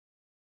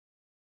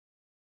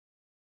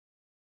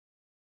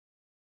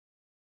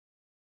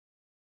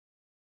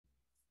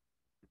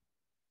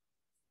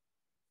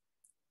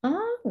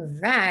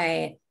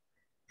right.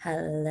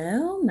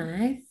 Hello,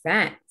 my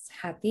friends.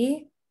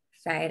 Happy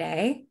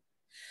Friday.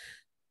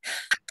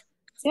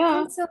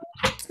 Yeah.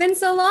 It's been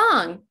so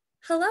long.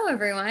 Hello,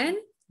 everyone.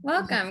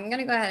 Welcome. I'm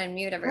gonna go ahead and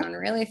mute everyone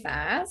really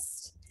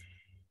fast.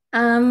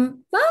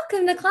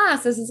 Welcome to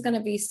class. This is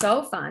gonna be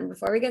so fun.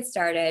 Before we get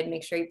started,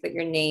 make sure you put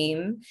your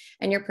name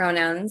and your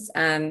pronouns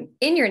in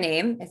your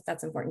name if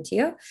that's important to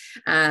you.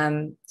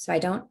 So I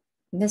don't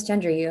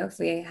misgender you if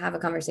we have a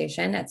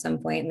conversation at some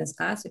point in this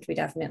class, which we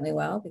definitely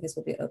will, because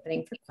we'll be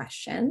opening for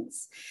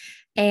questions.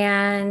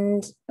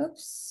 And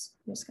oops,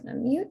 I'm just gonna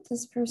mute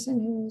this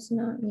person who's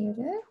not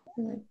muted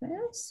really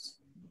fast.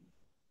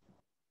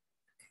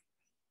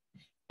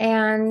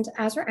 And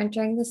as we're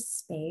entering this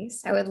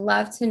space, I would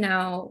love to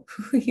know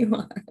who you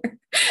are.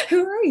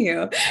 Who are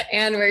you?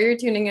 And where you're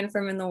tuning in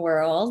from in the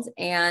world,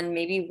 and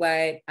maybe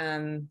what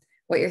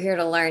you're here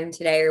to learn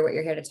today or what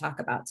you're here to talk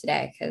about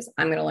today. Because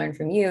I'm going to learn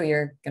from you,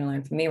 you're going to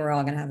learn from me. We're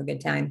all going to have a good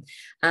time.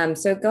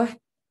 So go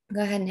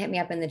ahead and hit me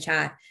up in the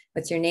chat.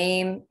 What's your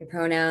name, your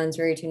pronouns,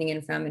 where you're tuning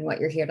in from, and what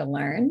you're here to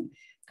learn.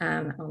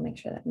 I'll make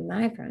sure that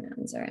my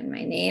pronouns are in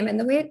my name. And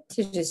the way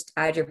to just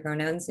add your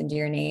pronouns into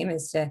your name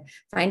is to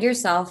find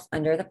yourself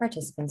under the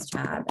participants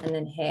tab and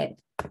then hit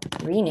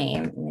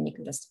rename. And then you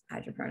can just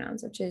add your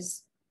pronouns, which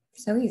is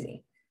so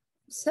easy.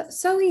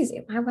 So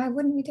easy. Why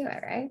wouldn't we do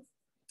it, right?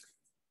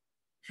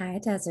 Hi,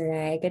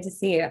 Desiree. Good to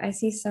see you. I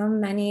see so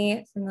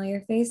many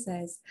familiar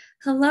faces.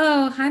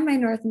 Hello. Hi, my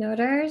North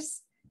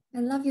Noters. I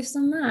love you so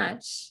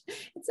much.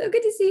 It's so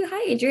good to see you.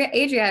 Hi, Adria.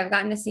 Adria, I've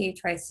gotten to see you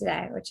twice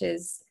today, which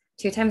is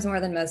 2 times more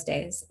than most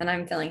days. And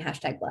I'm feeling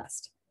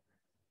 #blessed.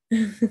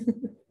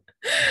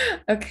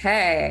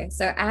 Okay.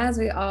 So as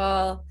we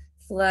all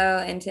flow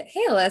into,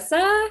 hey,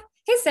 Alyssa.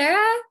 Hey,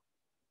 Sarah.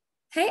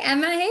 Hey,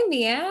 Emma. Hey,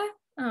 Mia.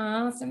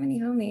 Oh, so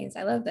many homies.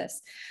 I love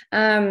this.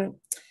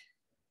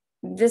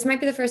 This might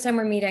be the first time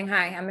we're meeting.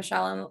 Hi, I'm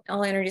Michelle.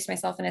 I'll introduce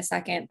myself in a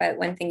second, but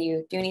one thing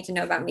you do need to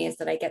know about me is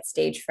that I get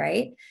stage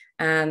fright.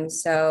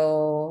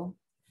 So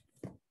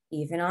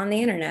even on the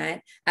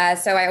internet.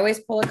 So I always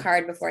pull a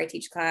card before I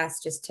teach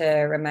class just to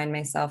remind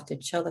myself to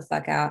chill the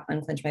fuck out,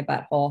 unclench my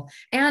butthole,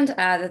 and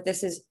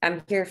that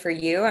I'm here for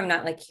you. I'm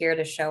not like here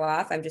to show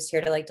off. I'm just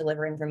here to like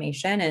deliver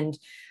information, and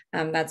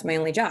that's my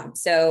only job.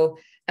 So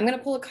I'm going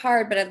to pull a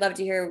card, but I'd love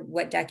to hear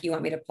what deck you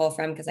want me to pull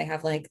from, because I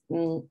have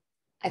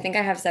I think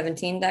I have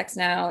 17 decks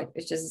now,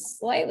 which is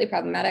slightly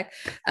problematic.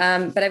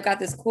 But I've got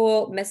this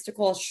cool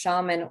mystical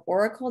shaman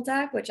oracle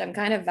deck, which I'm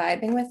kind of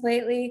vibing with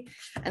lately.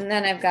 And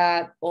then I've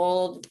got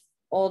old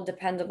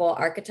dependable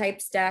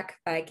archetypes deck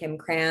by Kim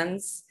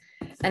Kranz.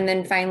 And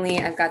then finally,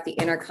 I've got the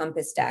inner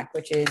compass deck,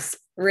 which is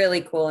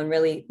really cool and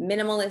really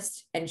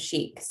minimalist and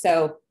chic.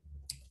 So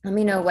let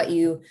me know what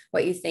you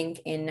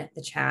think in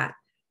the chat.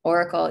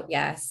 Oracle,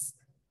 yes.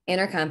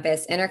 Inner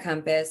compass.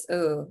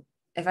 Ooh,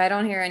 if I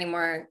don't hear any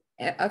more,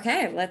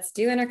 okay, let's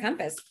do inner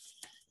compass.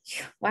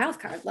 Wild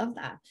card, love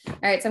that. All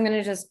right, so I'm going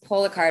to just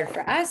pull a card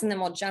for us, and then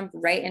we'll jump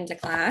right into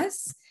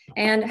class.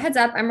 And heads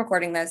up, I'm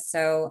recording this,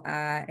 so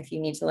if you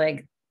need to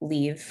like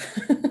leave,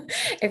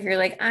 if you're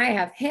like, I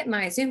have hit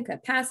my Zoom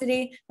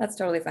capacity, that's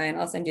totally fine.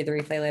 I'll send you the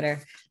replay later.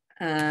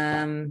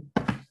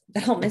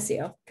 But I'll miss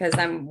you because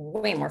I'm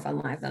way more fun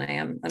live than I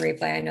am on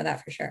replay. I know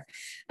that for sure.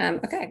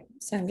 Okay,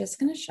 so I'm just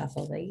going to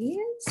shuffle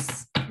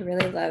these. I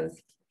really love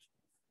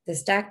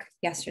this deck.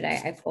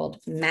 Yesterday I pulled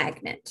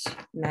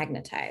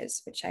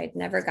Magnetize, which I'd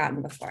never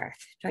gotten before.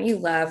 Don't you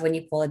love when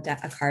you pull a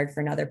card for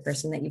another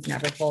person that you've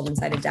never pulled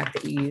inside a deck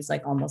that you use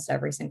like almost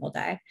every single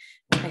day?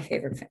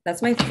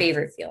 That's my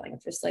favorite feeling.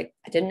 It's just like,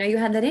 I didn't know you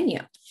had that in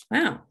you.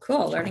 Wow,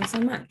 cool, learning so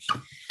much.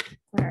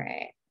 All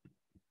right.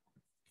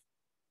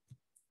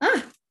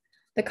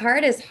 The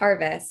card is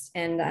Harvest,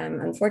 and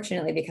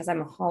unfortunately, because I'm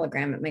a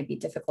hologram, it might be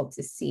difficult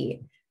to see,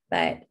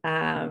 but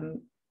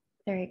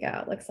there you go.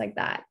 It looks like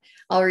that.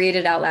 I'll read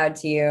it out loud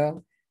to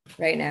you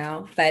right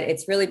now, but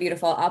it's really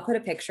beautiful. I'll put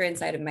a picture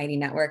inside of Mighty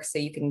Network so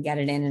you can get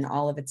it in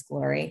all of its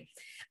glory.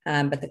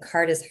 But the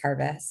card is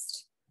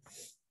Harvest,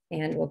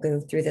 and we'll go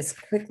through this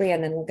quickly,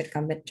 and then we'll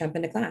jump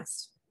into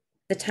class.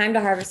 The time to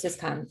harvest has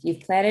come.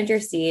 You've planted your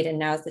seed, and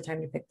now is the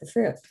time to pick the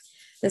fruit.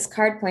 This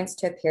card points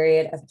to a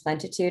period of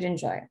plenitude and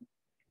joy.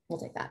 We'll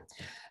take that.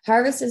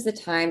 Harvest is the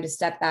time to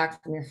step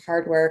back from your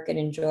hard work and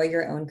enjoy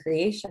your own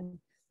creation.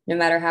 No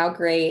matter how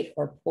great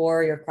or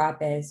poor your crop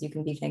is, you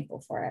can be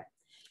thankful for it.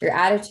 Your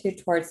attitude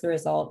towards the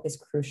result is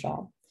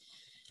crucial.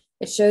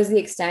 It shows the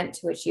extent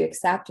to which you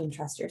accept and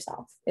trust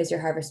yourself. Is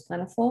your harvest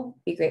plentiful?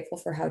 Be grateful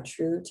for how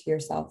true to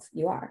yourself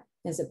you are.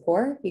 Is it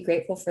poor? Be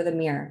grateful for the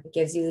mirror. It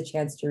gives you the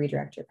chance to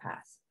redirect your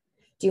path.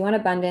 Do you want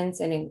abundance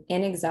and an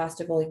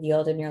inexhaustible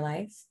yield in your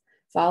life?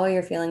 Follow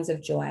your feelings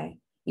of joy.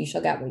 You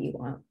shall get what you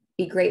want.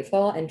 Be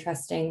grateful and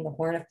trusting the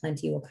horn of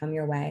plenty will come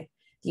your way.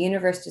 The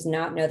universe does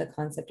not know the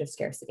concept of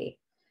scarcity.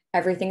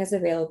 Everything is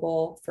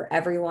available for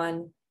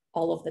everyone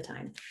all of the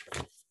time.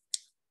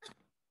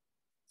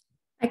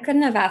 I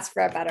couldn't have asked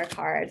for a better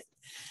card.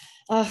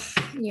 Oh,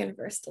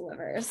 universe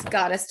delivers,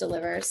 goddess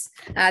delivers.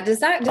 Does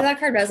that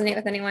card resonate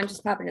with anyone?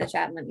 Just pop into the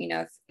chat and let me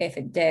know if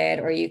it did,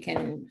 or you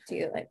can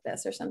do like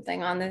this or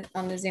something on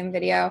the Zoom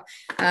video.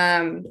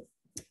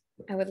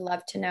 I would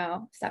love to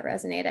know if that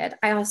resonated.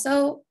 I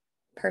also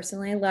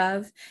personally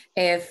love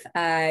if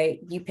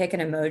you pick an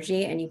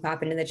emoji and you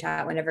pop into the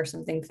chat whenever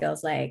something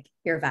feels like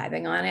you're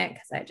vibing on it,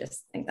 because I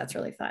just think that's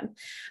really fun.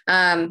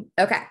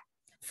 Okay,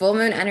 full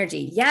moon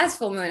energy. Yes,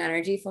 full moon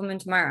energy, full moon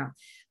tomorrow.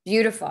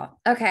 Beautiful.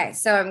 Okay,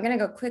 so I'm going to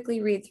go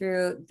quickly read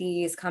through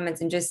these comments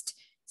and just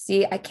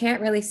see. I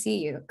can't really see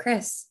you,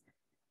 Chris.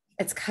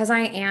 It's because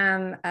I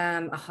am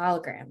a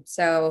hologram.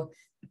 So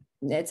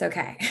it's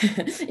okay.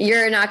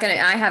 You're not going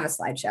to, I have a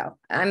slideshow.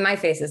 My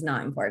face is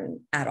not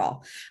important at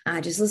all.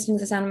 Just listen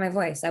to the sound of my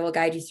voice. I will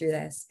guide you through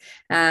this.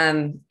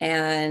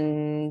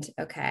 And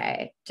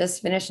okay,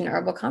 just finished an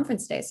herbal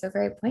conference day. So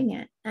very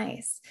poignant.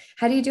 Nice.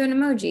 How do you do an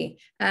emoji?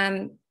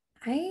 I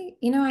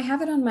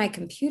have it on my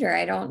computer.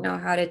 I don't know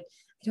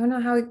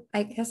how,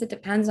 I guess it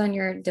depends on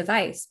your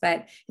device,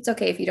 but it's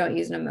okay if you don't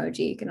use an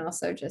emoji. You can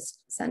also just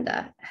send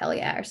a hell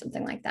yeah or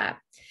something like that.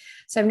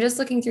 So I'm just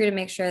looking through to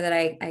make sure that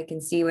I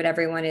can see what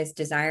everyone is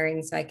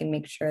desiring, so I can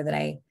make sure that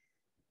I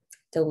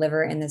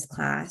deliver in this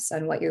class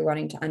on what you're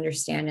wanting to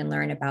understand and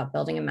learn about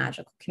building a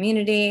magical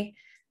community.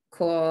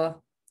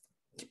 Cool.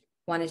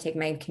 Want to take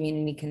my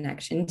community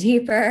connection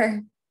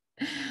deeper.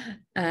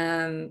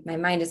 My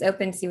mind is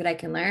open, see what I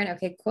can learn.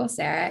 Okay, cool,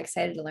 Sarah.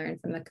 Excited to learn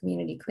from a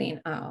community queen.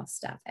 Oh,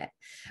 stop it.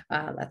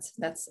 Wow,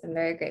 I'm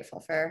very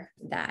grateful for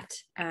that.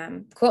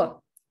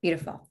 Cool.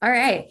 Beautiful. All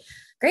right,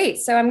 great.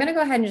 So I'm going to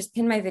go ahead and just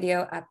pin my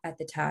video up at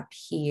the top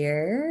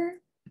here.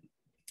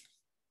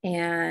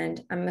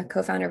 And I'm a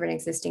co-founder of an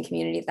existing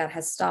community that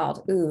has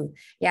stalled. Ooh,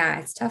 yeah,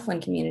 it's tough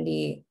when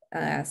community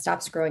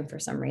stops growing for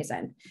some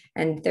reason.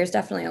 And there's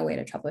definitely a way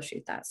to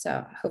troubleshoot that.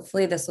 So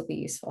hopefully this will be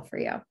useful for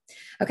you.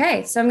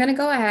 Okay, so I'm going to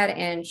go ahead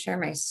and share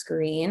my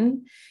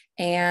screen.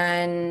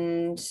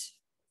 And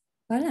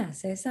voila,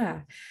 c'est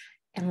ça.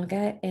 And we'll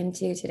get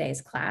into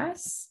today's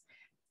class.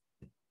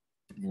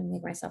 I'm going to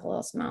make myself a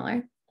little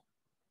smaller.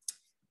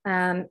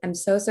 I'm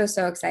so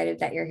excited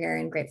that you're here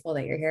and grateful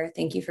that you're here.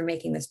 Thank you for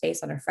making the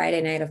space on a Friday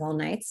night of all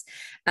nights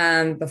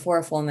before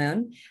a full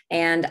moon.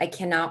 And I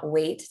cannot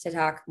wait to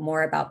talk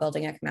more about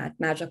building a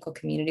magical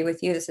community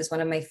with you. This is one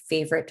of my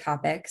favorite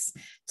topics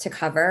to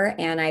cover.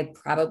 And I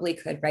probably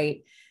could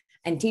write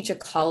and teach a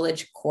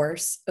college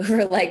course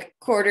over like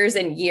quarters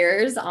and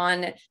years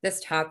on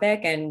this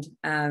topic. And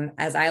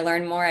as I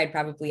learn more, I'd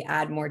probably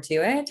add more to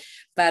it.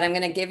 But I'm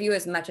going to give you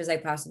as much as I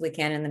possibly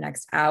can in the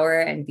next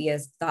hour and be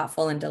as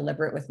thoughtful and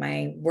deliberate with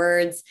my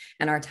words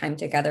and our time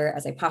together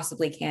as I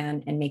possibly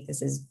can, and make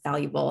this as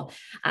valuable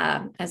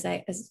as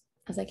I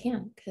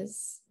can,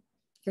 because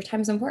your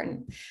time is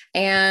important.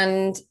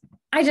 And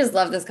I just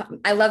love this.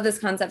 I love this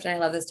concept and I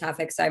love this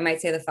topic. So I might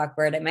say the fuck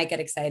word. I might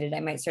get excited. I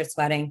might start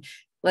sweating.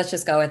 Let's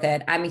just go with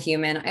it. I'm a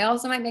human. I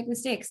also might make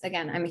mistakes.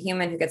 Again, I'm a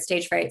human who gets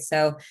stage fright.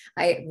 So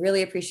I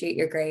really appreciate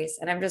your grace.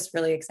 And I'm just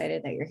really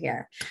excited that you're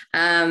here.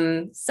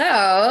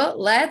 So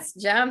let's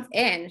jump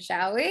in,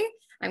 shall we?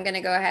 I'm going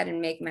to go ahead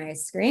and make my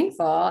screen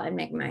full and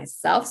make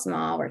myself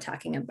small. We're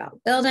talking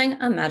about building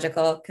a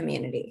magical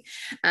community.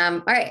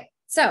 All right.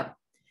 So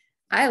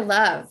I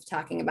love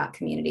talking about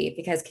community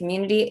because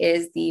community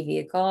is the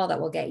vehicle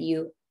that will get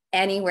you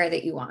anywhere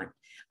that you want.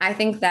 I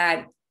think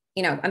that,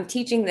 I'm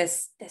teaching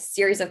this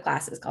series of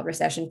classes called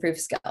Recession-Proof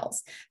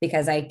Skills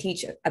because I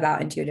teach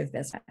about intuitive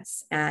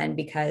business, and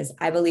because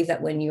I believe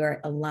that when you are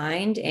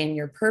aligned in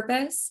your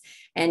purpose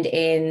and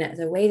in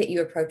the way that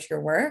you approach your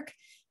work,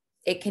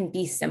 it can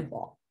be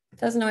simple. It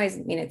doesn't always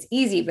mean it's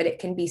easy, but it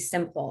can be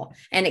simple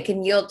and it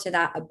can yield to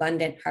that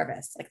abundant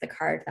harvest, like the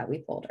card that we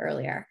pulled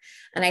earlier.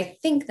 And I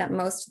think that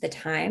most of the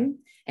time,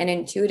 an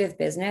intuitive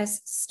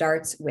business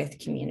starts with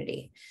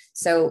community.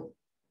 So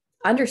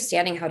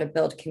understanding how to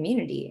build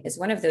community is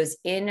one of those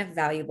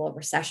invaluable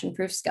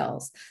recession-proof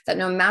skills that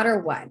no matter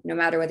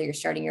whether you're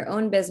starting your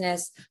own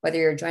business, whether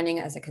you're joining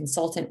as a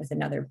consultant with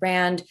another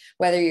brand,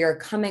 whether you're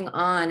coming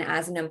on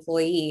as an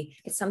employee,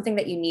 it's something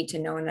that you need to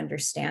know and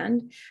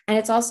understand. And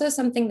it's also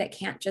something that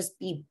can't just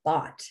be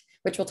bought,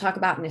 which we'll talk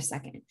about in a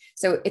second.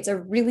 So it's a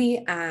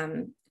really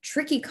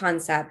tricky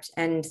concept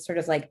and sort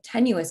of like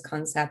tenuous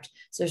concept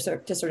to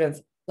sort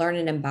of learn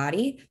and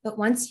embody. But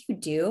once you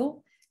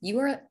do, you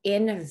are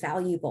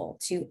invaluable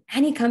to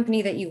any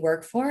company that you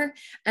work for.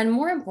 And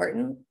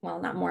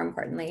not more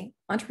importantly,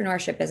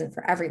 entrepreneurship isn't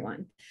for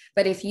everyone.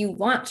 But if you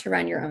want to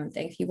run your own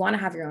thing, if you want to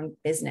have your own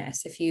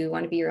business, if you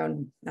want to be your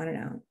own,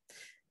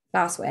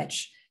 boss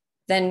witch,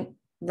 then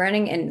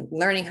running and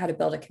learning how to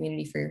build a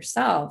community for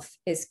yourself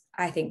is,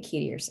 I think, key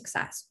to your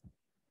success.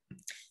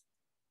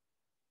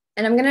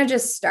 And I'm going to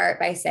just start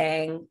by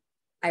saying,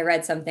 I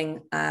read something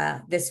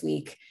this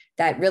week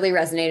that really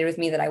resonated with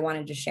me that I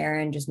wanted to share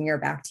and just mirror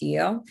back to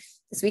you.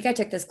 This week, I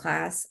took this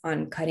class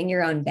on cutting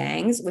your own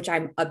bangs, which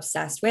I'm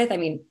obsessed with. I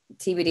mean,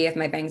 TBD if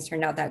my bangs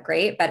turned out that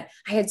great, but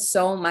I had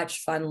so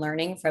much fun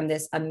learning from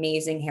this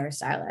amazing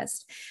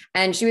hairstylist.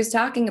 And she was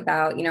talking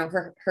about,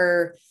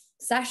 her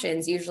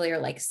sessions usually are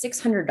like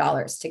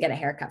 $600 to get a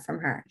haircut from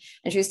her.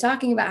 And she was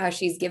talking about how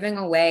she's giving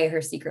away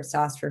her secret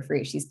sauce for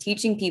free. She's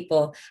teaching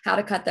people how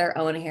to cut their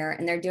own hair,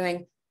 and they're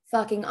doing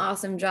fucking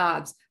awesome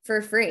jobs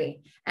for free.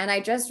 And I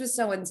just was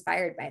so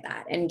inspired by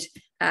that. And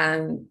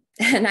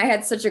I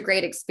had such a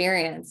great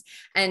experience.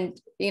 And,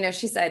 you know,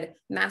 she said,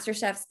 master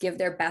chefs give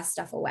their best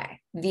stuff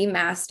away. The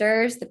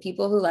masters, the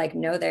people who like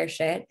know their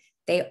shit,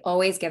 they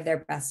always give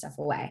their best stuff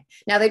away.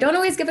 Now, they don't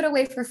always give it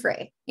away for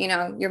free. You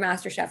know, your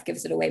master chef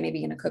gives it away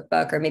maybe in a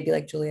cookbook or maybe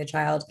like Julia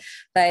Child,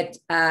 but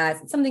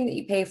it's something that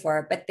you pay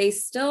for, but they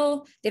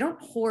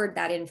don't hoard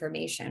that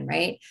information,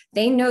 right?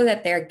 They know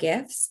that their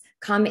gifts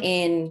come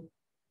in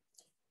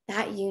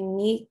that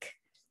unique,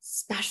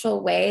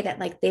 special way that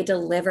like they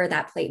deliver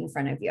that plate in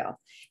front of you.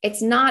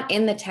 It's not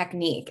in the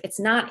technique. It's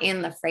not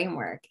in the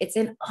framework. It's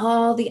in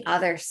all the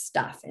other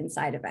stuff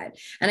inside of it.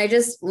 And I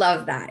just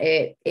love that.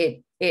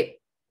 It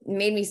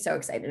made me so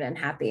excited and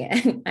happy.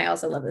 And I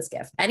also love this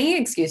gift. Any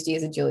excuse to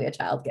use a Julia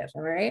Child gift,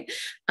 am I right?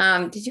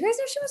 Did you guys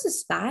know she was a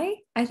spy?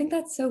 I think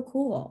that's so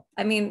cool.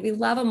 I mean, we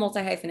love a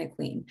multi-hyphenate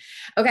queen.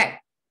 Okay,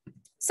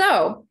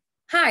 so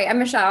hi, I'm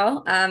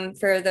Michelle.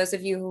 For those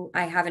of you who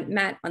I haven't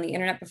met on the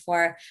internet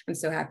before, I'm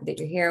so happy that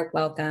you're here.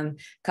 Welcome.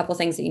 A couple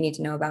things that you need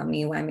to know about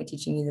me. Why am I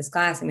teaching you this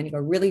class? I'm going to go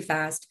really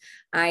fast.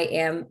 I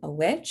am a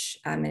witch.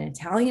 I'm an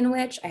Italian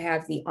witch. I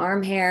have the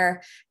arm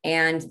hair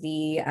and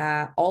the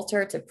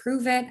altar to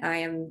prove it. I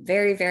am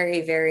very,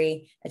 very,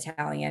 very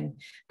Italian.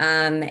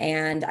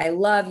 And I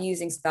love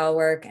using spell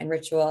work and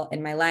ritual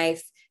in my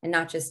life, and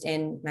not just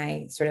in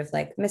my sort of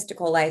like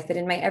mystical life, but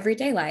in my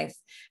everyday life.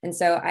 And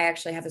so I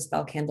actually have a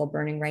spell candle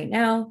burning right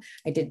now.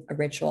 I did a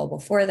ritual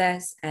before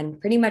this, and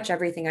pretty much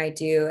everything I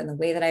do and the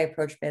way that I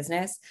approach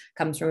business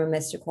comes from a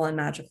mystical and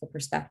magical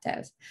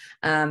perspective.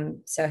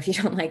 So if you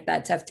don't like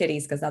that, tough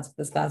titties, because that's what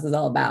this class is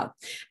all about.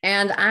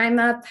 And I'm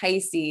a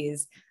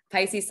Pisces.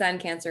 Pisces sun,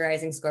 Cancer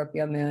rising,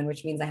 Scorpio moon,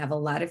 which means I have a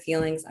lot of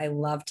feelings. I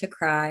love to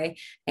cry.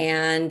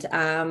 And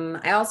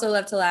I also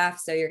love to laugh.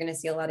 So you're going to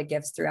see a lot of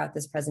gifts throughout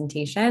this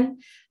presentation.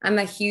 I'm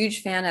a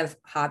huge fan of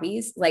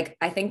hobbies. Like,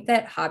 I think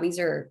that hobbies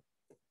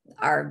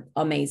are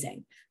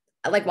amazing.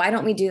 Like, why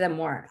don't we do them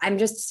more? I'm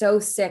just so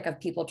sick of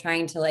people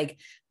trying to like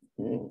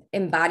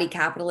embody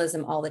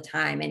capitalism all the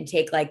time and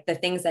take like the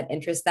things that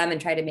interest them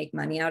and try to make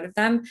money out of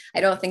them.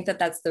 I don't think that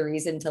that's the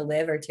reason to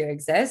live or to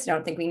exist. I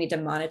don't think we need to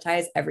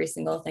monetize every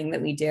single thing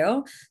that we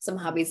do. Some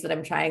hobbies that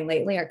I'm trying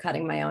lately are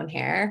cutting my own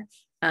hair.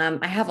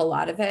 I have a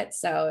lot of it,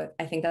 so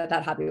I think that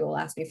hobby will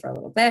last me for a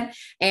little bit.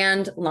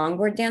 And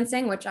longboard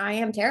dancing, which I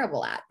am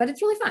terrible at, but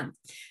it's really fun.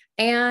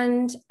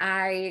 And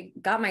I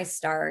got my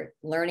start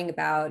learning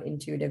about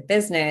intuitive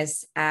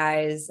business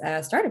as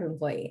a startup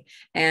employee.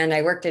 And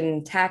I worked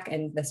in tech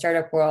and the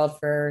startup world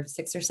for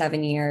 6 or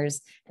 7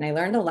 years. And I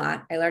learned a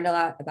lot. I learned a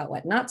lot about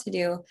what not to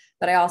do,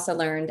 but I also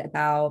learned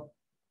about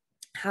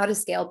how to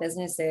scale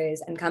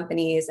businesses and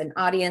companies and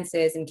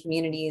audiences and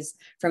communities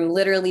from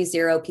literally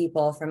 0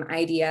 people, from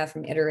idea,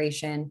 from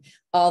iteration,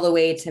 all the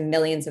way to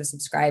millions of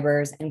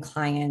subscribers and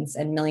clients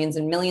and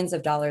millions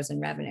of dollars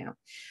in revenue,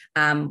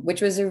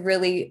 which was a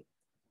really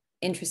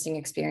interesting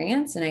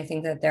experience. And I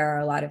think that there are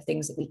a lot of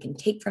things that we can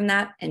take from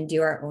that and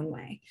do our own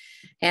way.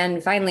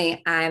 And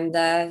finally, I'm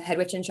the head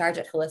witch in charge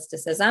at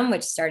Holisticism,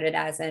 which started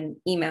as an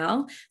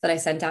email that I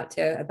sent out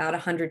to about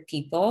 100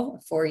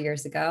 people 4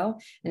 years ago.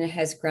 And it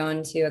has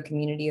grown to a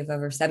community of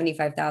over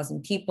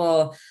 75,000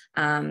 people,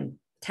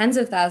 tens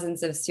of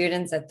thousands of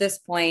students at this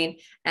point.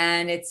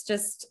 And it's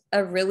just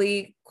a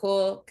really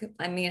cool,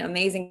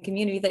 amazing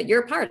community that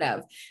you're part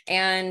of.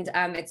 And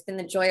it's been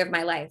the joy of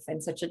my life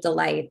and such a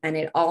delight. And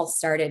it all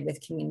started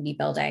with community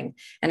building.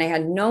 And I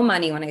had no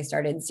money when I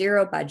started,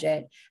 0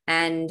 budget,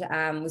 and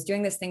was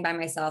doing this thing by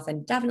myself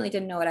and definitely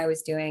didn't know what I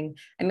was doing.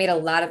 I made a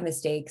lot of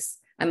mistakes.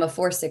 I'm a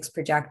 4/6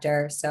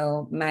 projector.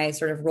 So my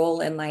sort of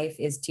role in life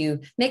is to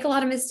make a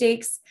lot of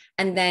mistakes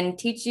and then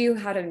teach you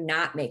how to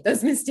not make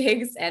those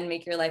mistakes and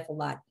make your life a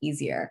lot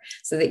easier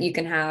so that you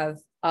can have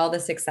all the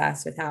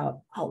success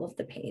without all of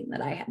the pain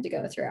that I had to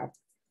go through.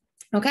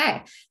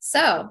 Okay,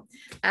 so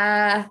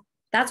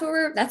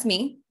that's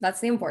me. That's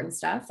the important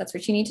stuff. That's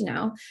what you need to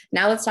know.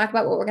 Now let's talk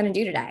about what we're going to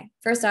do today.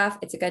 First off,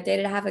 it's a good day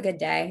to have a good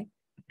day.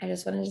 I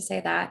just wanted to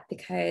say that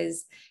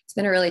because it's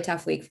been a really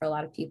tough week for a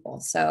lot of people.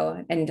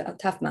 So, and a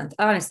tough month,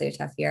 honestly, a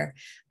tough year.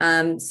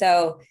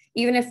 So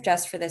even if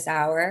just for this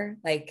hour,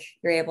 like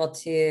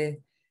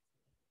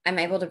I'm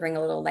able to bring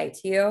a little light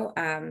to you.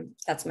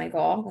 That's my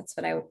goal. That's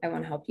what I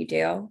want to help you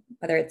do.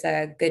 Whether it's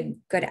a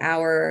good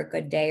hour, or a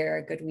good day, or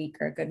a good week,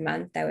 or a good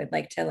month, I would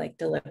like to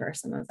deliver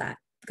some of that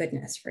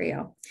goodness for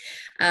you.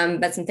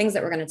 But some things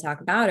that we're going to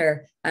talk about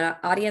are an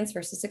audience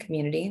versus a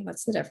community.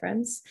 What's the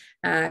difference?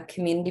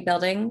 Community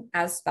building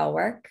as spell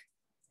work.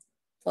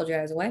 Told you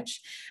I was a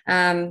witch.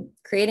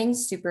 Creating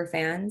super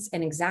fans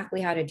and exactly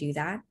how to do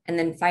that. And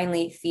then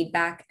finally,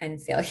 feedback and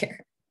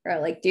failure. Or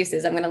like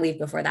deuces, I'm going to leave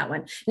before that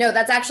one. No,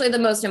 that's actually the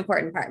most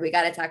important part. We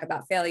got to talk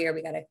about failure.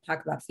 We got to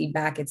talk about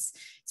feedback. It's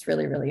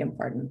really, really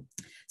important.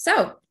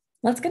 So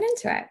let's get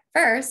into it.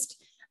 First,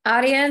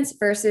 audience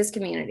versus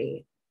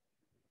community.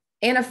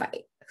 In a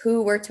fight,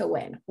 who were to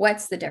win?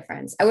 What's the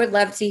difference? I would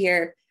love to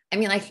hear. I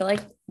mean, I feel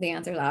like the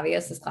answer is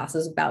obvious. This class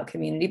is about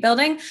community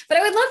building, but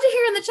I would love to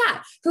hear in the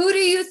chat, who do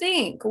you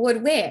think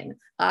would win,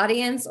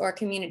 audience or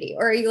community?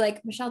 Or are you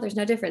like, Michelle, there's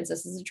no difference.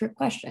 This is a trick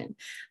question.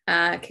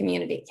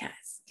 Community.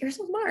 Yes. You're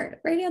so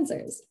smart. Right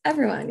answers.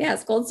 Everyone.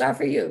 Yes. Gold star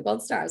for you.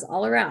 Gold stars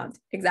all around.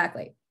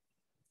 Exactly.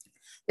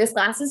 This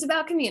class is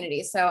about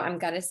community. So I'm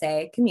going to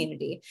say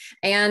community.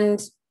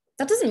 And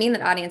that doesn't mean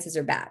that audiences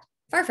are bad.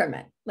 Far from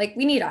it. Like,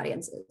 we need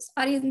audiences.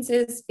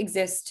 Audiences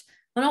exist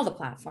on all the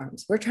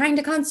platforms. We're trying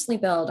to constantly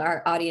build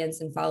our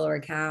audience and follower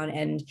count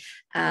and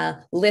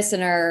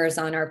listeners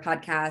on our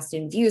podcast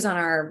and views on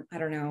our, I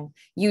don't know,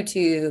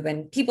 YouTube,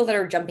 and people that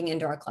are jumping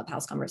into our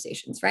Clubhouse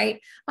conversations,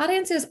 right?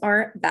 Audiences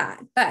aren't bad,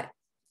 but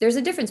there's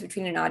a difference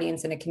between an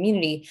audience and a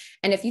community.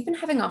 And if you've been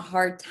having a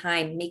hard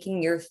time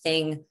making your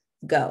thing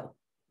go,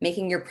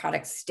 making your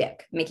product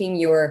stick, making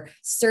your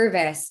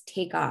service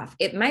take off,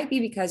 it might be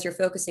because you're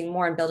focusing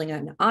more on building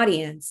an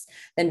audience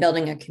than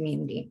building a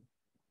community.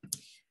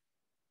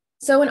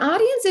 So an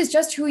audience is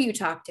just who you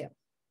talk to,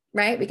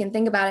 right? We can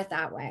think about it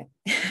that way.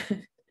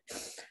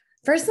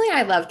 Personally,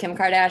 I love Kim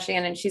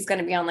Kardashian, and she's going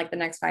to be on like the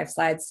next 5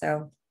 slides.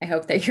 So I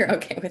hope that you're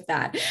okay with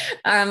that.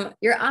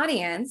 Your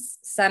audience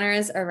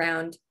centers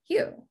around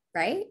you,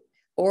 right?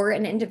 Or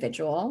an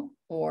individual,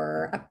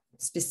 or a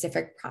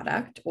specific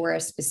product, or a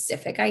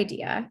specific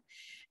idea,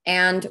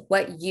 and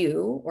what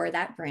you or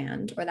that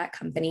brand or that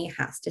company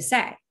has to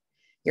say.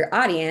 Your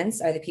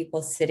audience are the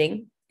people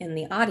sitting in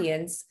the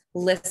audience,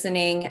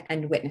 listening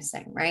and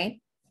witnessing, right?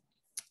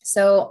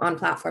 So on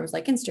platforms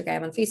like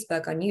Instagram, on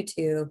Facebook, on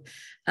YouTube,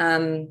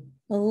 a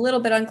little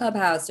bit on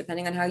Clubhouse,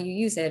 depending on how you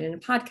use it, in a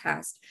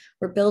podcast,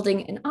 we're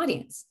building an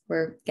audience.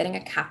 We're getting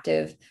a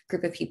captive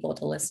group of people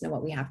to listen to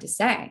what we have to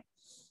say.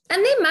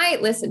 And they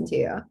might listen to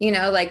you, you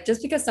know, like,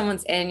 just because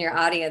someone's in your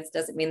audience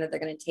doesn't mean that they're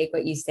going to take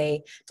what you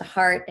say to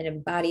heart and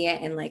embody it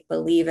and like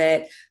believe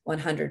it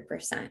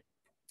 100%.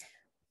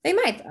 They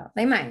might, though.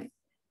 They might.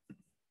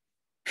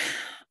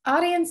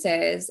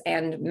 Audiences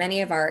and many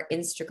of our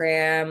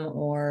Instagram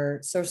or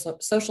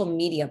social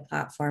media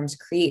platforms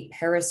create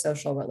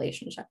parasocial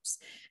relationships.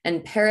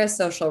 And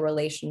parasocial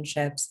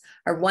relationships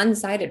are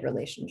one-sided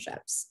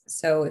relationships.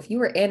 So if you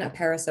were in a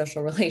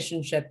parasocial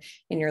relationship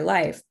in your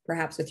life,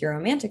 perhaps with your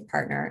romantic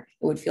partner,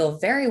 it would feel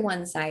very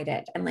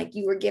one-sided, and like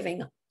you were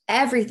giving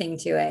everything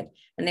to it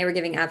and they were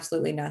giving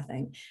absolutely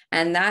nothing.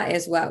 And that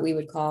is what we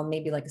would call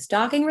maybe like a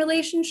stalking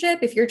relationship.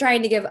 If you're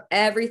trying to give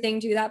everything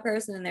to that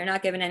person and they're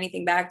not giving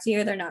anything back to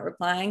you, they're not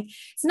replying,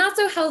 it's not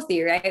so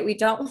healthy, right? We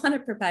don't want to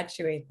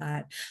perpetuate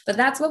that. But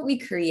that's what we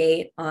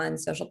create on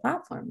social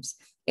platforms.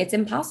 It's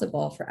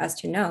impossible for us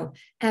to know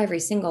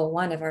every single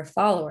one of our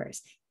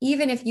followers,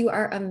 even if you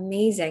are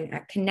amazing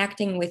at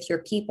connecting with your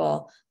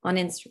people on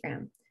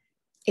Instagram.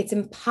 It's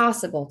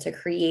impossible to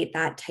create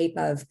that type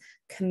of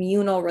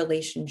communal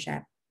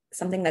relationship,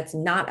 something that's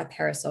not a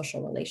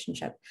parasocial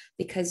relationship,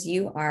 because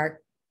you are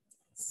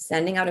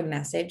sending out a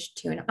message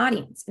to an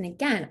audience. And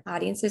again,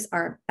 audiences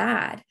aren't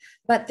bad,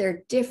 but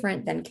they're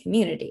different than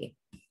community.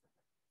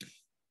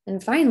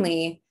 And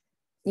finally,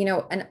 you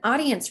know, an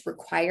audience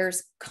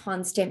requires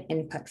constant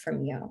input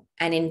from you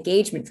and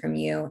engagement from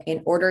you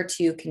in order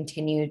to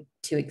continue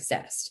to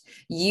exist.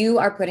 You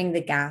are putting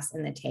the gas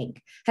in the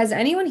tank. Has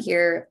anyone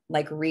here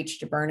like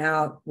reached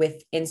burnout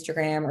with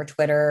Instagram or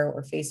Twitter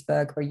or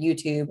Facebook or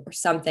YouTube or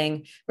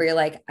something where you're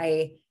like,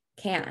 I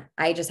can't,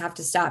 I just have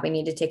to stop. I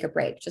need to take a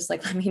break. Just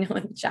like, let me know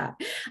in the chat.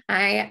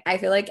 I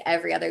feel like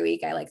every other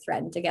week I like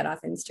threaten to get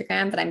off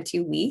Instagram, but I'm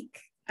too weak.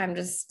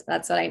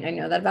 That's what I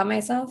know that about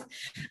myself.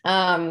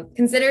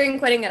 Considering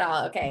quitting it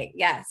all. Okay.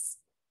 Yes.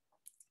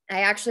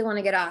 I actually want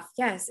to get off.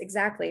 Yes,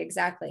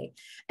 exactly.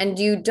 And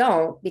you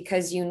don't,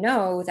 because you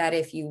know that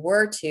if you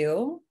were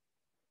to,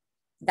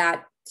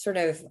 that sort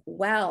of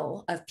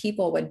well of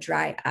people would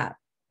dry up.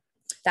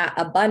 That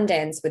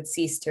abundance would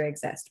cease to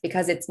exist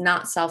because it's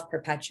not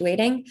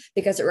self-perpetuating,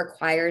 because it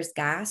requires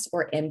gas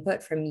or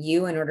input from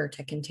you in order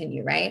to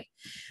continue, right?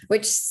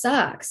 Which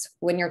sucks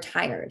when you're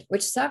tired,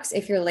 which sucks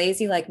if you're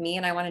lazy like me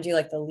and I want to do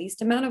like the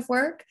least amount of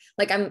work.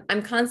 Like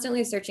I'm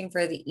constantly searching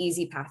for the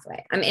easy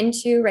pathway. I'm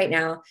into right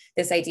now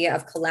this idea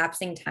of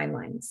collapsing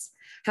timelines.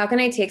 How can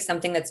I take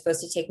something that's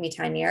supposed to take me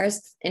 10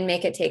 years and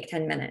make it take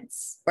 10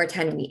 minutes or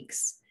 10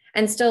 weeks?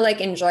 And still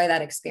like enjoy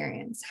that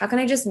experience? How can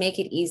I just make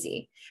it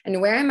easy?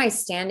 And where am I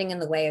standing in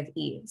the way of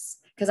ease?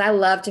 Because I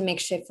love to make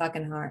shit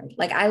fucking hard.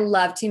 Like I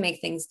love to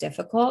make things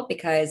difficult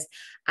because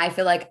I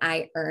feel like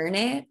I earn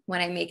it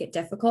when I make it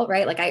difficult,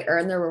 right? Like I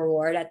earn the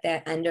reward at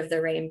the end of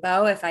the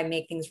rainbow if I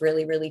make things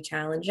really, really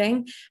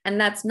challenging.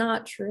 And that's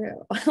not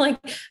true. Like,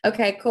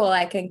 okay, cool.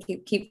 I can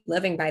keep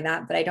living by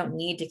that, but I don't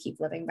need to keep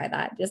living by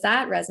that. Does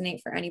that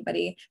resonate for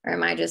anybody? Or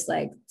am I just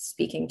like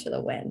speaking to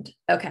the wind?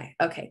 Okay,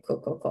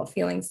 cool.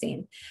 Feeling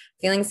seen,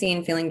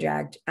 feeling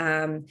dragged.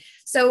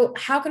 So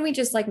how can we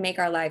just like make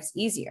our lives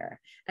easier?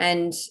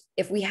 And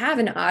if we have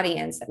an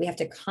audience that we have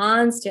to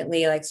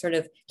constantly like sort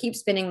of keep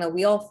spinning the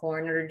wheel for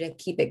in order to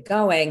keep it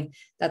going,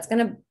 that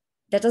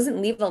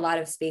doesn't leave a lot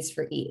of space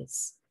for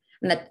ease.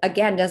 And that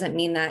again doesn't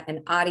mean that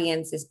an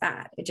audience is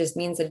bad. It just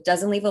means that it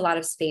doesn't leave a lot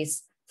of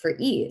space for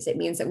ease. It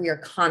means that we are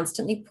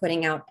constantly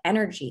putting out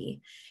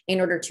energy in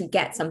order to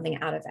get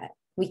something out of it.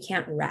 We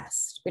can't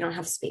rest. We don't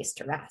have space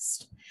to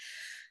rest.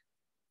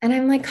 And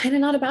I'm like kind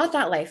of not about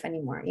that life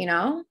anymore, you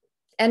know?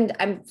 And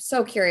I'm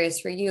so curious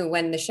for you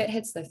when the shit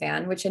hits the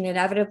fan, which it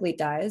inevitably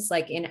does,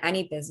 like in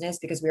any business,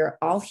 because we are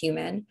all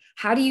human.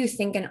 How do you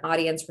think an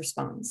audience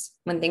responds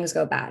when things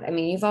go bad? I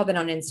mean, you've all been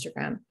on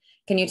Instagram.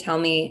 Can you tell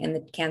me in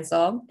the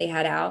cancel they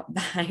had out?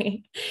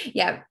 Bye.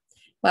 Yeah.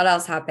 What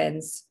else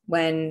happens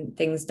when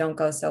things don't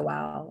go so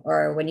well,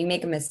 or when you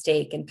make a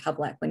mistake in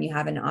public, when you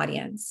have an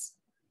audience?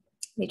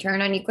 They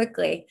turn on you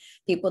quickly.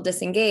 People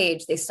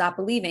disengage. They stop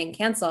believing,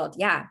 canceled.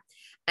 Yeah.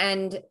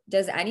 And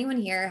does anyone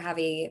here have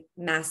a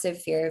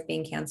massive fear of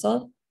being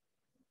canceled?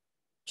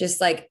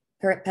 Just like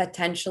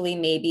potentially,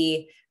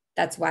 maybe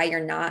that's why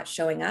you're not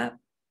showing up,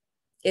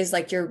 is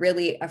like you're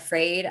really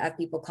afraid of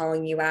people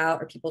calling you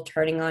out or people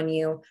turning on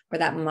you or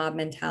that mob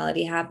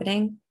mentality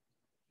happening.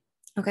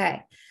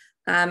 Okay.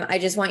 I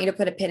just want you to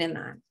put a pin in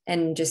that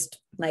and just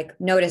like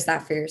notice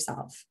that for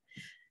yourself.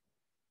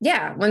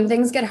 Yeah, when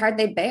things get hard,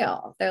 they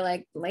bail. They're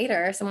like,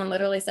 later, someone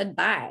literally said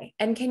bye.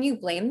 And can you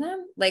blame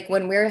them? Like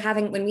when we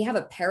have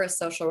a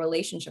parasocial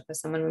relationship with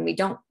someone, when we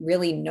don't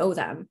really know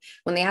them,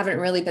 when they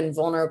haven't really been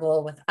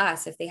vulnerable with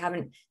us, if they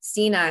haven't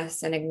seen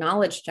us and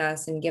acknowledged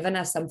us and given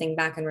us something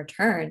back in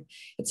return,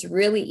 it's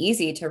really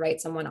easy to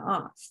write someone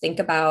off. Think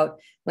about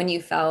when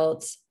you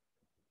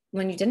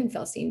didn't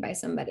feel seen by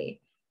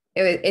somebody.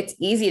 It's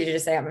easy to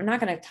just say, I'm not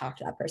going to talk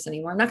to that person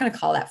anymore. I'm not going to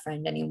call that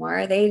friend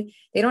anymore. They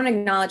don't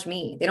acknowledge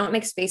me. They don't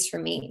make space for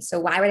me.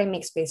 So why would I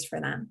make space for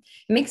them?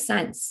 It makes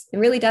sense. It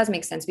really does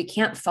make sense. We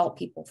can't fault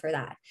people for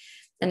that.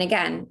 And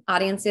again,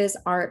 audiences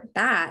aren't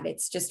bad.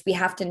 It's just, we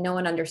have to know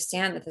and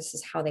understand that this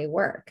is how they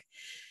work.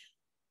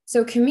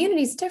 So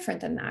community is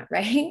different than that,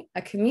 right?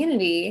 A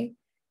community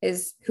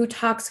is who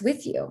talks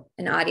with you.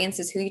 An audience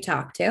is who you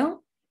talk to.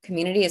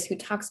 Community is who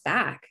talks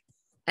back.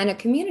 And a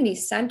community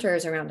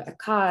centers around a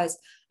cause,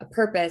 a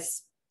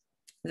purpose,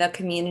 the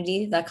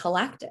community, the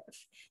collective.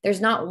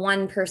 There's not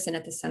one person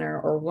at the center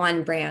or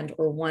one brand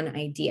or one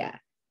idea.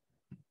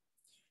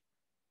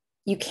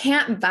 You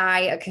can't buy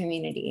a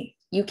community.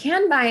 You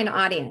can buy an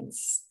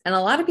audience, and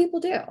a lot of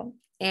people do.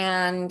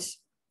 And,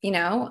 you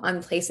know,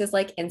 on places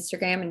like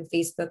Instagram and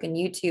Facebook and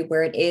YouTube,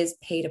 where it is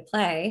pay to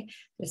play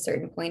at a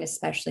certain point,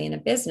 especially in a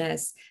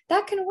business,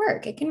 that can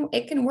work. It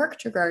can work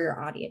to grow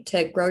your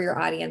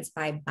audience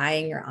by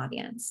buying your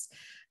audience.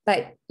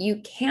 But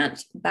you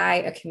can't buy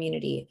a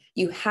community.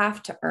 You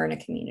have to earn a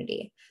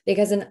community,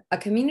 because a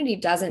community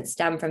doesn't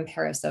stem from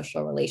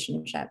parasocial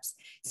relationships.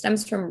 It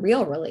stems from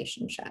real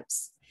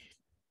relationships.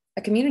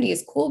 A community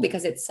is cool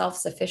because it's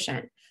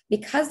self-sufficient,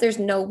 because there's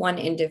no one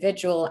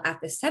individual at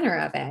the center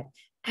of it.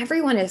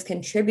 Everyone is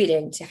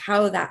contributing to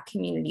how that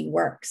community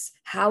works,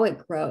 how it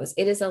grows.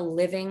 It is a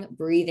living,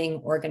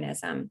 breathing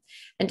organism.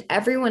 And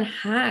everyone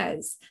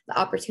has the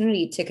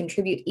opportunity to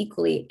contribute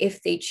equally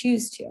if they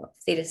choose to,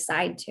 if they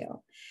decide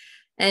to.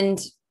 And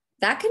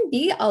that can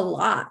be a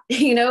lot.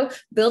 You know,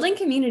 building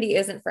community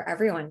isn't for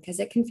everyone, because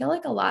it can feel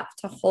like a lot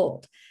to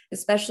hold,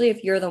 especially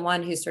if you're the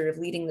one who's sort of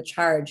leading the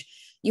charge.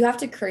 You have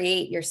to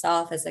create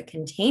yourself as a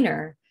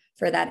container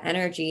for that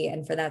energy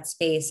and for that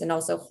space, and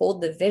also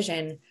hold the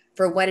vision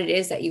for what it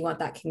is that you want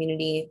that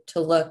community to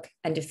look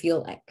and to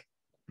feel like.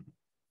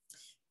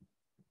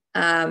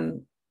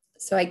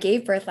 So I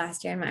gave birth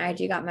last year and my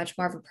IG got much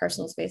more of a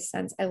personal space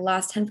sense. I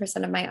lost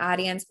 10% of my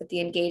audience, but the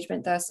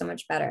engagement though is so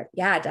much better.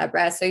 Yeah,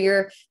 Deborah. So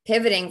you're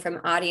pivoting from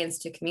audience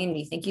to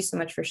community. Thank you so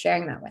much for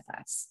sharing that with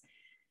us.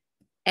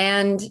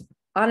 And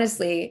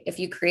honestly, if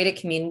you create a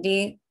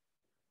community,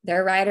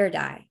 they're ride or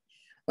die.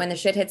 When the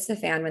shit hits the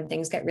fan, when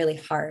things get really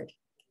hard,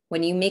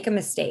 when you make a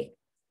mistake,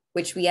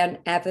 which we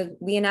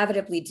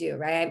inevitably do,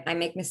 right? I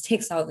make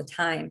mistakes all the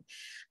time.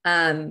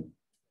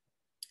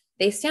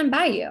 They stand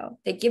by you.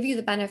 They give you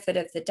the benefit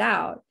of the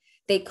doubt.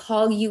 They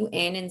call you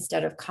in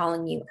instead of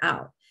calling you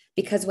out.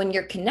 Because when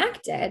you're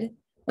connected,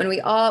 when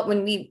we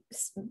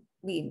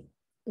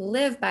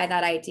live by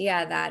that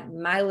idea that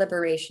my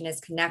liberation is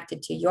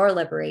connected to your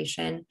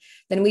liberation,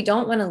 then we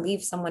don't want to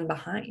leave someone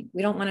behind.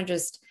 We don't want to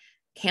just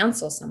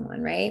cancel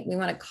someone, right? We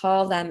want to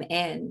call them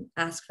in,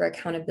 ask for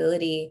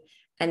accountability,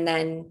 and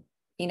then,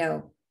 you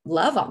know,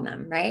 love on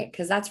them, right?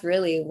 Because that's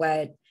really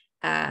what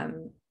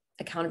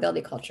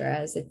accountability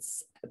culture is.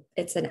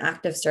 It's an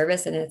act of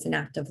service and it's an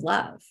act of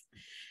love.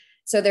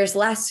 So there's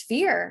less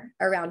fear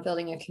around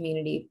building a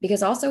community,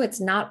 because also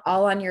it's not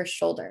all on your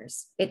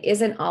shoulders. It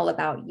isn't all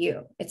about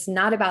you. It's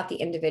not about the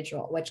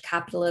individual, which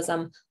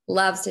capitalism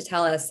loves to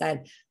tell us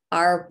that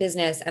our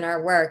business and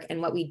our work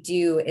and what we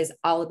do is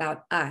all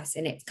about us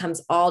and it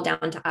comes all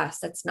down to us.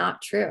 That's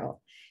not true.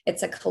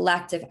 It's a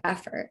collective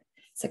effort.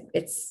 I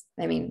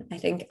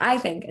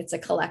think it's a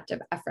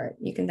collective effort.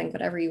 You can think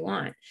whatever you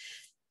want,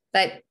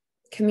 but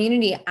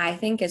community, I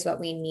think, is what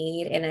we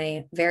need in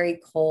a very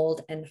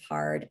cold and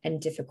hard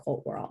and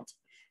difficult world.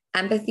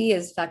 Empathy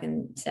is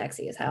fucking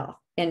sexy as hell.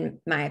 in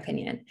my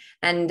opinion.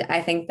 And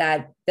I think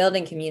that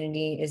building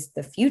community is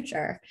the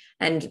future.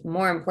 And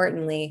more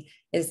importantly,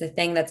 is the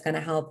thing that's going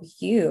to help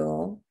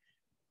you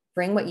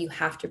bring what you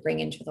have to bring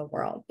into the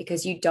world,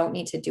 because you don't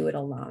need to do it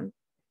alone.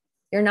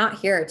 You're not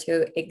here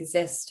to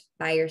exist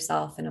by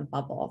yourself in a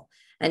bubble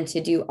and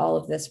to do all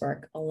of this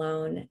work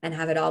alone and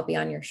have it all be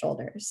on your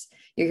shoulders.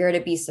 You're here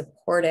to be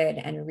supported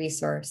and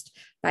resourced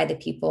by the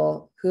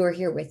people who are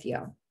here with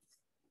you.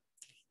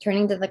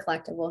 Turning to the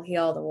collective will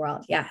heal the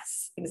world.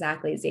 Yes,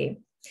 exactly, Z.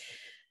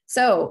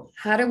 So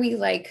how do we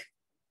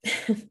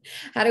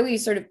how do we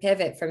sort of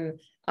pivot from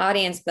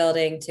audience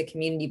building to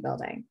community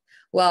building?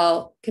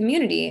 Well,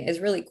 community is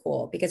really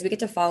cool because we get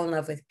to fall in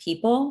love with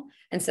people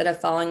instead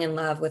of falling in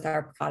love with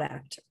our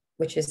product,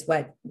 which is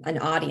what an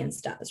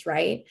audience does,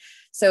 right?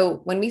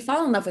 So when we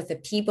fall in love with the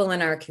people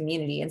in our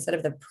community instead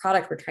of the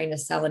product we're trying to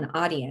sell an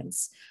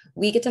audience,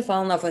 we get to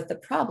fall in love with the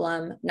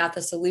problem, not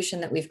the solution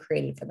that we've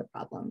created for the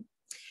problem.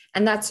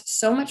 And that's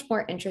so much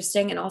more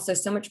interesting and also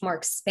so much more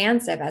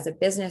expansive as a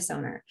business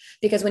owner,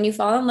 because when you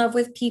fall in love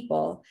with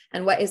people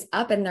and what is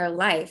up in their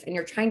life and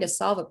you're trying to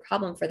solve a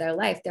problem for their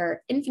life, there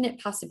are infinite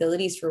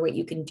possibilities for what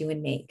you can do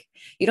and make.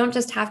 You don't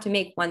just have to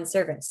make one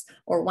service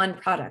or one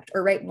product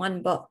or write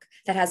one book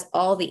that has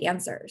all the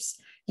answers.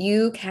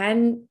 You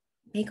can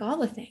make all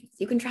the things.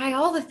 You can try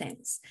all the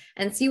things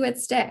and see what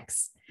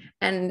sticks.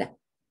 And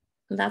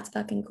that's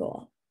fucking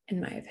cool,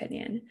 in my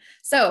opinion.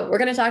 So we're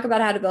going to talk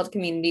about how to build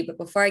community, but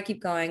before I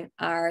keep going,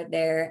 are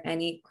there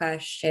any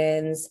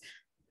questions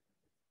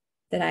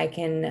that I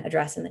can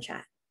address in the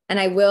chat? And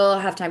I will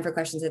have time for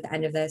questions at the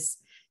end of this.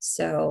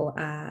 So,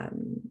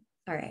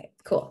 all right,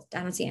 cool. I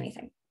don't see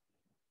anything.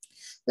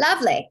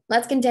 Lovely.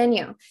 Let's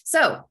continue.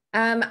 So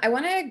I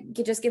want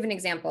to just give an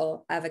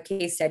example of a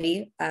case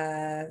study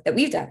that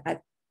we've done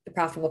at the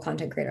Profitable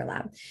Content Creator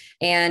Lab.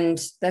 And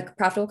the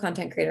Profitable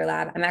Content Creator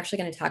Lab, I'm actually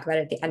going to talk about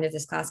it at the end of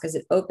this class because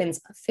it opens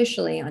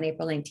officially on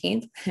April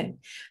 19th.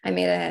 I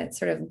made a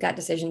sort of gut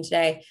decision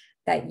today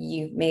that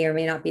you may or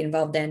may not be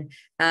involved in.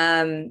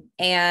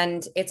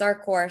 And it's our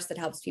course that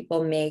helps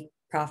people make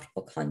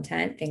profitable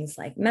content, things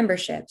like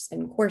memberships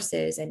and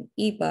courses and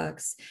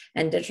ebooks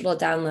and digital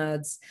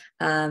downloads,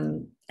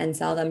 and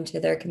sell them to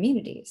their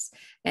communities.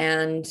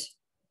 And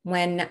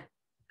when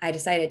I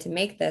decided to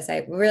make this,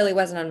 I really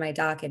wasn't on my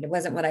docket. It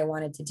wasn't what I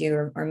wanted to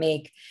do or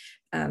make.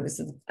 It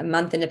was a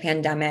month into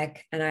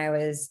pandemic and I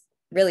was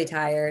really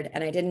tired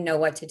and I didn't know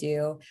what to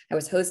do. I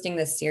was hosting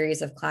this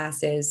series of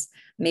classes.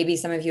 Maybe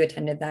some of you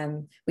attended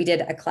them. We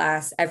did a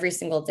class every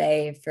single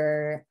day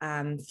for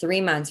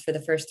 3 months, for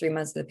the first 3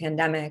 months of the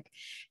pandemic.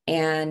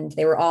 And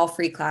they were all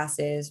free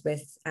classes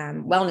with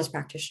wellness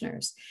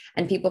practitioners.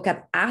 And people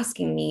kept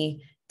asking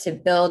me to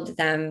build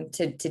them,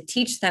 to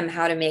teach them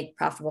how to make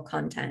profitable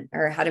content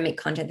or how to make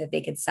content that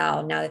they could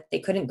sell now that they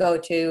couldn't go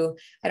to,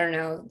 I don't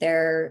know,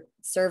 their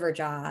server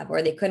job,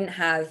 or they couldn't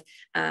have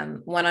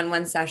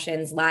one-on-one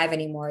sessions live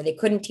anymore. They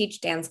couldn't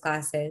teach dance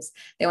classes.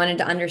 They wanted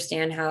to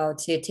understand how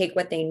to take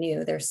what they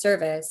knew, their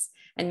service,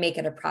 and make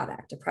it a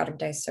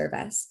productized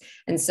service.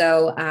 And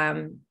so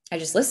I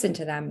just listened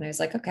to them and I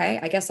was like, okay,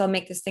 I guess I'll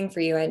make this thing for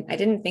you. And I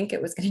didn't think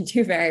it was going to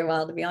do very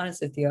well, to be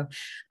honest with you.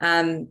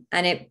 And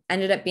it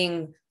ended up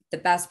being the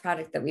best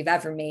product that we've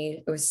ever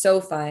made. It was so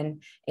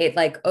fun. It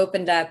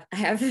opened up, I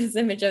have this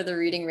image of the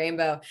reading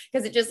rainbow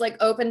because it just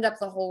opened up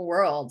the whole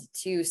world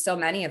to so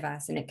many of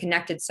us and it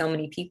connected so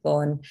many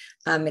people. And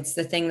it's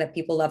the thing that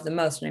people love the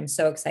most. And I'm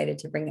so excited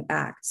to bring it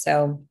back.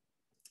 So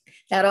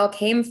that all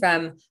came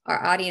from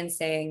our audience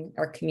saying,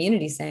 our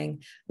community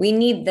saying, we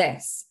need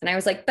this. And I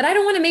was like, but I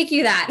don't want to make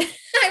you that.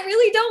 I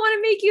really don't want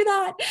to make you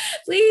that.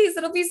 Please,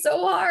 it'll be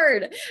so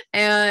hard.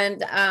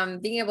 And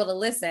being able to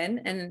listen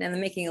and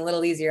making it a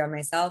little easier on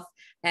myself.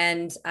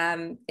 And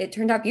it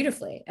turned out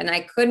beautifully. And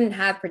I couldn't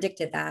have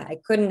predicted that. I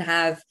couldn't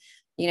have,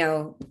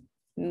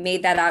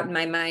 made that out in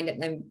my mind at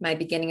my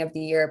beginning of the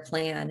year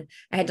plan.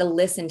 I had to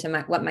listen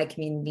to what my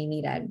community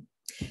needed.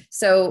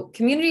 So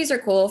communities are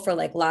cool for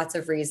lots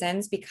of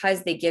reasons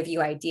because they give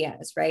you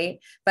ideas, right?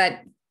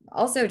 But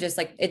also just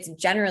it's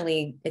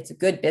a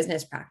good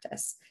business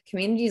practice.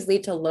 Communities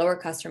lead to lower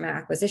customer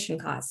acquisition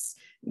costs,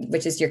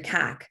 which is your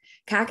CAC.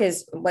 CAC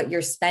is what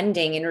you're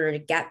spending in order to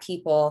get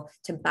people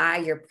to buy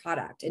your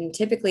product. And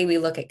typically we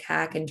look at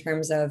CAC in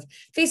terms of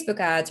Facebook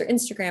ads or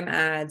Instagram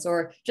ads,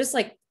 or just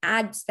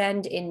ad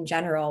spend in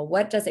general.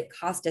 What does it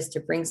cost us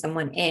to bring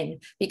someone in? But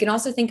you can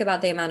also think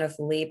about the amount of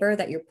labor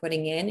that you're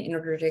putting in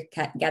order to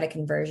get a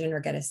conversion or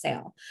get a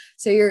sale.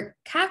 So your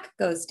CAC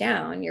goes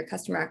down, your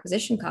customer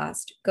acquisition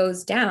cost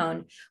goes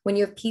down when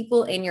you have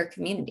people in your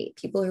community,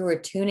 people who are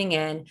tuning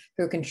in,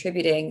 who are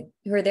contributing,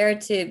 who are there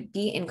to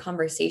be in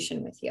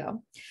conversation with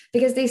you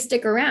because they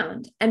stick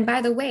around. And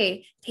by the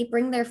way, they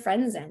bring their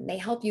friends in, they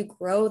help you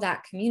grow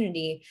that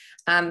community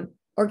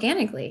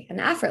organically and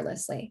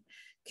effortlessly.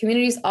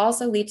 Communities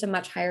also lead to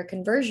much higher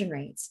conversion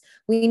rates.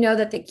 We know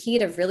that the key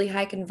to really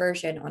high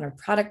conversion on a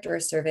product or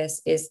a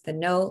service is the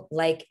know,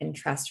 like, and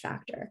trust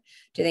factor.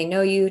 Do they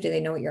know you? Do they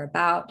know what you're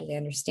about? Do they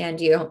understand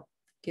you?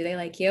 Do they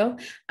like you?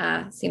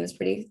 Seems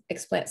pretty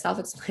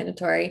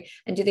self-explanatory.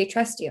 And do they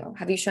trust you?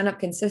 Have you shown up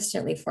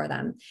consistently for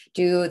them?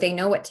 Do they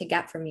know what to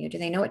get from you? Do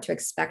they know what to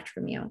expect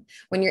from you?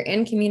 When you're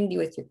in community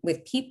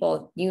with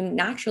people, you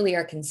naturally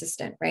are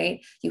consistent,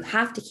 right? You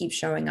have to keep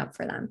showing up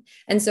for them.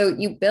 And so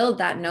you build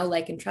that know,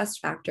 like, and trust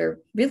factor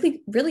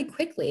really, really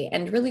quickly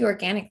and really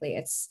organically.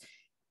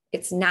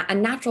 It's not a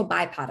natural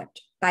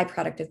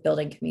byproduct of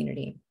building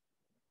community.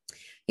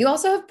 You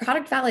also have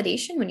product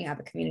validation when you have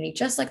a community,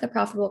 just like the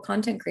Profitable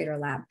Content Creator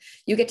Lab.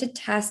 You get to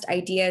test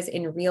ideas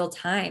in real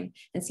time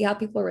and see how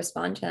people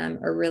respond to them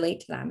or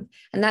relate to them.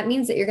 And that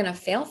means that you're going to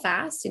fail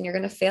fast and you're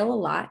going to fail a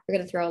lot. You're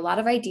going to throw a lot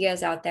of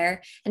ideas out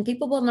there and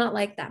people will not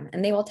like them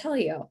and they will tell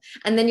you.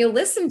 And then you'll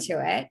listen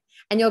to it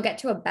and you'll get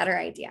to a better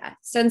idea.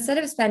 So instead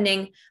of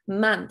spending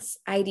months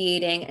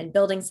ideating and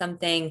building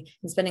something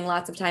and spending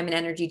lots of time and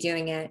energy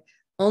doing it,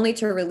 only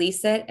to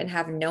release it and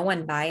have no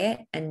one buy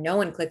it and no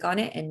one click on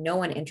it and no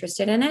one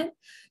interested in it,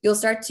 you'll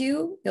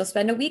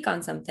spend a week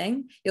on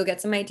something. You'll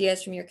get some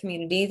ideas from your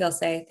community. They'll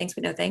say, thanks,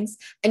 but no thanks.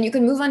 And you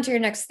can move on to your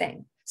next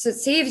thing. So it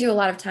saves you a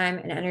lot of time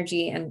and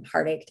energy and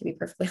heartache, to be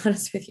perfectly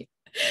honest with you.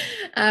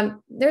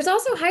 There's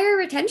also higher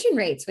retention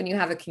rates when you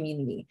have a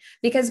community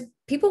because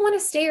people want to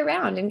stay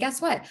around. And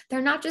guess what?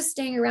 They're not just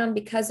staying around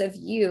because of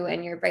you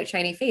and your bright,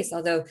 shiny face,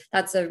 although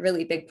that's a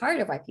really big part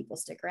of why people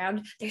stick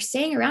around. They're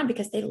staying around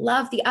because they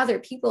love the other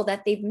people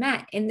that they've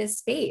met in this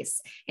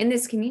space, in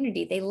this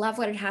community. They love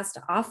what it has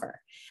to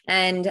offer.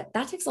 And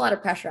that takes a lot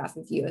of pressure off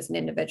of you as an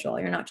individual.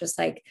 You're not just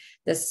like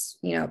this,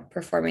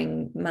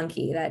 performing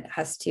monkey that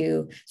has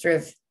to sort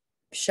of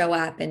show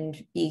up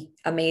and be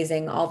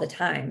amazing all the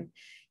time.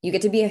 You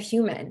get to be a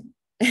human.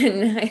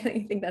 And I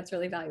think that's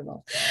really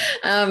valuable.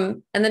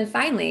 And then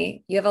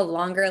finally, you have a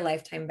longer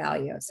lifetime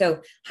value.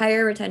 So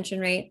higher retention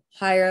rate,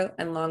 higher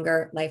and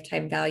longer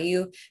lifetime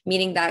value,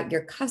 meaning that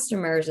your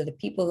customers or the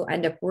people who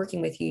end up working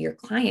with you, your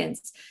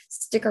clients,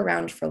 stick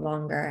around for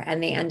longer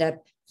and they end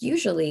up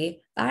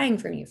usually buying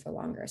from you for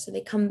longer. So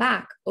they come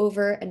back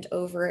over and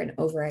over and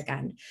over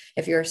again.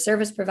 If you're a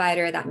service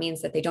provider, that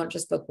means that they don't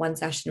just book one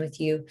session with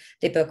you,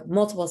 they book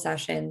multiple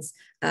sessions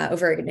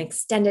over an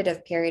extended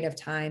period of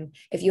time.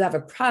 If you have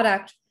a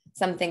product,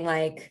 something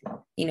like,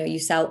 you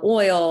sell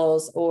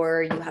oils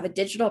or you have a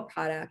digital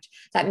product,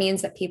 that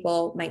means that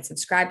people might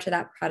subscribe to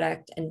that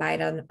product and buy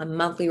it on a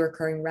monthly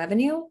recurring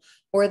revenue,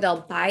 or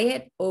they'll buy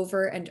it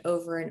over and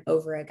over and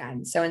over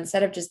again. So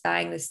instead of just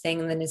buying this thing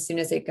and then as soon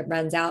as it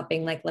runs out,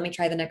 being like, let me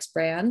try the next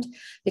brand,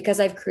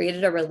 because I've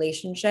created a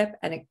relationship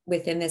and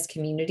within this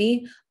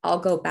community, I'll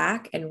go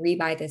back and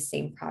rebuy this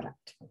same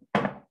product,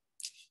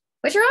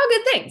 which are all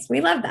good things.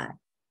 We love that.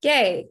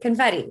 Yay,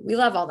 confetti. We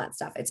love all that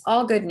stuff. It's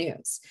all good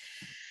news.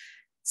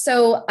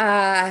 So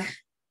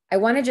I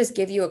want to just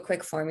give you a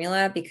quick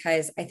formula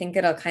because I think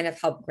it'll kind of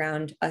help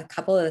ground a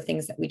couple of the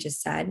things that we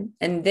just said.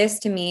 And this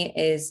to me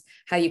is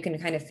how you can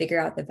kind of figure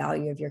out the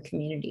value of your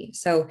community.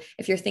 So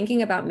if you're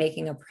thinking about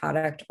making a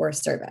product or a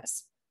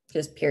service,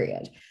 just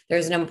period,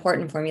 there's an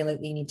important formula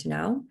that you need to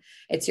know.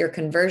 It's your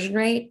conversion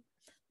rate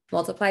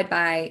multiplied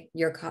by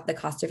the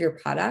cost of your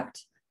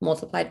product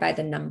multiplied by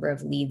the number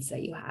of leads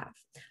that you have.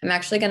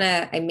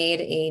 I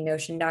made a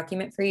Notion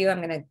document for you.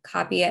 I'm going to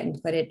copy it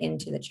and put it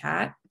into the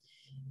chat.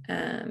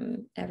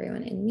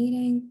 Everyone in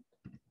meeting.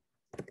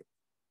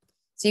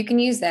 So you can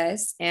use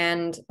this,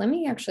 and let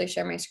me actually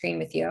share my screen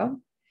with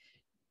you.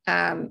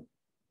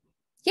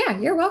 Yeah,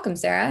 you're welcome,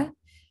 Sarah.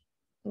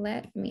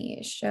 Let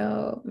me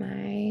show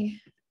my,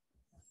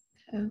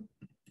 hold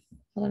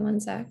on one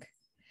sec.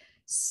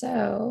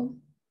 So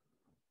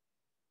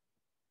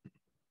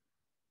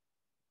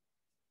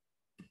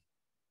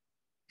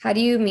how do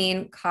you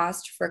mean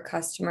cost for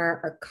customer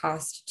or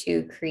cost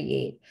to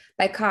create?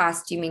 By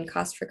cost, do you mean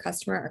cost for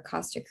customer or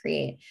cost to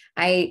create?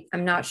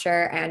 I'm not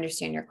sure I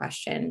understand your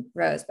question,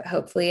 Rose, but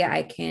hopefully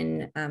I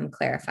can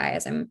clarify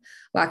as I'm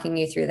walking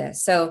you through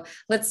this. So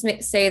let's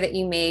say that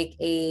you make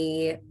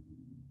a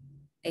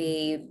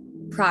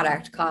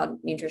product called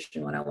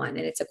Nutrition 101,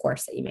 and it's a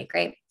course that you make,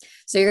 right?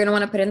 So you're gonna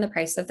wanna put in the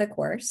price of the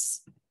course.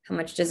 How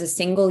much does a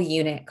single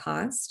unit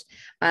cost?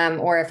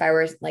 Or if I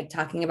were like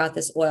talking about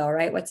this oil,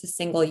 right? What's a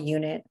single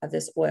unit of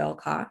this oil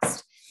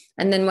cost?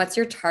 And then what's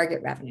your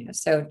target revenue?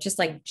 So just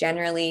like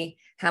generally,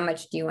 how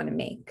much do you want to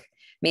make?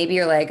 Maybe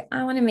you're like,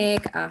 I want to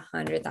make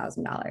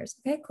 $100,000.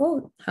 Okay,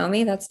 cool.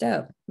 Homie, that's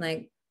dope.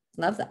 Like,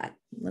 love that.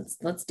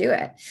 Let's do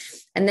it.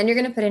 And then you're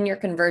going to put in your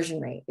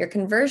conversion rate. Your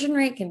conversion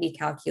rate can be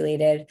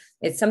calculated.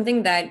 It's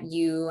something that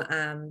you're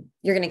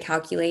going to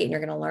calculate and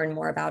you're going to learn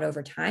more about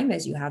over time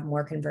as you have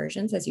more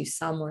conversions, as you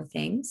sell more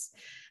things.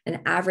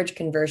 An average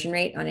conversion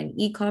rate on an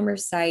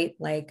e-commerce site,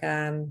 like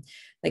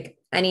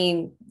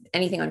anything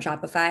on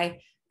Shopify,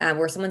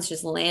 where someone's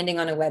just landing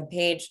on a web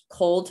page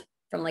cold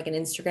from like an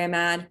Instagram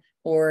ad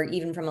or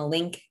even from a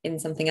link in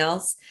something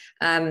else,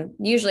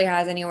 usually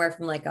has anywhere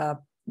from like a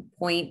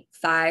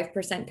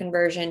 0.5%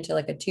 conversion to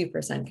like a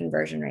 2%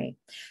 conversion rate.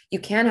 You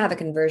can have a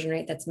conversion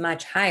rate that's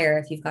much higher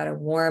if you've got a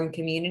warm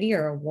community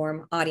or a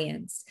warm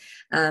audience.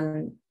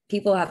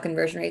 people have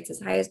conversion rates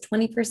as high as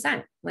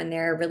 20% when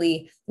they're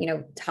really,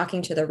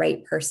 talking to the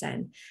right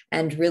person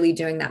and really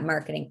doing that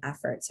marketing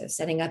effort. So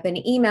setting up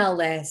an email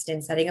list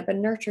and setting up a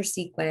nurture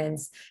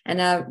sequence and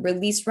a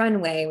release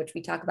runway, which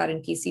we talk about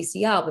in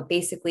PCCL, but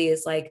basically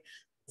is like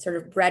sort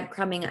of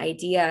breadcrumbing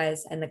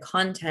ideas and the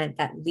content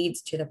that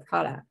leads to the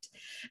product.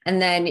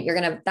 And then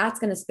that's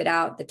going to spit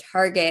out the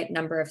target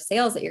number of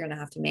sales that you're going to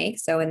have to make.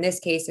 So in this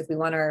case, if we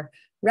want our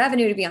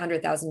revenue to be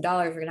 $100,000,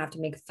 we're going to have to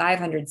make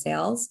 500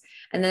 sales.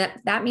 And then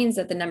that means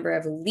that the number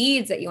of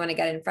leads that you want to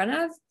get in front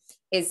of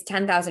is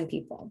 10,000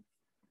 people.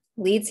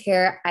 Leads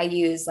here, I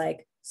use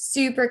like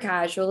super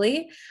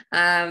casually.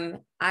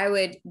 I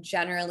would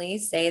generally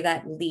say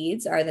that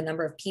leads are the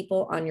number of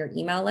people on your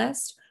email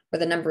list or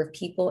the number of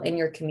people in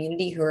your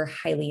community who are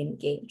highly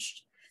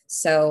engaged.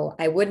 So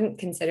I wouldn't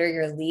consider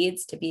your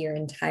leads to be your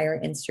entire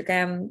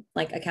Instagram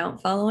like account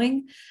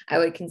following. I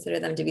would consider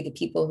them to be the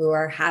people who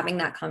are having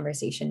that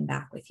conversation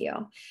back with you.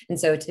 And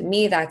so to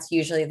me, that's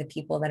usually the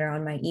people that are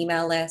on my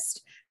email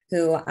list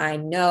who I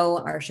know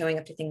are showing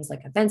up to things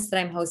like events that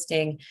I'm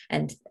hosting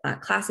and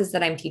classes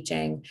that I'm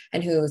teaching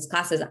and whose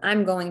classes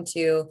I'm going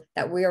to,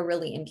 that we are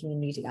really in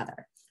community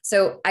together.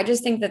 So I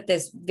just think that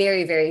this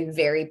very, very,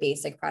 very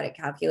basic product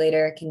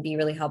calculator can be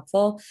really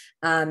helpful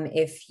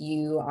if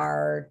you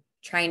are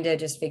trying to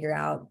just figure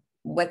out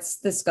what's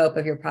the scope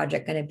of your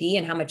project going to be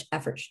and how much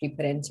effort should you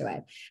put into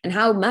it and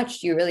how much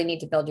do you really need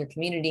to build your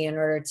community in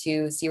order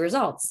to see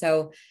results.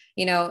 So,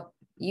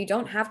 you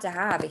don't have to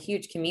have a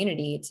huge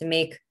community to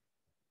make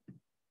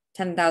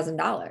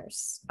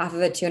 $10,000 off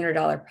of a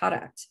 $200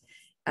 product,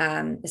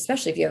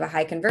 especially if you have a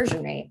high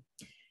conversion rate.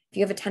 If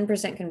you have a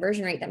 10%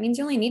 conversion rate, that means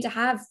you only need to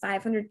have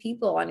 500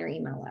 people on your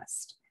email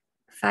list,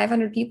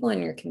 500 people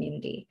in your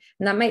community.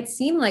 And that might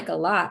seem like a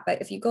lot,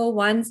 but if you go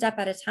one step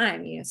at a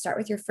time, start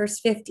with your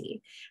first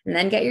 50 and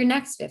then get your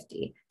next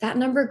 50, that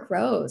number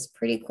grows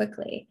pretty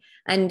quickly.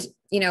 And,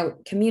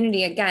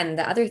 community, again,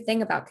 the other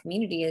thing about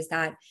community is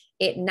that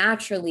it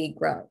naturally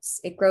grows.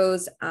 It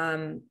grows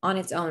on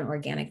its own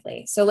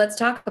organically. So let's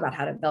talk about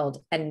how to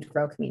build and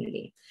grow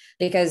community,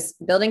 because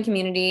building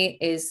community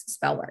is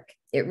spell work.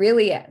 It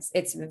really is.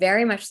 It's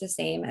very much the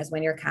same as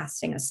when you're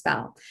casting a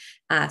spell.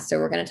 So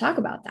we're going to talk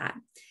about that.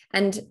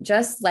 And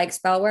just like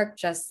spell work,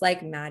 just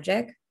like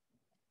magic,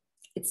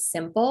 it's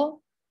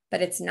simple,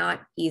 but it's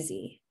not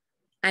easy.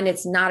 And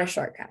it's not a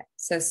shortcut.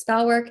 So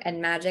spell work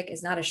and magic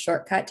is not a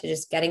shortcut to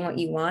just getting what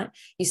you want.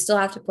 You still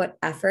have to put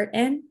effort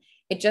in.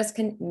 It just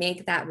can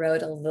make that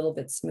road a little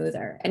bit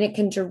smoother, and it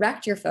can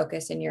direct your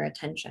focus and your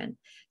attention.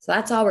 So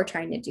that's all we're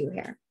trying to do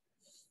here.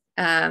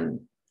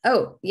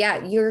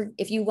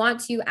 If you want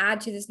to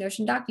add to this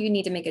Notion doc, you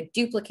need to make a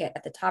duplicate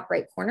at the top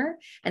right corner,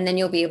 and then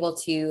you'll be able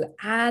to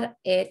add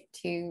it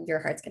to your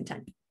heart's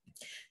content.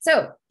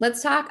 So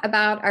let's talk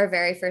about our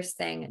very first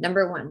thing.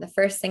 Number one, the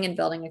first thing in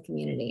building a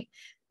community.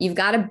 You've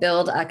got to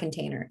build a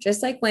container.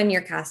 Just like when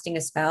you're casting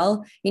a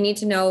spell, you need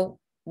to know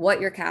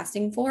what you're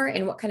casting for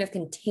and what kind of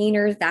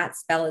container that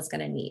spell is going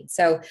to need.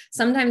 So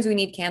sometimes we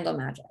need candle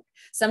magic.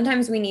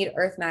 Sometimes we need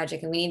earth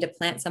magic and we need to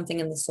plant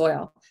something in the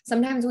soil.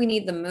 Sometimes we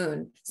need the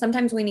moon.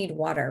 Sometimes we need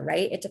water,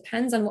 right? It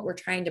depends on what we're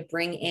trying to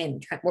bring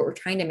in, what we're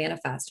trying to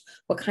manifest,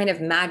 what kind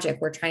of magic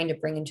we're trying to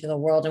bring into the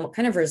world, and what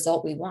kind of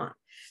result we want.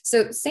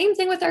 So same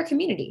thing with our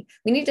community.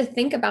 We need to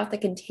think about the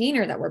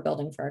container that we're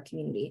building for our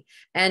community.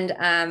 And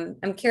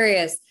I'm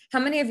curious, how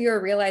many of you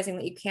are realizing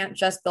that you can't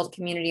just build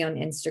community on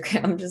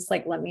Instagram? Just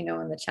like, let me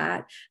know in the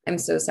chat. I'm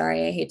so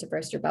sorry. I hate to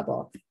burst your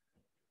bubble.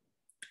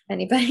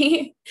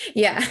 Anybody?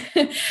 Yeah.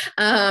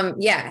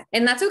 Yeah.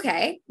 And that's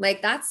okay.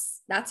 Like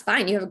that's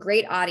fine. You have a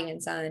great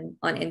audience on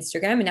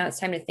Instagram. And now it's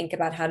time to think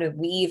about how to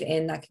weave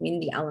in that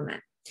community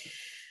element.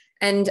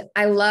 And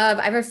I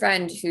have a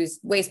friend who's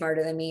way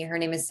smarter than me. Her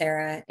name is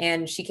Sarah,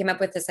 and she came up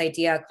with this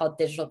idea called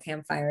digital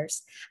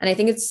campfires. And I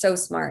think it's so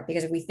smart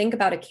because if we think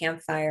about a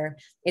campfire,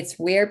 it's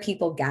where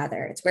people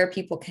gather, it's where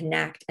people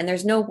connect, and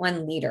there's no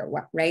one leader,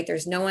 right?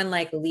 There's no one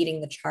like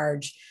leading the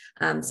charge.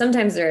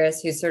 Sometimes there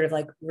is who's sort of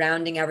like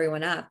rounding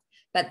everyone up.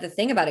 But the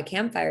thing about a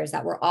campfire is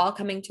that we're all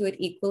coming to it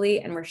equally,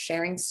 and we're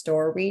sharing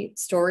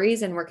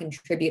stories and we're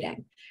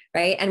contributing,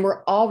 right? And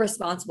we're all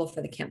responsible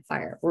for the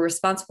campfire. We're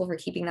responsible for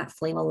keeping that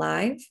flame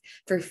alive,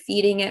 for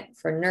feeding it,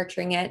 for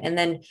nurturing it. And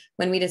then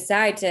when we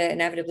decide to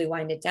inevitably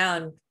wind it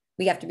down,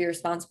 we have to be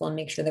responsible and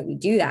make sure that we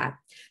do that.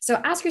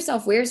 So ask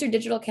yourself, where's your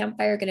digital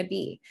campfire going to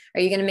be? Are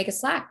you going to make a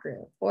Slack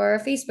group or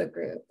a Facebook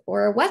group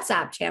or a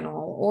WhatsApp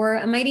channel or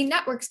a Mighty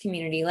Networks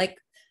community like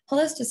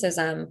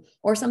Holisticism,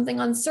 or something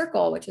on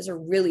Circle, which is a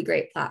really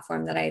great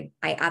platform that I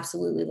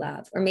absolutely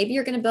love? Or maybe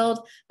you're going to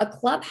build a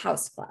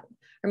Clubhouse club,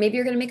 or maybe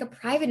you're going to make a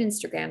private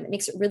Instagram that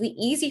makes it really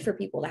easy for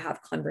people to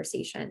have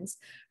conversations,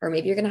 or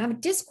maybe you're going to have a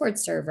Discord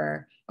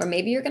server, or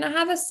maybe you're going to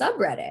have a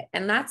subreddit.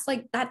 And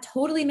that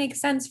totally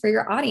makes sense for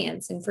your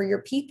audience and for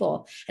your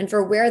people and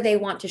for where they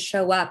want to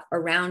show up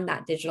around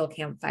that digital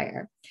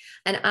campfire.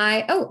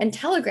 And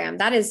Telegram,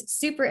 that is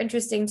super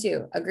interesting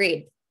too.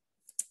 Agreed.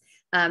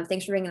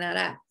 Thanks for bringing that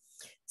up.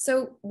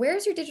 So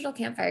where's your digital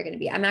campfire going to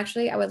be?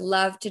 I would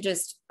love to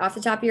just off the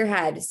top of your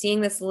head,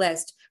 seeing this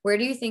list, Where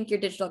do you think your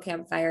digital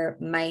campfire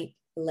might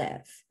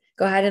live?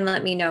 Go ahead and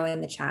let me know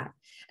in the chat.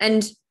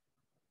 And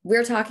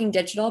we're talking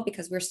digital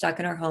because we're stuck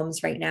in our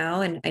homes right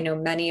now. And I know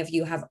many of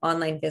you have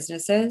online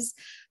businesses,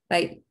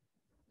 but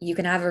you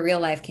can have a real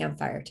life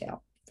campfire too.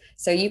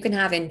 So you can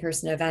have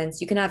in-person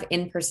events, you can have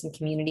in-person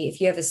community. If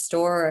you have a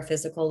store or a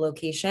physical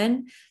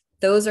location,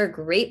 those are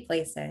great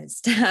places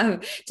to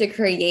have to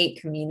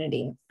create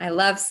community. I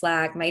love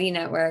Slack, Mighty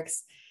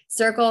Networks,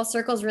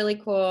 Circle's really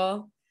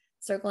cool.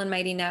 Circle and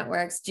Mighty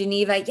Networks,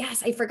 Geneva.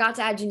 Yes, I forgot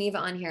to add Geneva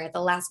on here at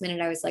the last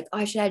minute. I was like, oh,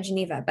 I should add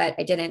Geneva, but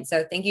I didn't.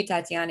 So thank you,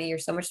 Tatiana. You're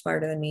so much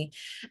smarter than me.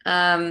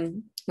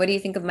 What do you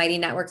think of Mighty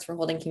Networks for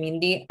holding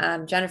community?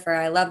 Jennifer,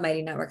 I love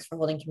Mighty Networks for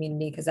holding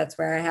community because that's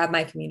where I have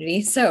my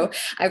community. So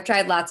I've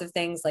tried lots of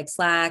things like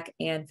Slack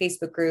and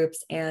Facebook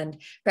groups and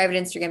private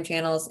Instagram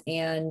channels.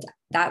 And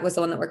that was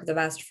the one that worked the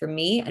best for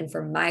me and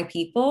for my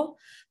people.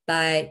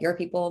 But your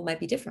people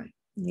might be different.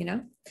 You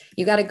know,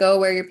 you got to go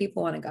where your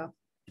people want to go.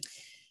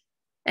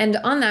 And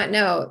on that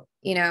note,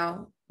 you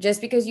know,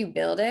 just because you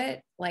build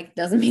it, like,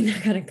 doesn't mean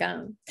they're going to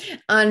come.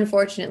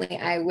 Unfortunately,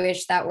 I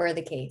wish that were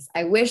the case.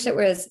 I wish it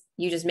was,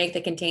 you just make the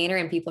container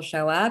and people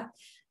show up.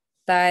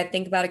 But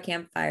think about a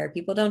campfire.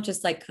 People don't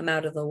just like come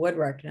out of the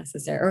woodwork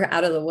necessarily, or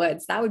out of the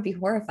woods. That would be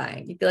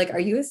horrifying. You'd be like, are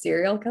you a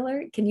serial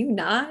killer? Can you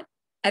not?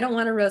 I don't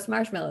want to roast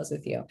marshmallows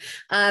with you.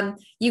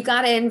 You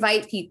got to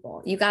invite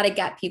people. You got to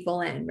get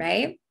people in,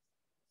 right?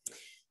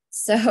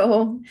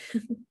 So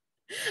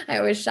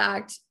I was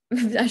shocked.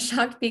 I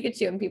shocked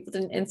Pikachu and people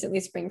didn't instantly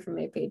spring from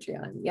my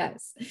Patreon.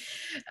 Yes.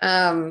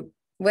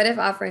 What if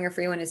offering a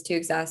free one is too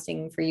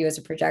exhausting for you as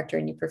a projector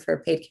and you prefer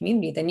paid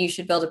community? Then you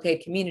should build a paid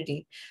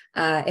community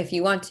if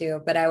you want to.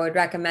 But I would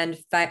recommend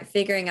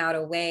figuring out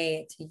a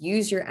way to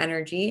use your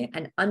energy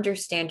and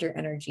understand your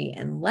energy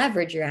and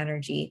leverage your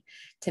energy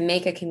to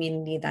make a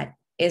community that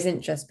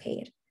isn't just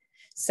paid.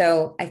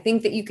 So I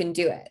think that you can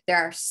do it. There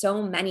are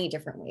so many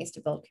different ways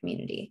to build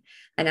community.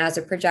 And as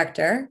a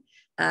projector,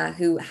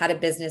 who had a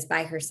business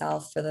by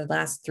herself for the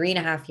last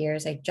 3.5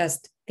 years, I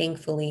just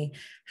thankfully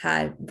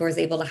was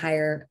able to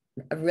hire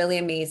a really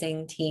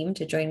amazing team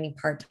to join me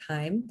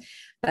part-time.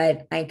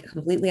 But I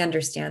completely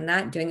understand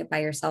that doing it by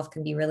yourself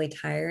can be really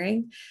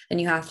tiring,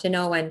 and you have to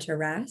know when to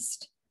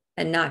rest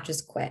and not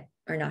just quit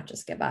or not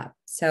just give up.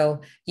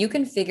 So you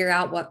can figure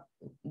out what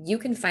you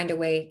can find a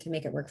way to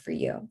make it work for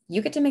you.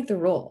 You get to make the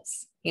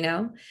rules, you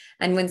know,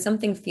 and when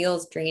something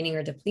feels draining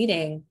or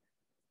depleting,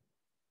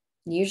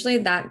 usually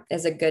that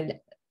is a good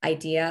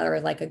idea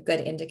or like a good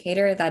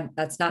indicator that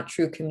that's not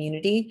true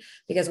community,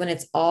 because when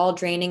it's all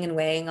draining and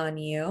weighing on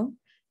you,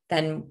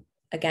 then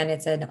again,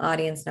 it's an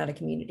audience, not a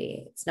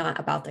community. It's not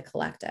about the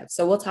collective.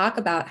 So we'll talk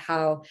about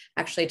how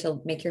actually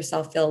to make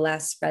yourself feel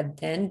less spread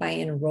thin by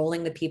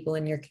enrolling the people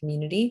in your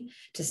community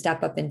to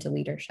step up into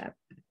leadership.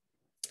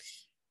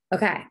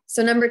 Okay,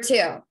 so number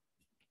 2,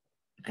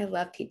 I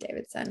love Pete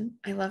Davidson.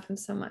 I love him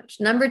so much.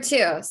 Number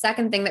 2,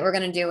 second thing that we're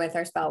going to do with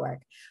our spell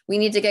work, we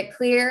need to get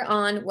clear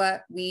on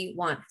what we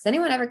want. Has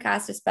anyone ever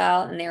cast a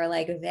spell and they were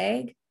like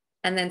vague,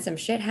 and then some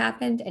shit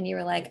happened and you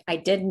were like,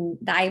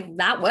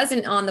 that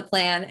wasn't on the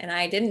plan and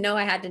I didn't know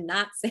I had to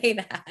not say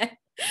that.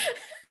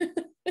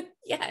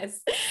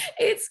 Yes,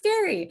 it's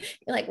scary.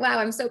 You're like, wow,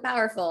 I'm so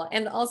powerful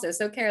and also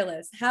so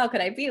careless. How could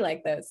I be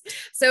like this?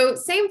 So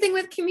same thing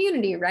with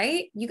community,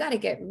 right? You got to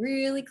get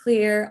really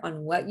clear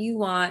on what you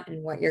want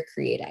and what you're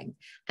creating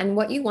and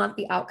what you want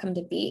the outcome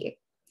to be.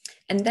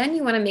 And then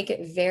you want to make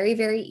it very,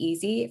 very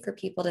easy for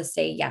people to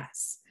say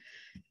yes.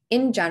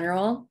 In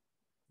general,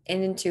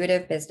 in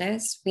intuitive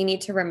business, we need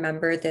to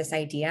remember this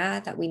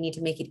idea that we need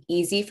to make it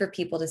easy for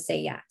people to say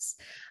yes.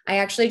 I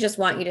actually just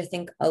want you to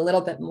think a little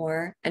bit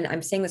more, and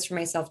I'm saying this for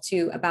myself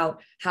too, about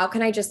how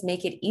can I just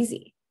make it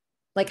easy?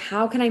 Like,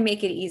 how can I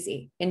make it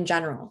easy in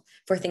general?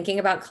 If we're thinking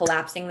about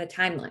collapsing the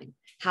timeline,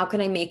 how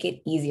can I make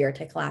it easier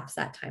to collapse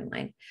that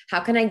timeline? How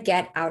can I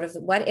get out of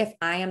what if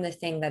I am the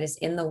thing that is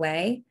in the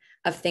way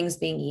of things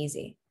being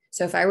easy?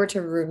 So if I were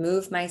to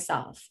remove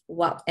myself,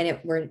 and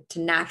it were to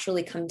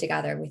naturally come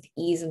together with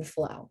ease and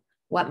flow,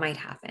 what might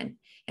happen?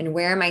 And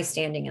where am I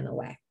standing in the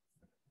way?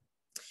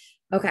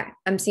 Okay,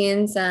 I'm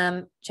seeing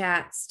some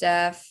chat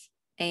stuff,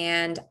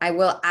 and I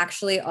will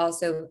actually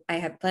also, I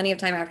have plenty of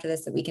time after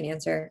this that we can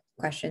answer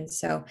questions.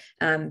 So,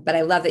 but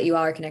I love that you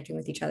all are connecting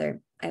with each other.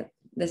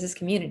 This is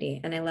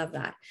community, and I love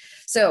that.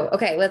 So,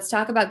 okay, let's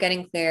talk about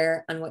getting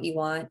clear on what you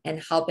want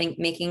and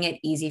making it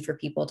easy for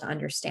people to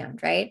understand,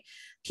 right?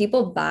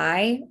 People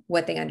buy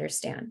what they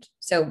understand.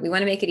 So we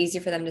want to make it easy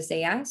for them to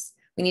say yes.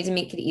 We need to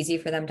make it easy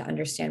for them to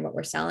understand what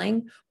we're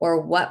selling or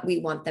what we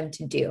want them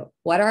to do,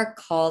 what our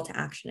call to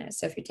action is.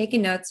 So if you're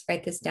taking notes,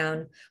 write this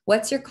down.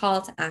 What's your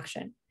call to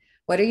action?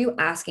 What are you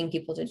asking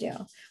people to do?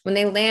 When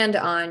they land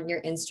on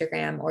your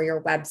Instagram or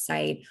your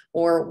website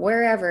or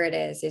wherever it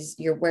is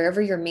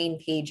wherever your main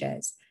page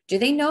is, do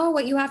they know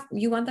what you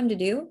want them to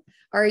do?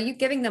 Or are you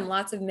giving them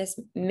lots of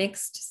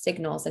mixed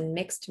signals and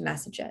mixed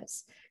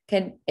messages?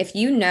 If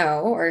you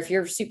know, or if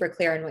you're super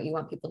clear on what you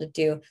want people to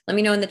do, let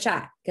me know in the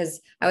chat, because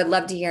I would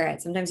love to hear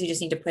it. Sometimes you just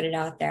need to put it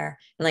out there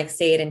and like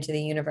say it into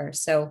the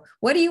universe. So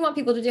what do you want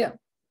people to do?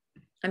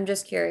 I'm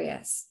just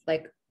curious,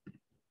 like,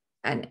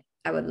 and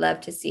I would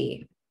love to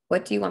see,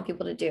 what do you want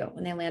people to do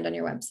when they land on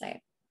your website?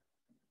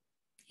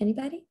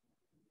 Anybody?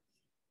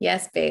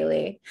 Yes,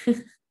 Bailey.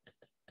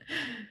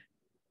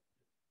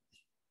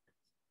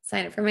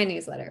 Sign up for my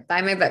newsletter,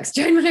 buy my books,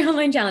 join my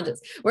online challenges,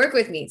 work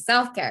with me,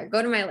 self-care,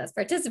 go to my list,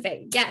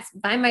 participate. Yes,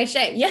 buy my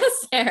shit. Yes,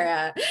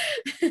 Sarah.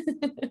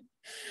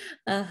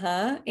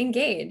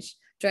 Engage.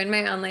 Join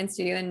my online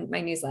studio and my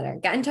newsletter.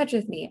 Get in touch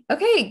with me.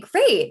 Okay,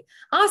 great.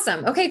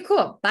 Awesome. Okay,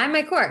 cool. Buy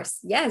my course.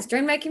 Yes,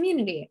 join my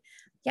community.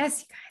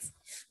 Yes, you guys.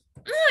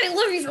 Oh, I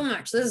love you so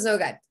much. This is so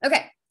good.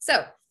 Okay,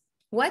 so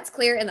what's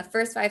clear in the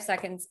first 5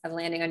 seconds of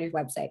landing on your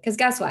website? Because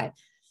guess what?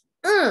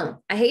 I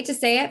hate to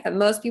say it, but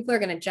most people are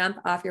going to jump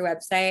off your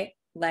website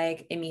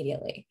like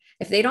immediately.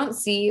 If they don't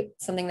see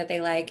something that they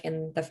like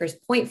in the first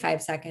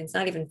 0.5 seconds,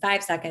 not even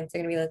 5 seconds,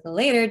 they're going to be like,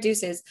 later,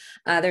 deuces.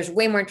 There's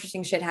way more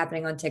interesting shit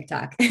happening on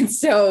TikTok. And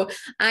so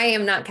I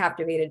am not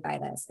captivated by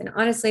this. And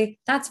honestly,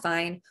 that's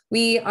fine.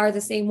 We are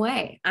the same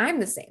way. I'm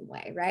the same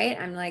way, right?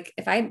 I'm like,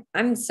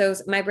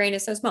 my brain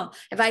is so small.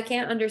 If I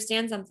can't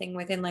understand something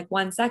within like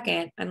 1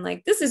 second, I'm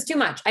like, this is too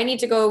much. I need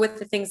to go with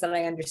the things that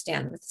I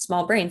understand, with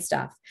small brain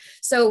stuff.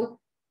 So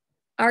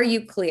are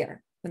you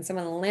clear when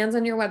someone lands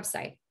on your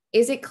website?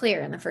 Is it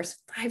clear in the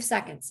first 5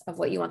 seconds of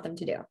what you want them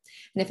to do? And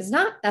if it's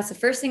not, that's the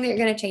first thing that you're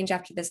going to change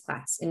after this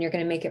class. And you're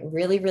going to make it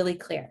really, really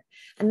clear.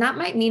 And that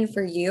might mean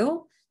for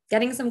you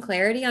getting some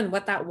clarity on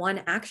what that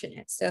one action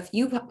is. So if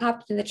you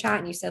popped in the chat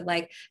and you said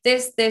like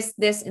this,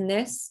 and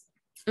this,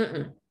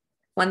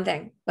 one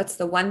thing, what's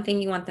the one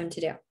thing you want them to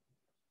do?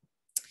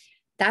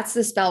 That's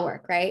the spell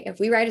work, right? If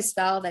we write a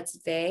spell that's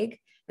vague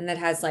and that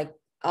has like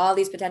all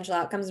these potential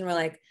outcomes and we're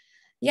like,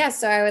 yes,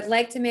 so I would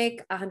like to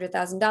make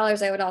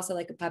 $100,000. I would also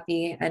like a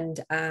puppy. And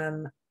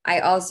I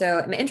also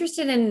am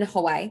interested in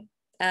Hawaii.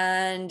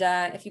 And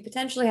if you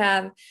potentially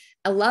have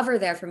a lover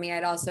there for me,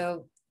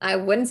 I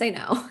wouldn't say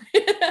no.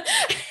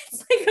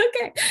 It's like,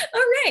 okay,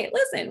 all right,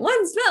 listen,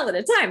 one spell at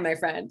a time, my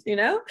friend, you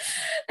know?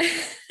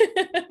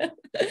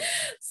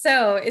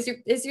 So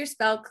is your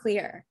spell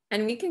clear?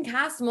 And we can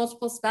cast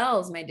multiple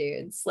spells, my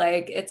dudes.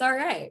 Like, it's all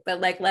right. But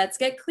like, let's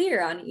get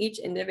clear on each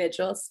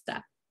individual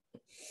step.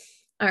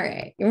 All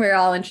right, we're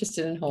all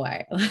interested in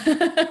Hawaii.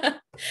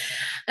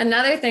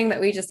 Another thing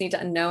that we just need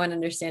to know and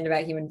understand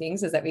about human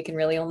beings is that we can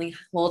really only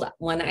hold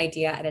one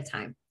idea at a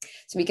time.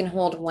 So we can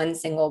hold one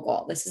single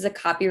goal. This is a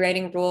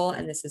copywriting rule,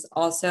 and this is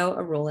also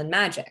a rule in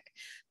magic.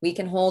 We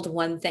can hold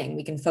one thing.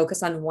 We can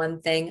focus on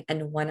one thing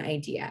and one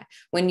idea.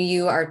 When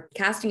you are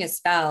casting a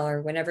spell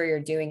or whenever you're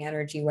doing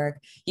energy work,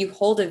 you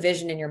hold a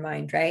vision in your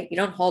mind, right? You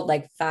don't hold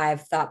like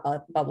 5 thought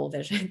bubble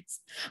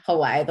visions.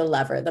 Hawaii, the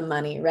lover, the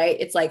money, right?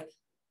 It's like,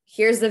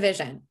 here's the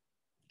vision.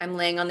 I'm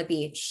laying on the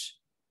beach.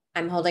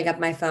 I'm holding up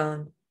my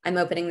phone. I'm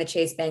opening the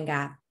Chase Bank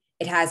app.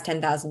 It has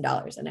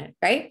 $10,000 in it,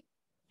 right?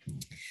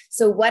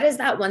 So what is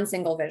that one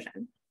single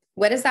vision?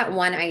 What is that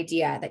one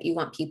idea that you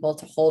want people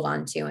to hold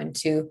on to and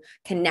to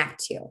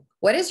connect to?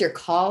 What is your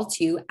call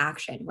to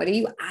action? What are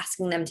you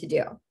asking them to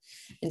do?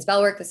 In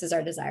Spellwork, this is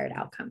our desired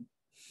outcome.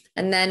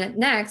 And then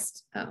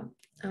next, oh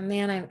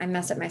man, I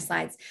messed up my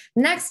slides.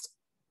 Next,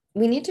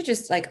 we need to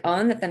just like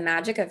own that the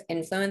magic of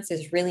influence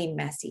is really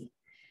messy.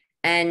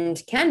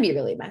 And can be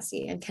really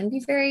messy and can be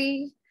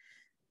very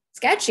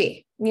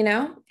sketchy,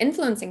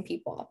 influencing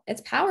people.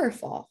 It's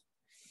powerful.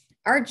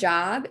 Our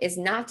job is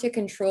not to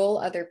control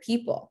other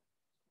people.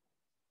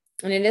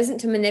 And it isn't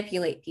to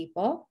manipulate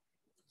people.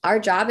 Our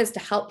job is to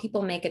help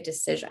people make a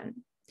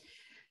decision.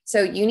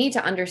 So you need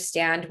to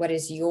understand what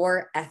is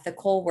your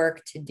ethical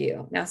work to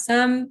do. Now,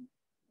 some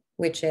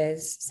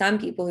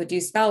people who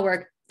do spell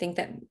work think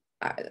that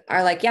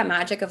are like, yeah,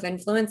 magic of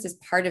influence is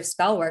part of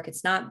spell work.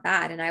 It's not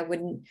bad. And I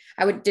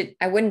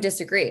wouldn't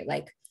disagree.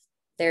 Like,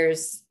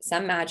 there's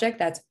some magic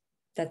that's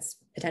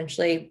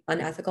potentially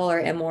unethical or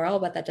immoral,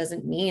 but that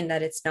doesn't mean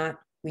that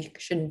we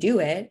shouldn't do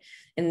it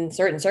in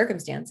certain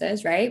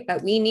circumstances, right?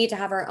 But we need to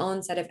have our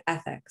own set of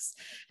ethics.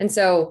 And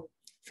so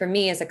for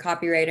me as a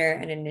copywriter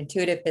and an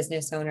intuitive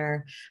business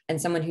owner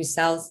and someone who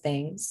sells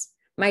things,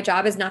 my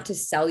job is not to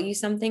sell you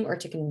something or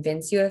to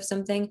convince you of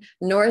something,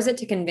 nor is it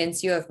to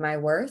convince you of my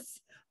worth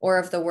or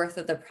of the worth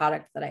of the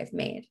product that I've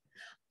made.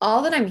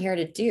 All that I'm here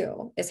to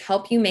do is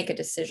help you make a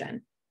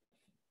decision.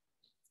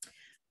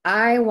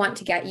 I want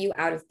to get you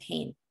out of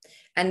pain.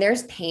 And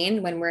there's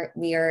pain when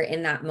we are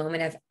in that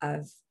moment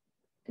of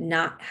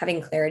not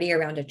having clarity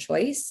around a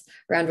choice,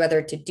 around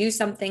whether to do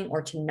something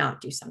or to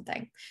not do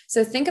something.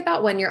 So think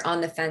about when you're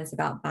on the fence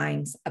about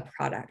buying a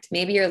product.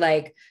 Maybe you're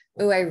like,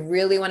 oh, I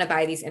really want to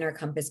buy these Inner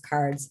Compass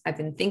cards. I've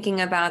been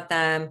thinking about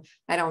them.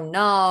 I don't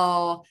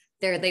know.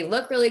 They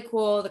look really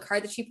cool. The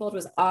card that she pulled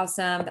was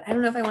awesome, but I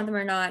don't know if I want them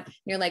or not. And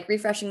you're like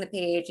refreshing the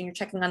page and you're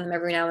checking on them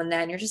every now and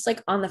then. You're just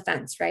like on the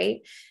fence,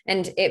 right?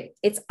 And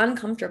it's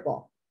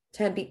uncomfortable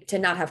to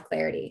not have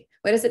clarity.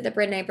 What is it that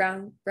Brene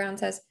Brown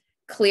says?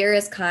 Clear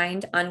is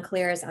kind,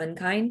 unclear is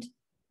unkind.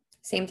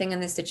 Same thing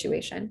in this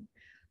situation.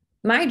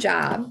 My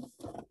job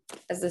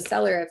as the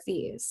seller of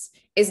these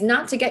is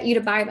not to get you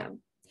to buy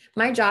them.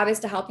 My job is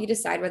to help you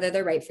decide whether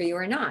they're right for you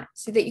or not,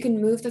 so that you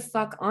can move the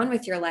fuck on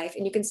with your life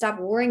and you can stop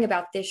worrying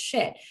about this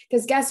shit.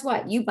 Because guess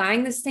what? You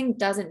buying this thing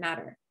doesn't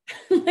matter.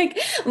 like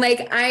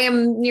I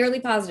am nearly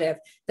positive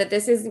that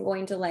this isn't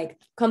going to like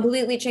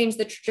completely change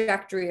the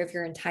trajectory of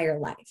your entire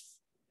life.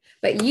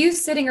 But you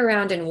sitting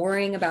around and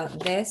worrying about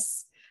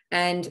this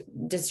and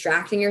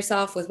distracting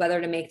yourself with whether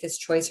to make this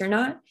choice or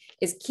not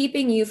is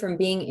keeping you from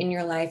being in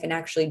your life and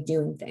actually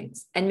doing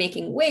things and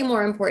making way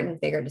more important,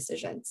 bigger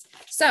decisions.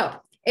 So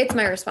it's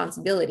my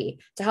responsibility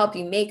to help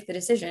you make the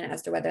decision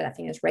as to whether that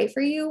thing is right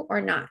for you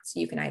or not. So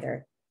you can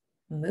either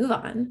move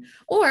on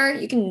or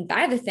you can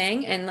buy the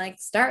thing and like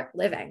start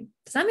living.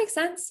 Does that make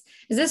sense?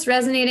 Is this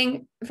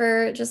resonating?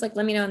 For just like,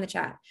 let me know in the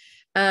chat.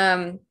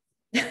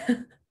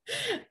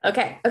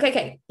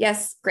 Okay.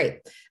 Yes, great.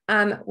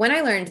 When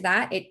I learned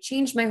that, it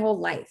changed my whole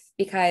life,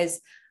 because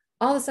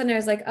all of a sudden I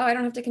was like, oh, I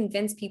don't have to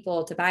convince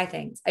people to buy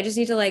things. I just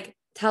need to like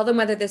tell them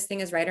whether this thing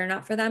is right or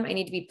not for them. I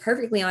need to be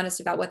perfectly honest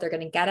about what they're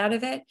going to get out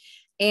of it.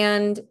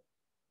 And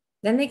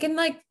then they can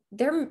like,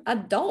 they're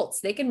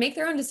adults. They can make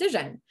their own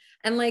decision.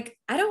 And like,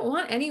 I don't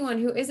want anyone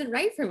who isn't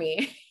right for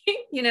me.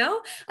 You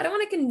know, I don't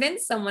want to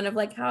convince someone of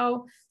like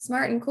how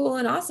smart and cool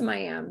and awesome I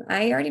am.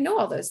 I already know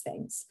all those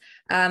things.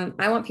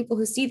 I want people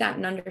who see that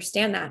and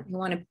understand that, who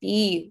want to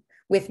be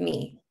with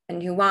me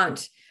and who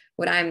want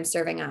what I'm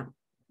serving up.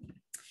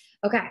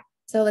 Okay.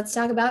 So let's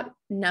talk about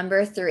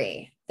number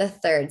 3, the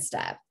third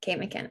step. Kate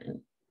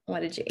McKinnon,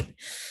 what a G.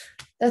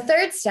 The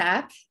third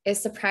step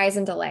is surprise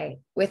and delight.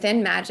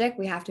 Within magic,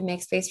 we have to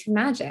make space for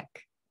magic.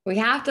 We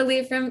have to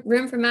leave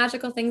room for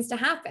magical things to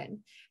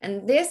happen.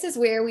 And this is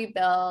where we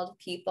build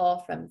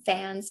people from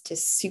fans to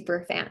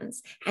super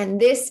fans. And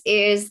this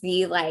is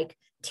the like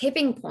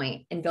tipping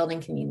point in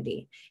building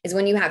community, is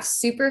when you have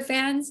super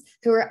fans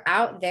who are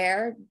out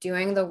there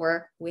doing the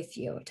work with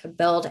you to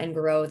build and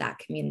grow that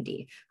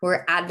community, who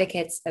are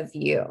advocates of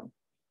you.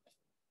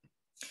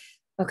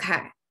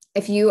 Okay.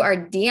 If you are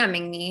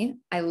DMing me,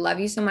 I love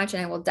you so much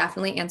and I will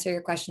definitely answer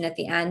your question at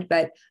the end,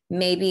 but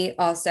maybe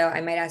also I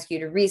might ask you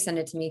to resend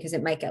it to me because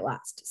it might get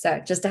lost. So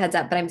just a heads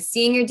up, but I'm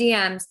seeing your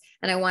DMs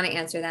and I want to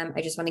answer them.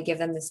 I just want to give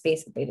them the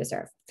space that they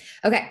deserve.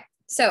 Okay.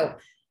 So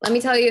let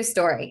me tell you a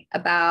story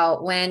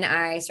about when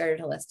I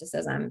started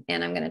holisticism,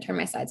 and I'm going to turn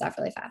my slides off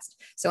really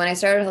fast. So when I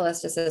started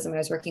holisticism, I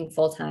was working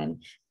full-time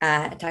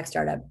at a tech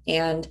startup,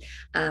 and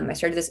I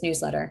started this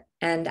newsletter,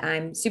 and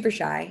I'm super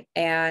shy,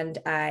 and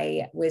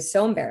I was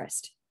so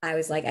embarrassed. I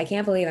was like, I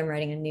can't believe I'm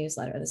writing a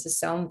newsletter. This is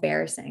so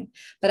embarrassing,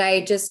 but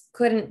I just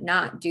couldn't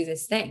not do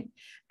this thing.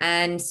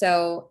 And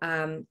so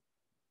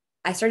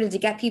I started to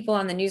get people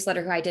on the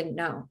newsletter who I didn't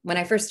know. When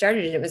I first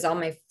started it, it was all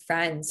my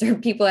friends or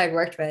people I'd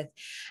worked with.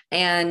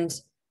 And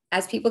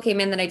as people came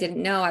in that I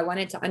didn't know, I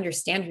wanted to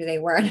understand who they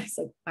were. And I was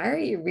like,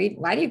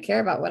 why do you care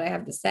about what I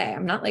have to say?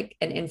 I'm not like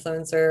an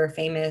influencer or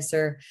famous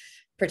or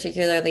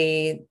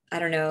particularly, I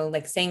don't know,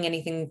 like saying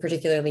anything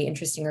particularly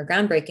interesting or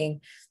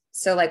groundbreaking.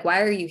 So like,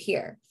 why are you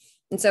here?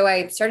 And so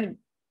I started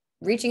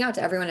reaching out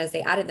to everyone as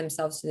they added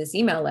themselves to this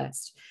email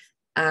list,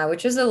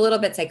 which was a little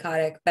bit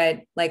psychotic,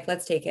 but like,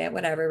 let's take it,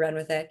 whatever, run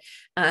with it,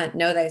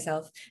 know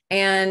thyself.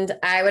 And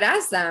I would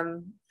ask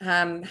them,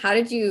 how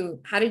did you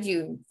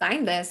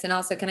find this? And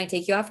also, can I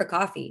take you out for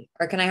coffee,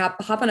 or can I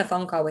hop on a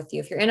phone call with you?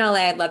 If you're in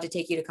LA, I'd love to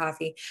take you to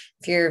coffee.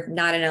 If you're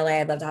not in LA,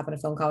 I'd love to hop on a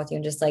phone call with you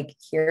and just like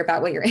hear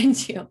about what you're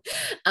into,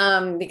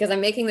 because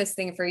I'm making this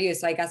thing for you.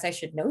 So I guess I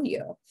should know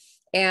you.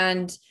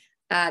 And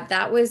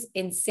that was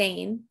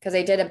insane, because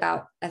I did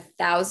about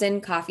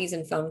 1,000 coffees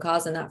and phone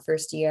calls in that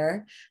first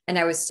year. And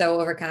I was so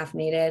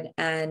overcaffeinated,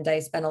 and I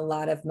spent a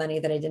lot of money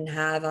that I didn't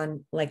have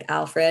on like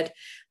Alfred.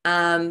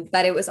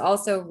 But it was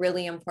also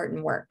really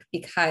important work,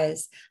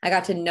 because I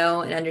got to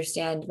know and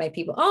understand my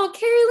people. Oh,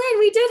 Carrie Lynn,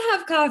 we did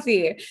have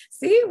coffee.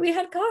 See, we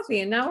had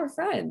coffee and now we're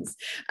friends.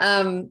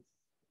 And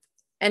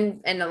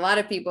a lot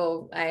of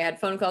people I had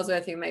phone calls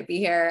with who might be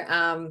here.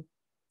 And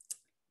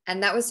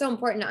that was so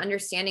important to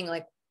understanding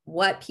like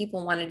what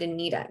people wanted and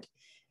needed.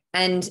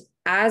 And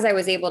as I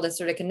was able to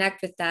sort of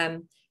connect with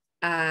them,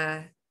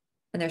 and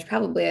there's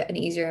probably an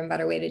easier and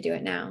better way to do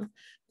it now,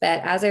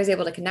 but as I was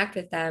able to connect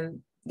with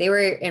them, they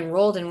were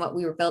enrolled in what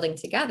we were building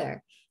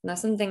together. And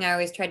that's something I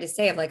always tried to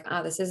say of like,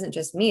 oh, this isn't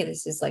just me.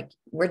 This is like,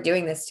 we're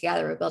doing this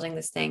together. We're building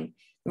this thing.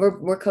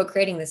 We're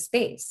co-creating this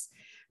space.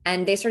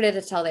 And they started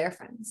to tell their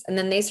friends, and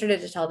then they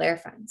started to tell their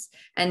friends.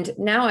 And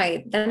now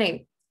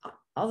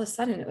all of a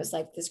sudden it was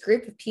like this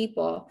group of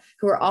people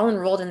who were all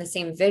enrolled in the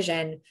same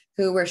vision,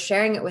 who were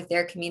sharing it with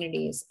their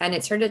communities. And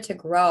it started to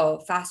grow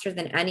faster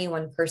than any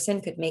one person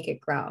could make it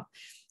grow.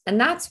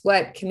 And that's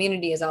what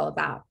community is all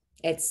about.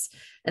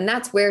 And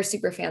that's where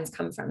super fans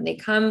come from. They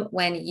come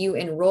when you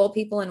enroll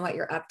people in what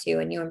you're up to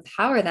and you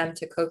empower them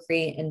to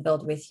co-create and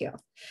build with you.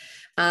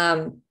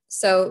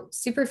 So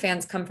super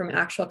fans come from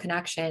actual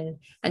connection.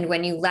 And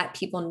when you let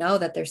people know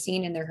that they're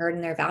seen and they're heard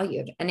and they're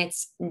valued, and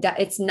it's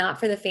not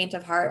for the faint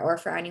of heart or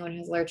for anyone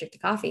who's allergic to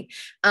coffee.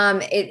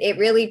 It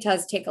really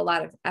does take a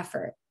lot of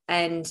effort.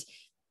 And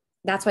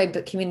that's why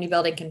community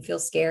building can feel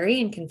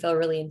scary and can feel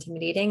really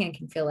intimidating and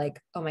can feel like,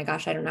 oh my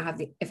gosh, I don't know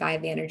if I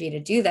have the energy to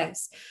do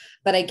this.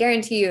 But I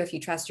guarantee you, if you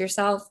trust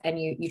yourself and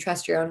you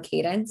trust your own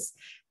cadence,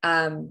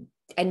 and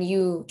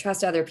you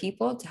trust other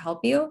people to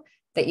help you,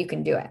 that you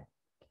can do it.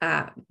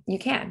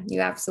 You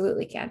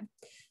absolutely can.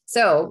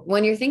 So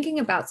when you're thinking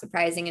about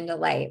surprising and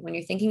delight, when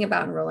you're thinking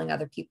about enrolling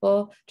other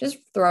people, just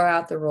throw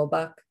out the rule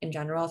book in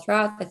general, throw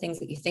out the things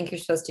that you think you're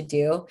supposed to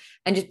do,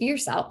 and just be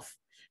yourself.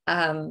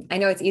 I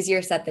know it's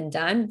easier said than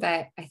done,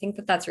 but I think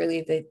that that's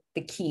really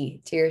the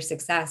key to your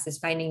success, is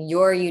finding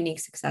your unique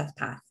success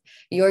path,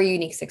 your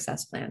unique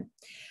success plan.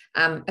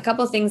 A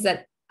couple of things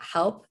that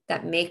help,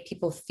 that make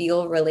people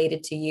feel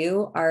related to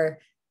you, are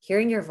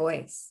hearing your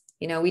voice.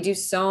 You know, we do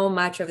so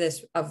much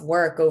of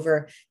work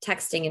over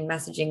texting and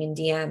messaging and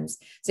DMs.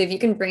 So if you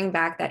can bring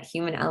back that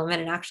human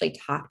element and actually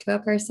talk to a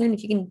person,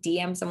 if you can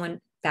DM someone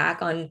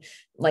back on,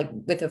 like,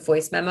 with a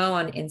voice memo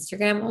on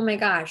Instagram, oh my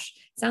gosh,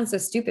 it sounds so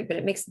stupid, but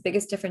it makes the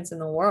biggest difference in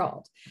the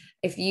world.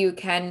 If you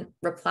can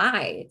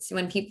reply to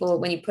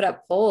when you put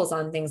up polls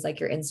on things like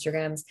your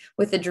Instagrams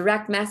with a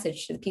direct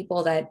message to the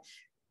people that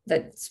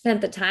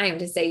spent the time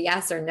to say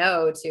yes or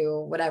no to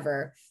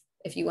whatever.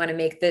 If you want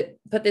to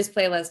put this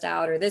playlist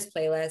out or this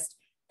playlist,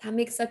 that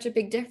makes such a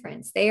big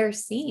difference. They are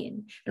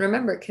seen. And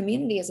remember,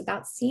 community is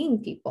about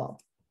seeing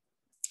people.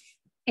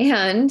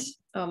 And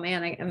oh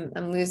man,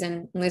 I'm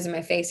losing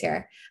my face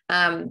here.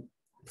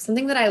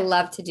 Something that I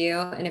love to do,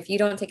 and if you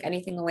don't take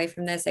anything away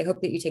from this, I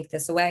hope that you take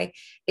this away,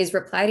 is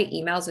reply to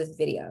emails with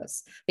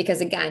videos. Because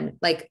again,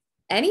 like,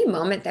 any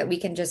moment that we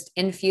can just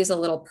infuse a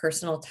little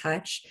personal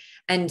touch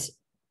and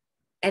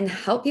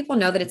help people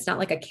know that it's not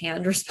like a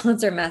canned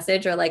response or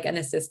message or like an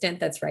assistant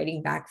that's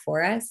writing back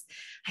for us,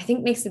 I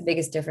think makes the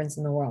biggest difference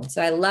in the world.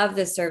 So I love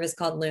this service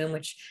called Loom,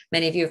 which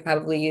many of you have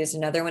probably used.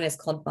 Another one is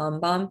called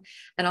BombBomb.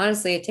 And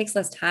honestly, it takes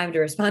less time to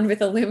respond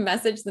with a Loom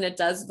message than it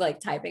does like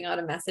typing out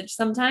a message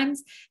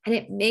sometimes. And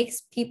it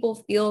makes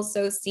people feel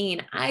so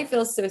seen. I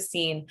feel so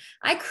seen.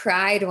 I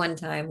cried one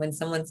time when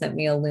someone sent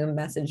me a Loom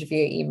message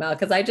via email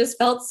because I just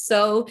felt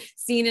so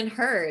seen and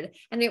heard.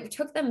 And it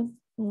took them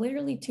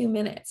literally 2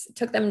 minutes. It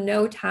took them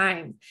no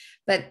time,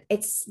 but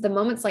it's the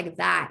moments like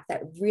that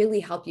that really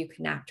help you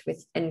connect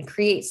with and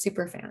create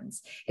super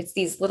fans. It's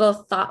these little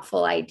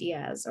thoughtful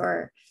ideas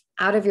or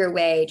out of your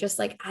way, just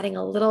like adding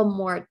a little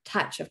more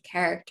touch of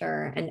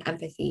character and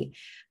empathy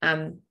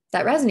that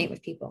resonate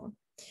with people.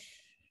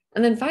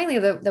 And then finally,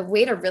 the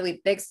way to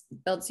really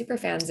build super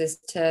fans is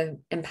to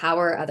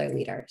empower other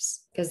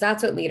leaders, because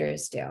that's what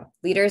leaders do.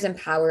 Leaders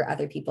empower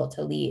other people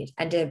to lead,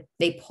 and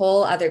they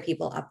pull other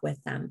people up with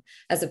them,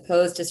 as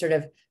opposed to sort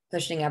of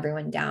pushing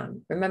everyone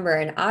down. Remember,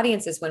 an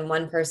audience is when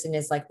one person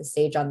is like the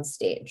sage on the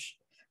stage.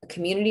 A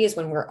community is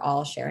when we're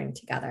all sharing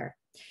together.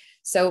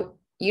 So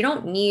you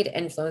don't need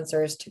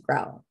influencers to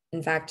grow.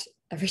 In fact,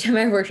 every time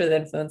I've worked with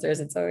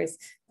influencers, it's always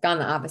gone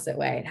the opposite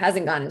way. It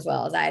hasn't gone as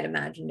well as I had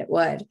imagined it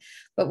would.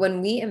 But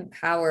when we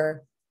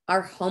empower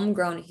our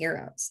homegrown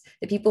heroes,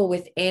 the people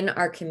within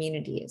our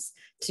communities,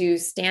 to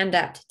stand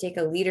up, to take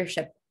a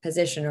leadership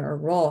position or a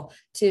role,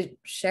 to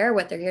share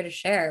what they're here to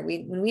share,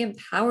 when we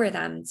empower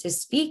them to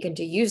speak and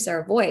to use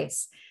their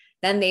voice,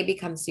 then they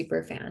become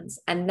super fans.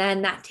 And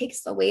then that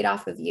takes the weight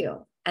off of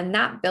you. And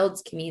that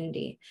builds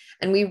community.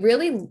 And we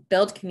really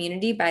build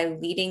community by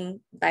leading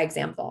by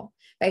example,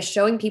 by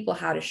showing people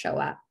how to show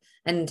up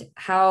and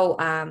how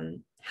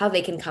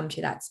they can come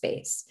to that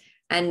space.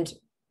 And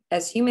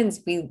as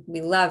humans, we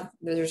love,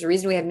 there's a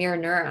reason we have mirror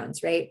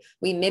neurons, right?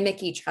 We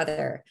mimic each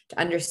other to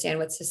understand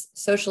what's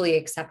socially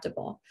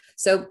acceptable.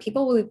 So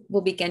people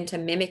will begin to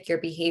mimic your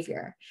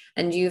behavior,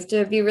 and you have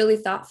to be really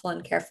thoughtful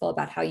and careful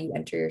about how you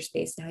enter your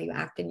space and how you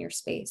act in your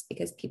space,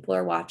 because people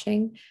are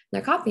watching and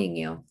they're copying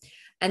you.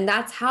 And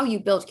that's how you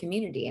build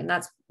community. And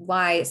that's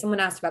why someone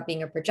asked about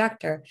being a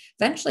projector.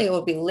 Eventually it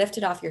will be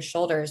lifted off your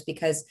shoulders,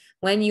 because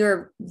when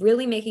you're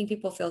really making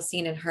people feel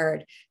seen and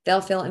heard, they'll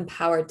feel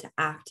empowered to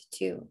act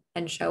too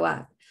and show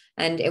up.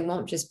 And it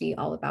won't just be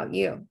all about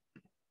you.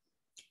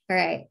 All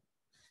right.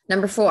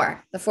 Number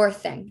 4, the fourth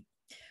thing,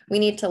 we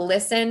need to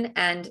listen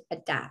and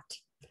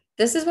adapt.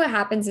 This is what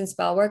happens in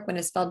spell work when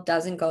a spell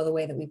doesn't go the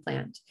way that we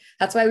planned.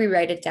 That's why we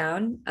write it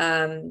down.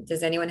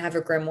 Does anyone have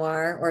a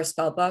grimoire or a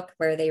spell book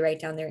where they write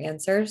down their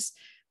answers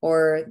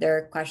or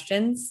their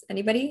questions?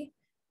 Anybody?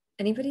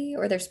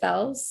 Or their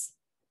spells?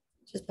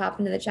 Just pop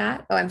into the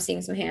chat. Oh, I'm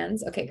seeing some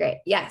hands. Okay, great.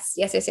 Yes.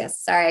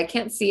 Sorry, I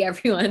can't see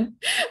everyone.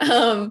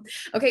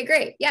 Okay,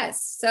 great.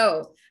 Yes.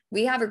 So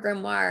we have a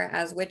grimoire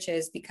as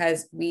witches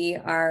because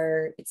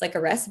it's like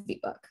a recipe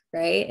book,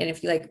 right? And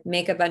if you like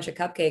make a bunch of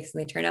cupcakes and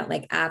they turn out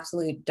like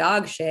absolute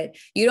dog shit,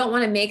 you don't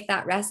want to make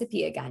that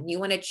recipe again. You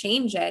want to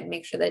change it and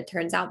make sure that it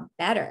turns out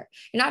better.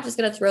 You're not just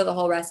going to throw the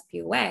whole recipe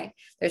away.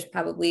 There's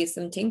probably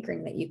some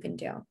tinkering that you can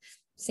do.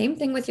 Same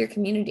thing with your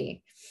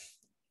community.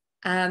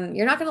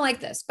 You're not going to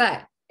like this,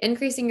 but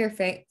increasing your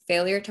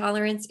failure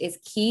tolerance is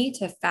key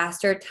to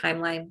faster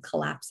timeline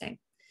collapsing.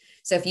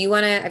 So if you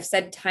want to, I've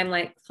said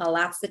timeline,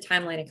 collapse the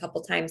timeline a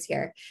couple times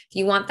here. If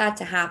you want that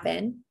to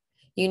happen,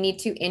 you need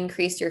to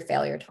increase your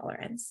failure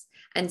tolerance.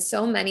 And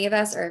so many of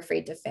us are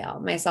afraid to fail,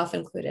 myself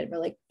included. We're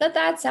like, but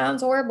that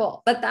sounds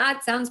horrible, but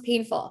that sounds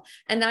painful.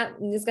 And that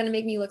is going to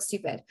make me look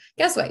stupid.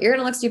 Guess what? You're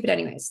going to look stupid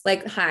anyways.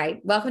 Like,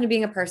 hi, welcome to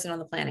being a person on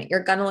the planet.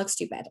 You're going to look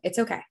stupid. It's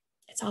okay.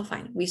 It's all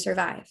fine. We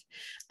survive.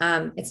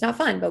 It's not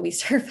fun, but we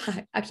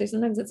survive. Actually,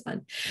 sometimes it's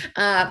fun.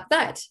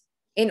 But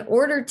in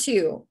order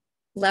to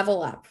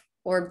level up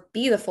or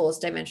be the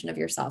fullest dimension of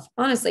yourself,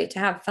 honestly, to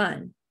have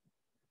fun,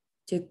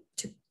 to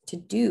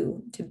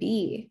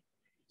be,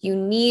 you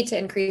need to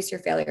increase your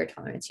failure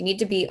tolerance. You need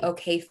to be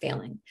okay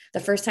failing. The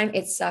first time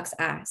it sucks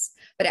ass,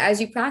 but as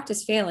you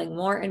practice failing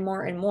more and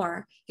more and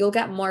more, you'll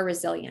get more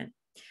resilient.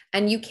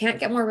 And you can't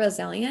get more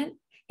resilient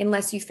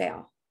unless you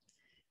fail.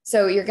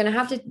 So you're going to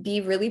have to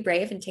be really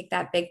brave and take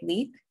that big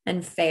leap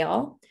and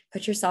fail,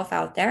 put yourself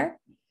out there.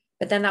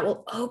 But then that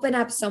will open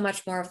up so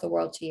much more of the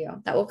world to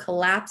you. That will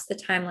collapse the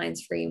timelines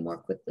for you more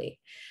quickly.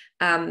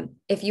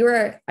 If you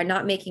are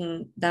not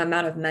making the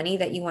amount of money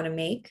that you want to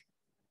make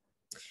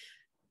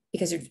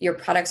because your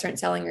products aren't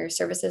selling or your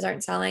services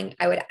aren't selling,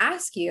 I would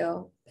ask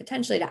you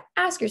potentially to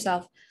ask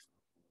yourself,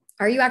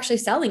 are you actually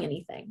selling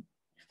anything?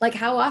 Like,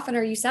 how often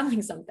are you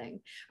selling something?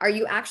 Are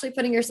you actually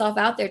putting yourself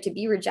out there to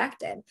be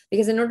rejected?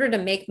 Because in order to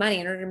make money,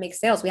 in order to make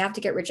sales, we have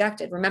to get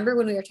rejected. Remember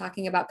when we were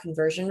talking about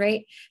conversion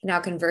rate and how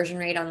conversion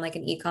rate on like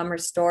an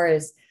e-commerce store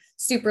is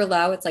super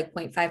low? It's like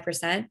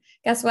 0.5%.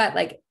 Guess what?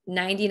 Like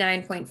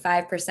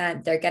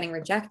 99.5%, they're getting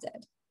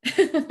rejected.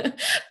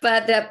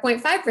 But that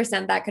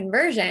 0.5%, that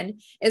conversion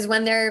is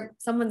when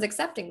someone's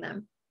accepting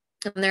them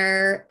and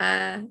they're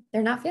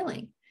not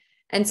failing.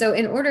 And so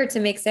in order to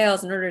make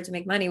sales, in order to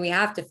make money, we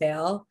have to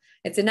fail.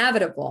 It's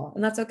inevitable,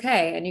 and that's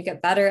okay. And you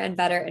get better and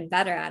better and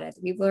better at it.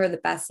 The people who are the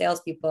best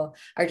salespeople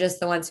are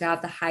just the ones who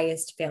have the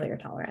highest failure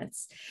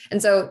tolerance.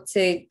 And so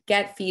to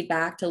get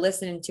feedback, to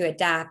listen and to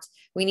adapt,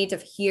 we need to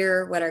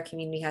hear what our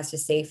community has to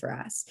say for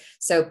us.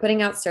 So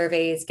putting out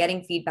surveys,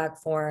 getting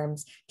feedback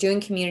forms, doing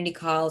community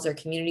calls or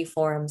community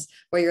forums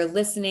where you're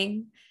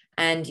listening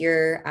and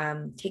you're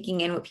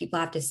taking in what people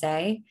have to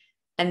say.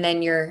 And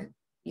then you're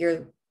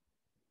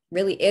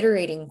really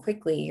iterating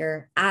quickly,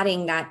 you're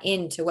adding that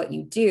into what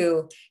you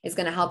do is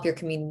going to help your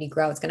community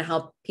grow. It's going to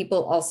help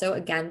people also,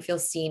 again, feel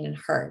seen and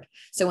heard.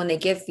 So when they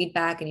give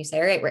feedback and you say,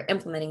 all right, we're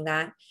implementing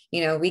that,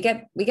 we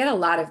get a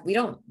lot of,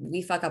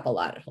 we fuck up a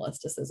lot of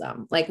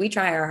holisticism. Like we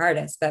try our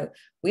hardest, but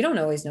we don't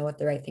always know what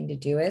the right thing to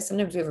do is.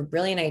 Sometimes we have a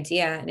brilliant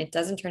idea and it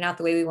doesn't turn out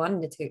the way we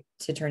wanted it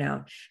to turn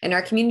out. And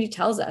our community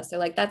tells us, they're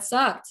like, that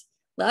sucked.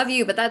 Love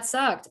you, but that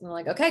sucked. And we're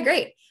like, okay,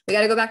 great. We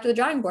got to go back to the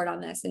drawing board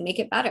on this and make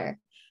it better.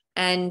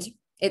 And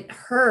it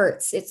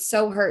hurts. It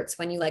so hurts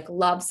when you like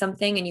love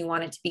something and you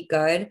want it to be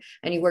good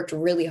and you worked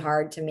really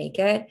hard to make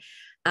it.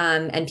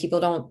 And people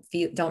don't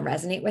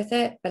resonate with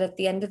it. But at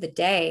the end of the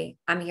day,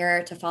 I'm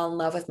here to fall in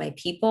love with my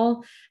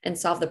people and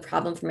solve the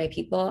problem for my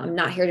people. I'm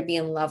not here to be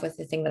in love with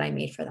the thing that I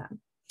made for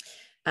them.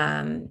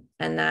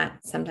 And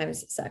that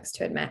sometimes sucks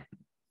to admit.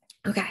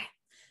 Okay.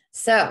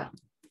 So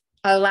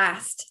our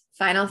last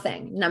final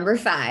thing, number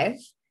 5,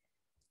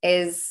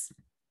 is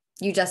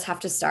you just have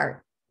to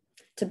start.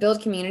 To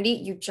build community,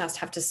 you just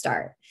have to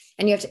start,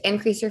 and you have to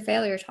increase your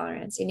failure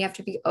tolerance, and you have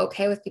to be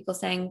okay with people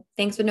saying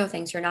thanks, but no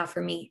thanks, you're not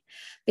for me,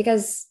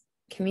 because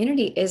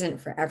community isn't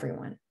for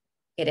everyone.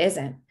 It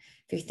isn't.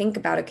 If you think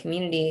about a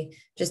community,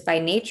 just by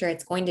nature,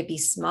 it's going to be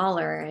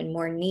smaller and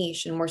more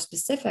niche and more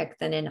specific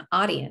than an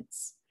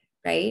audience,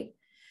 right?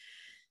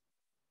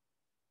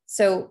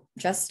 So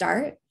just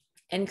start,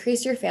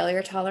 increase your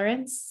failure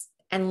tolerance,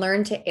 and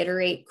learn to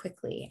iterate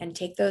quickly and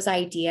take those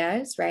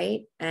ideas,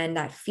 right? And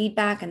that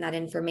feedback and that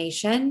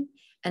information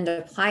and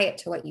apply it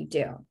to what you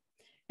do.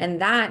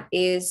 And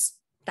that's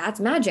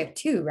magic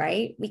too,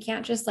 right? We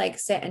can't just like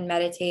sit and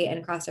meditate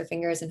and cross our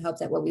fingers and hope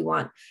that what we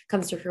want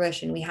comes to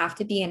fruition. We have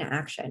to be in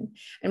action.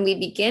 And we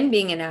begin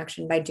being in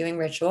action by doing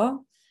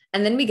ritual.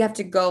 And then we have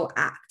to go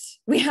act.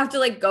 We have to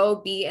like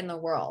go be in the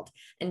world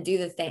and do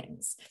the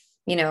things.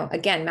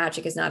 Again,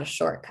 magic is not a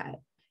shortcut.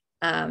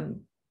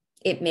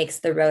 It makes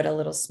the road a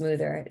little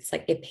smoother. It's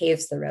like it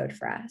paves the road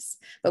for us,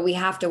 but we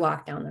have to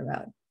walk down the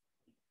road.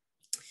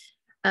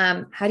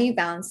 How do you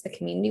balance the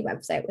community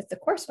website with the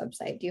course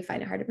website? Do you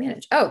find it hard to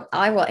manage? Oh,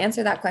 I will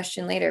answer that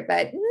question later,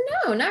 but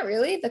no, not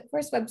really. The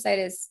course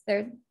website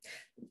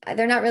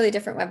they're not really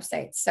different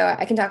websites. So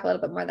I can talk a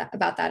little bit more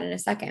about that in a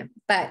second,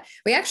 but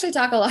we actually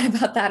talk a lot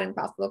about that in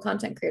Profitable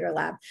Content Creator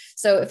Lab.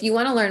 So if you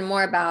want to learn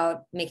more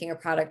about making a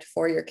product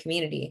for your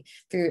community,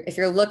 if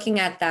you're looking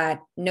at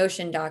that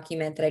Notion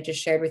document that I just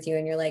shared with you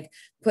and you're like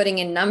putting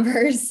in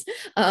numbers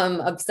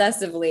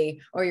obsessively,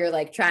 or you're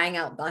like trying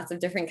out lots of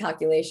different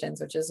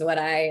calculations, which is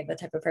the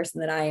type of person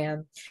that I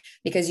am,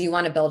 because you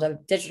want to build a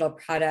digital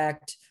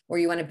product, or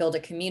you want to build a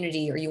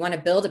community, or you want to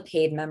build a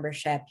paid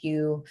membership,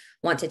 you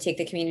want to take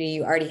the community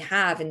you already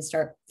have and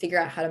figure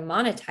out how to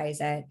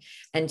monetize it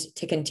and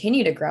to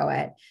continue to grow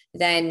it,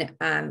 then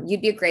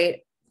you'd be a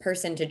great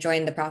person to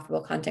join the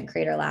Profitable Content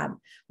Creator Lab,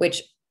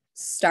 which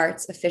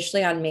starts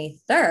officially on May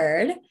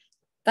 3rd.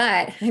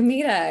 But I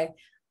made a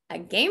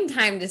game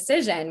time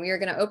decision. We were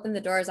going to open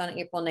the doors on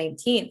April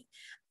 19th.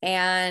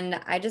 And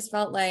I just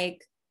felt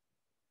like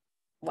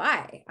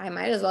why? I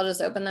might as well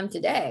just open them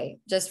today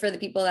just for the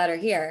people that are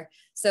here.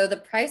 So the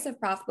price of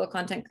Profitable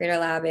Content Creator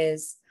Lab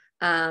is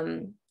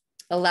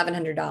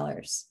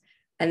 $1,100.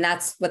 And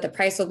that's what the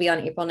price will be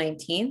on April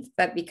 19th.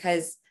 But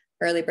because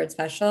early bird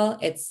special,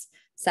 it's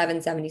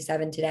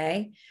 $777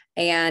 today.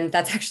 And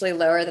that's actually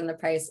lower than the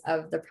price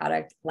of the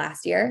product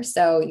last year.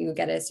 So you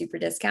get a super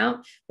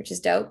discount, which is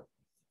dope.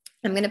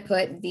 I'm going to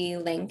put the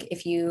link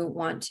if you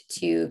want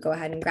to go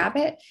ahead and grab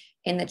it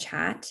in the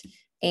chat.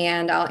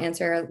 And I'll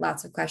answer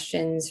lots of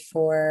questions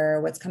for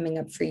what's coming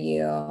up for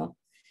you.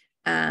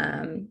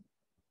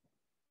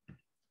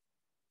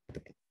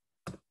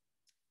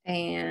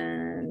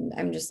 And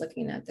I'm just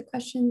looking at the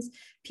questions.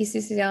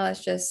 PCCL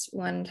is just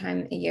one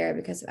time a year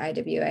because of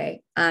IWA.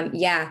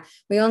 Yeah,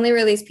 we only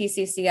release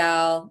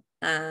PCCL.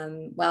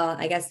 Well,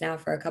 I guess now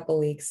for a couple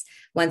weeks,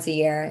 once a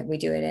year. We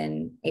do it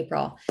in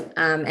April,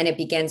 and it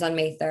begins on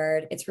May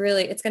 3rd. It's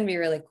going to be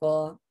really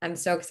cool. I'm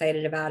so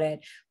excited about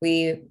it.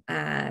 We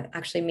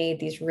actually made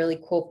these really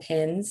cool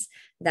pins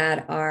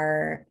that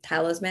are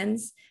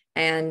talismans.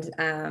 And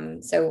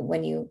so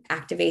when you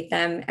activate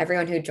them,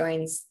 everyone who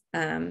joins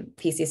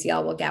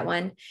PCCL will get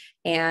one.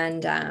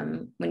 And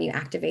when you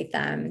activate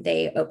them,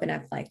 they open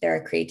up like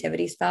their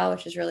creativity spell,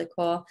 which is really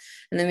cool.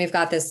 And then we've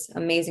got this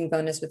amazing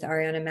bonus with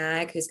Arianna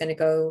Maag, who's going to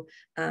go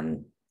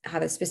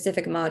have a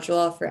specific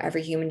module for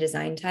every human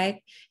design type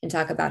and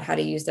talk about how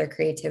to use their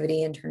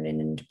creativity and turn it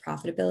into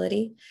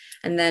profitability.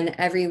 And then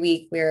every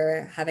week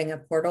we're having a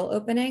portal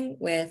opening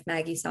with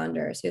Maggie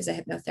Saunders, who's a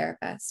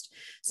hypnotherapist.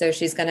 So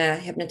she's going to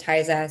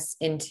hypnotize us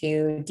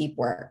into deep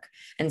work.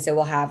 And so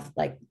we'll have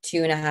like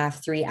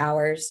 2.5, 3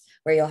 hours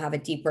where you'll have a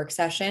deep work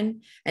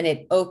session, and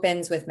it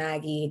opens with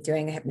Maggie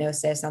doing a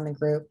hypnosis on the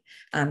group.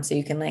 So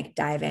you can like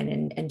dive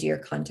in and do your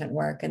content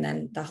work. And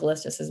then the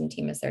holisticism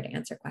team is there to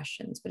answer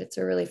questions, but it's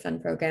a really fun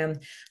program.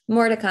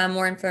 More to come,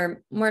 more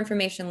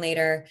information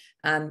later.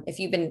 If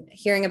you've been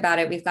hearing about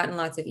it, we've gotten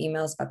lots of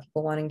emails about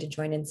people wanting to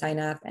join and sign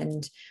up.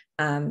 And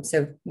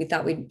so we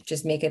thought we'd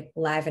just make it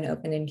live and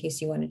open in case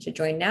you wanted to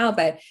join now,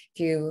 but if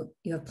you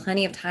have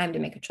plenty of time to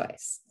make a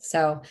choice.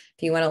 So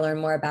if you want to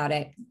learn more about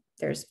it,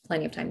 there's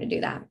plenty of time to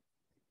do that.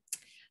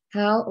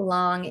 How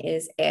long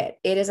is it?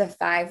 It is a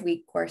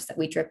 5-week course that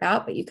we drip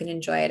out, but you can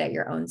enjoy it at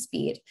your own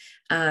speed.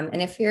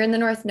 And if you're in the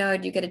North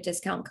Node, you get a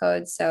discount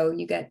code. So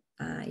you get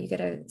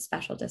a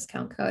special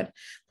discount code,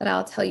 but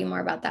I'll tell you more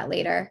about that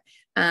later.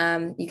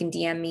 You can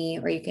DM me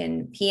or you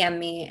can PM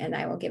me and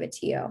I will give it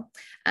to you.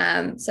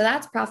 So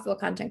that's Profitable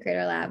Content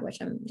Creator Lab,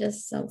 which I'm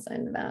just so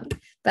excited about.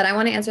 But I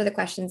want to answer the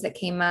questions that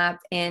came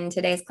up in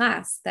today's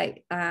class that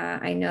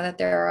I know that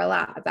there are a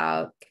lot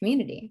about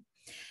community.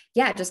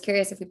 Yeah, just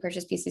curious if we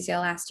purchased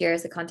PCCL last year,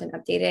 is the content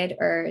updated,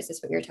 or is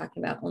this what you're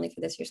talking about only for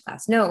this year's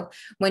class? No,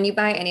 when you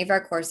buy any of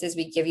our courses,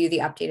 we give you the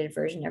updated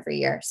version every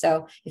year.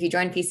 So if you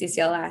joined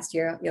PCCL last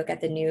year, you'll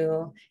get the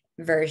new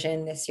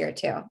version this year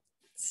too.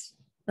 It's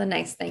a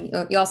nice thing.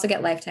 You also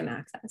get lifetime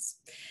access.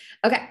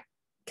 Okay,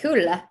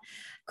 cool.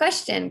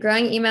 Question,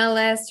 growing email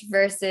list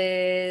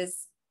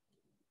versus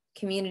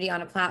community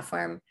on a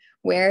platform.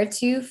 Where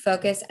to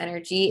focus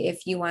energy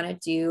if you want to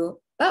do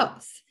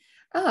both?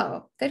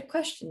 Oh, good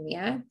question,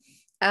 Mia.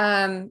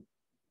 I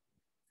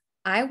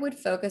would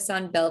focus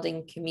on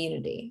building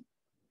community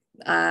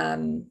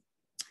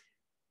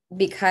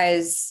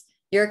because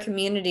your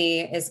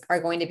community are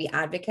going to be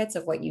advocates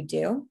of what you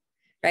do,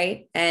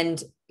 right?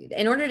 And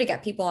in order to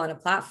get people on a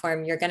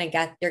platform, you're going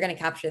to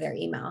capture their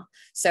email.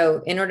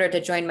 So in order to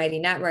join Mighty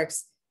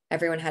Networks,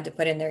 everyone had to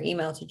put in their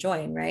email to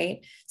join, right?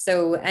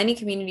 So any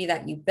community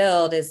that you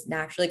build is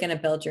naturally going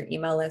to build your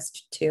email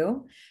list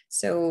too.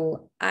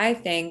 So I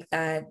think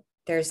that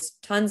there's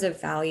tons of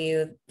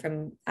value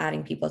from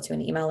adding people to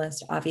an email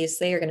list.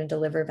 Obviously, you're going to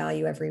deliver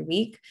value every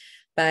week,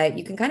 but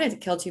you can kind of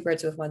kill 2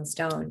 birds with 1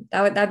 stone.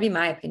 That'd be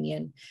my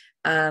opinion.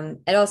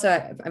 It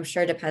also, I'm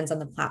sure, depends on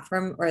the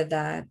platform or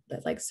the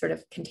like sort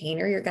of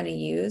container you're going to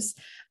use.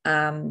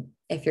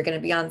 If you're going to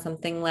be on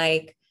something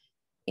like,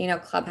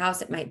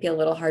 Clubhouse, it might be a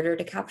little harder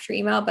to capture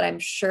email, but I'm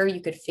sure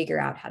you could figure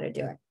out how to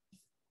do it.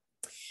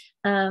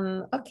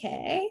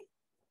 Okay.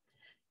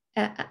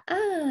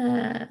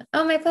 Oh,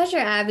 my pleasure,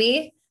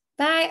 Abby.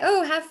 Bye.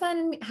 Oh, have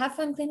fun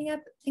cleaning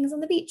up things on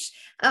the beach.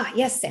 Oh,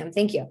 yes, Sam.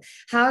 Thank you.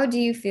 How do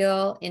you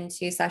feel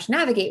into /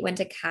 navigate when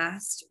to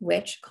cast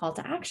which call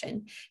to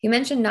action? You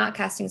mentioned not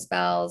casting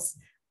spells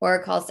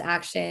or calls to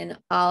action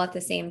all at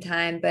the same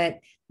time, but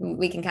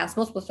we can cast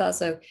multiple spells.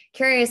 So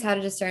curious how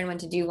to discern when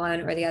to do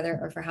one or the other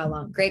or for how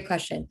long. Great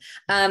question.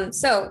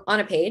 So on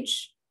a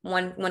page,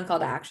 one call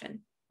to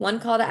action, 1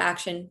 call to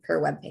action per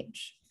web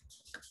page,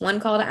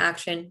 1 call to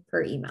action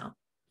per email.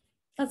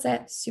 That's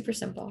it. Super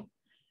simple.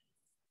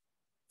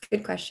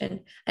 Good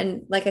question.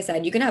 And like I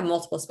said, you can have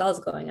multiple spells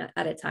going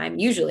at a time,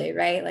 usually,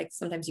 right? Like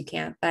sometimes you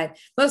can't, but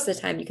most of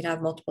the time you can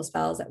have multiple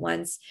spells at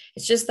once.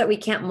 It's just that we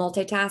can't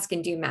multitask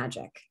and do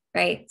magic,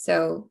 right?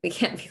 So we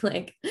can't be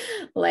like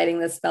lighting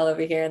this spell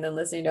over here and then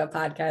listening to a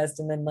podcast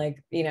and then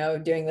like,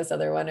 doing this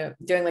other one,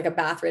 doing like a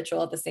bath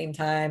ritual at the same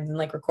time and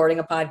like recording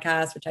a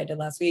podcast, which I did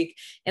last week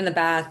in the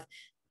bath.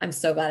 I'm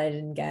so glad I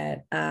didn't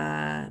get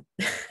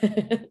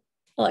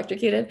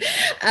electrocuted.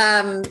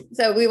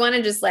 So we want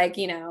to just like,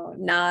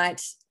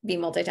 not be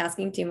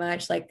multitasking too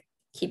much, like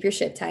keep your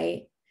shit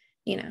tight,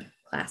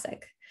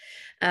 classic.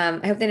 I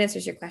hope that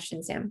answers your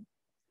question, Sam.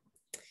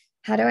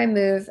 How do I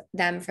move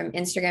them from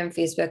Instagram,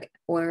 Facebook,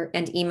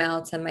 and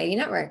email to Mighty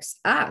Networks?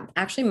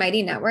 Actually,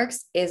 Mighty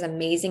Networks is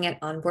amazing at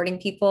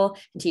onboarding people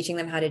and teaching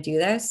them how to do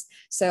this.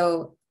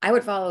 So I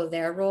would follow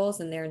their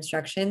rules and their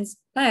instructions,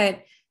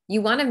 but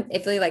you want to,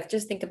 if you like,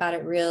 just think about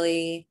it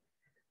really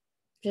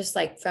just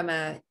like from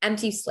a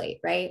empty slate,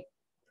 right?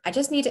 I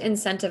just need to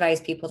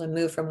incentivize people to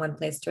move from one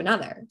place to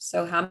another.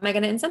 So how am I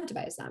going to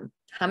incentivize them?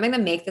 How am I going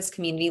to make this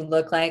community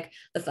look like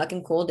the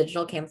fucking cool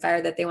digital campfire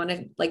that they want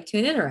to like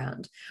tune in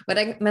around? What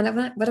am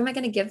I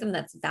going to give them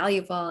that's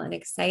valuable and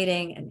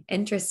exciting and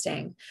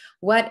interesting?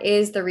 What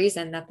is the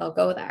reason that they'll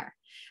go there?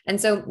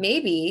 And so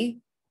maybe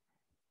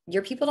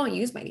your people don't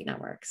use Mighty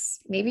Networks.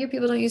 Maybe your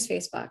people don't use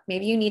Facebook.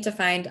 Maybe you need to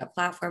find a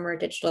platform or a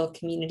digital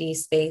community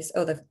space.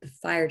 Oh, the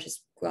fire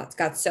just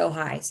got so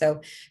high.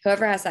 So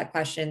whoever asked that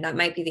question, that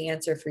might be the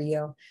answer for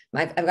you.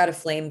 I've got a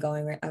flame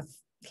going, a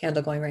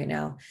candle going right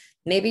now.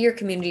 Maybe your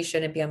community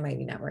shouldn't be on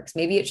Mighty Networks.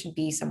 Maybe it should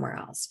be somewhere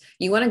else.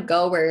 You want to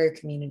go where your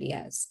community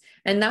is.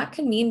 And that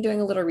can mean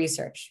doing a little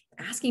research,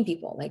 asking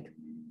people like,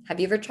 have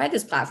you ever tried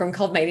this platform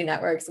called Mighty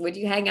Networks? Would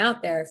you hang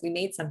out there if we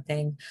made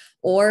something?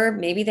 Or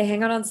maybe they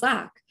hang out on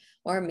Slack.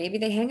 Or maybe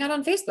they hang out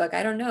on Facebook.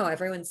 I don't know.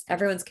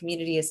 Everyone's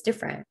community is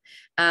different.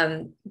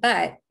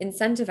 But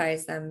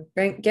incentivize them,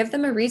 give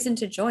them a reason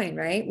to join,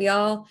 right?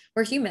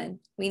 We're human.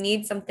 We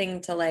need something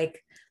to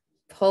like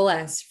pull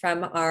us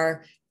from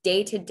our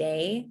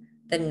day-to-day,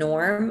 the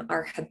norm,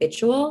 our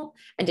habitual,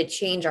 and to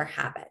change our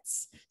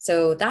habits.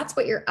 So that's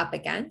what you're up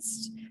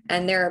against.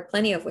 And there are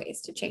plenty of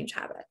ways to change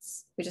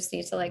habits. We just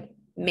need to like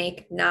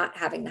make not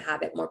having the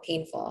habit more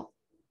painful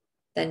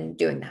than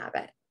doing the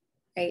habit.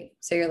 Right.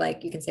 So you're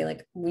like, you can say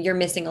like, you're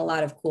missing a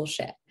lot of cool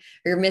shit,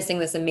 or you're missing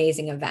this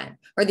amazing event,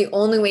 or the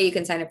only way you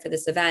can sign up for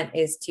this event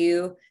is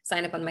to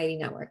sign up on Mighty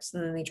Networks.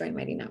 And then they join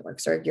Mighty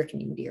Networks or your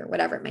community or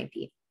whatever it might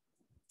be.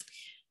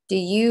 Do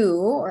you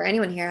or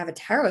anyone here have a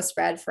tarot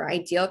spread for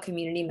ideal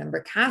community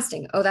member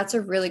casting? Oh, that's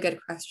a really good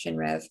question,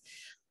 Riv.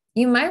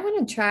 You might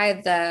want to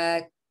try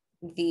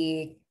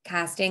the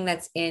casting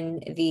that's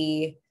in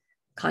the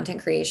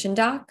content creation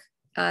doc,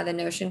 the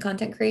Notion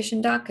content creation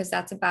doc, because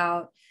that's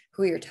about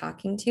who you're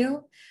talking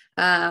to.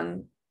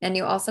 And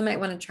you also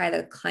might want to try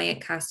the client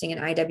casting in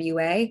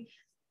IWA.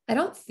 I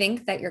don't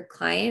think that your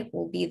client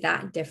will be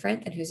that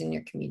different than who's in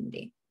your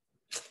community.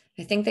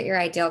 I think that your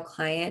ideal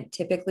client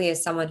typically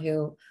is someone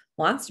who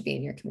wants to be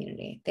in your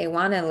community. They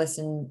want to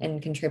listen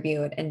and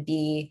contribute and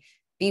be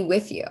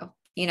with you,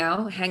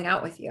 hang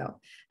out with you.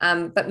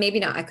 But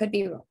maybe not. I could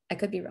be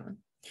wrong.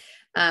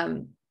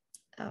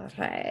 All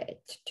right.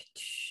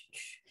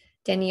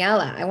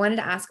 Daniela, I wanted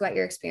to ask about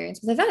your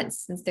experience with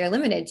events. Since they're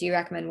limited, do you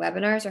recommend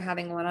webinars or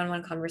having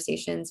one-on-one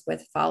conversations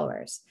with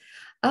followers?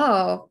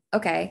 Oh,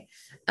 okay.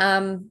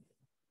 Know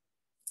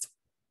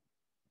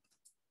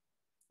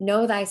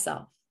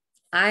thyself.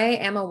 I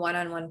am a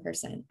one-on-one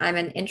person. I'm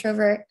an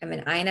introvert. I'm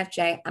an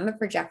INFJ. I'm a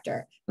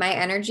projector. My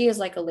energy is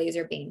like a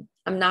laser beam.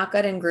 I'm not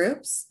good in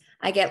groups.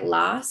 I get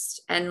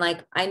lost. And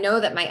like, I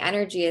know that my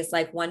energy is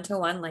like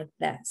one-to-one like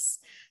this.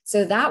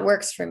 So that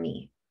works for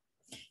me.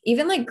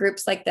 Even like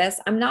groups like this,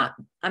 I'm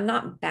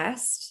not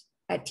best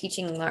at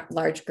teaching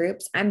large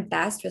groups. I'm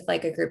best with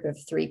like a group of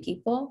 3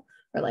 people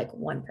or like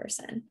 1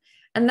 person.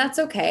 And that's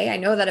okay. I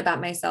know that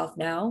about myself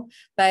now,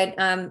 but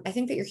I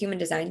think that your human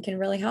design can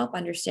really help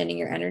understanding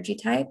your energy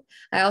type.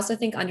 I also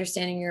think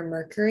understanding your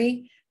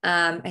Mercury.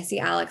 I see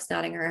Alex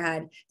nodding her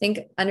head. I think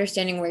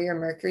understanding where your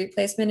Mercury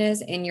placement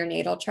is in your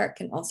natal chart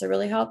can also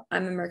really help.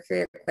 I'm a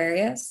Mercury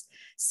Aquarius.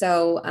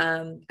 So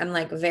I'm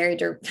like very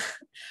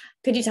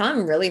could you tell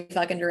I'm really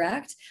fucking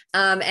direct?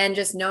 And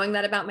just knowing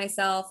that about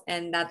myself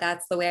and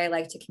that's the way I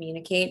like to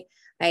communicate.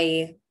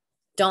 I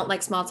don't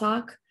like small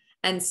talk.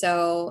 And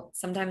so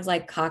sometimes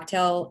like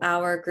cocktail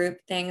hour group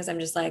things, I'm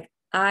just like,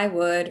 I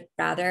would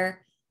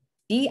rather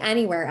be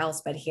anywhere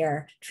else but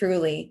here,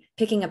 truly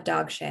picking up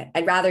dog shit.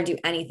 I'd rather do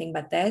anything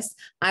but this.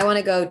 I want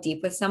to go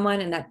deep with someone,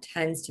 and that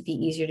tends to be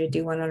easier to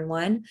do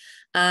one-on-one.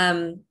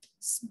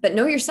 But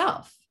know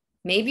yourself.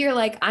 Maybe you're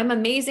like, I'm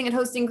amazing at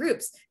hosting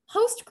groups.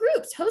 Host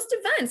groups, host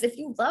events. If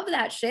you love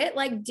that shit,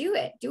 like do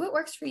it. Do what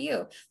works for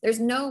you. There's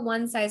no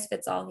one size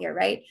fits all here,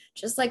 right?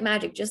 Just like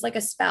magic, just like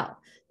a spell.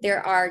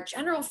 There are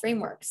general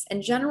frameworks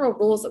and general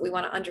rules that we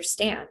want to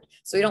understand.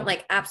 So we don't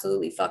like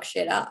absolutely fuck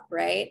shit up,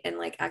 right? And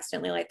like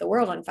accidentally light the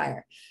world on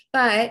fire.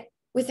 But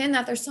within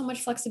that, there's so much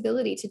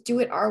flexibility to do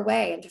it our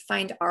way and to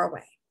find our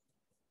way.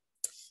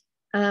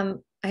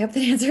 I hope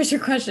that answers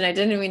your question. I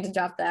didn't mean to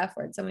drop the F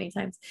word so many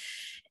times.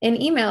 In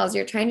emails,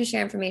 you're trying to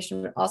share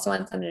information, but also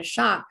want them to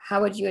shop.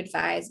 How would you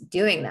advise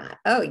doing that?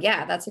 Oh,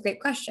 yeah, that's a great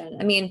question.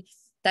 I mean,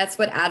 that's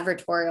what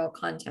advertorial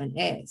content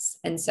is.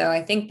 And so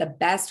I think the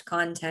best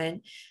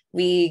content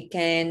we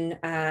can,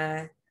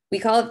 we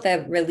call it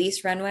the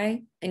release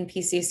runway in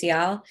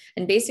PCCL.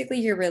 And basically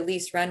your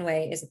release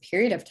runway is a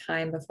period of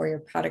time before your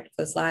product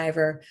goes live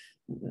or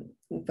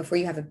before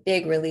you have a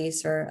big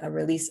release or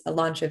a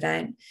launch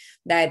event,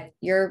 that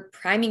you're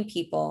priming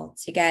people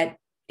to get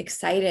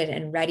excited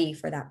and ready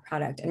for that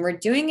product. And we're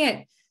doing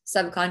it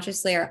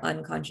subconsciously or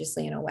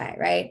unconsciously in a way,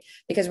 right?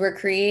 Because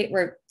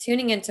we're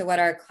tuning into what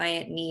our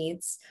client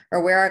needs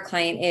or where our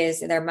client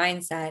is in their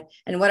mindset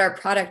and what our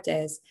product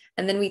is.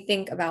 And then we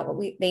think about what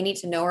they need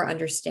to know or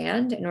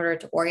understand in order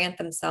to orient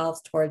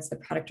themselves towards the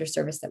product or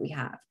service that we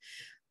have.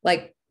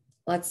 Like,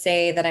 let's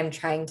say that I'm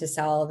trying to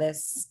sell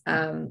this.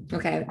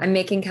 Okay, I'm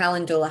making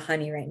calendula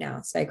honey right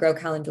now. So I grow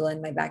calendula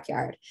in my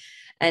backyard.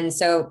 And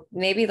so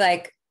maybe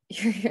like,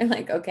 you're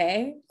like,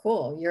 okay,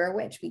 cool. You're a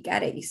witch. We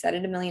get it. You said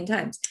it a million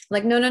times. I'm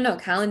like, no.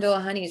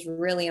 Calendula honey is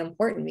really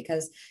important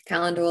because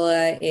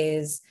calendula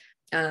is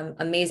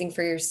amazing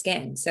for your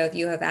skin. So if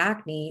you have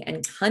acne,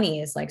 and honey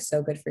is like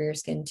so good for your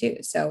skin too.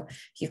 So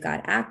if you've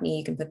got acne,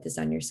 you can put this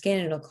on your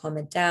skin. It'll calm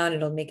it down.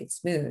 It'll make it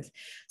smooth.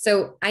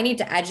 So I need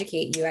to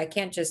educate you. I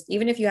can't just,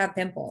 even if you have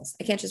pimples,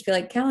 I can't just be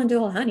like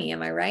calendula honey.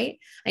 Am I right?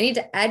 I need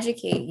to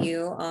educate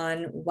you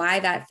on why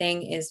that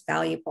thing is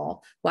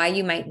valuable, why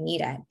you might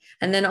need it.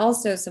 And then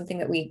also something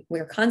that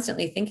we're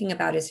constantly thinking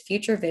about is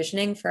future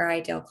visioning for our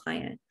ideal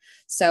client.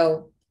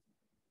 So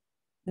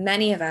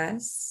many of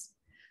us,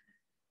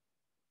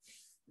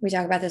 we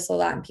talk about this a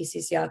lot in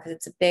PCCL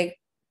because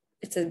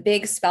it's a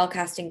big spell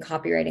casting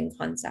copywriting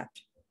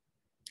concept.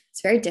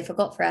 It's very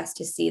difficult for us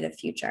to see the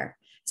future,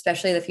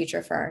 especially the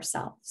future for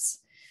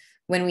ourselves.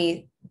 When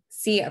we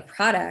see a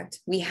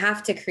product, we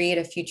have to create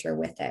a future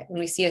with it.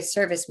 When we see a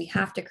service, we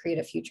have to create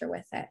a future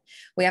with it.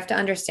 We have to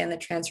understand the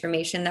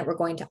transformation that we're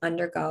going to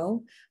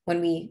undergo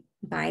when we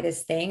buy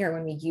this thing or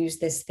when we use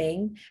this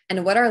thing,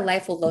 and what our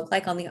life will look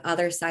like on the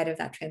other side of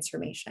that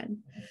transformation.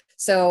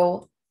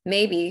 So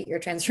maybe your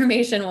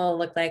transformation will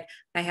look like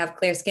I have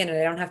clear skin and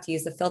I don't have to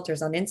use the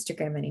filters on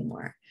Instagram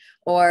anymore.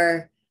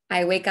 Or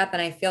I wake up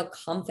and I feel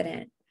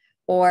confident.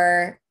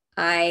 Or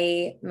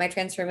my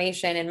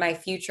transformation in my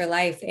future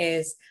life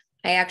is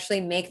I actually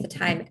make the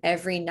time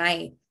every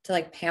night to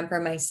like pamper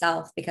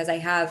myself because I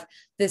have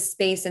this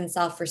space and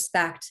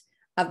self-respect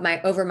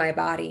over my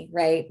body,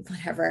 right?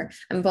 Whatever.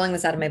 I'm pulling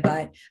this out of my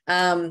butt.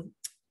 Because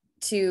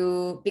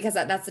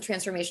that's the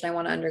transformation I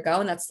want to undergo.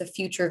 And that's the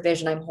future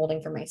vision I'm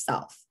holding for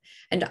myself.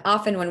 And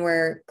often when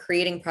we're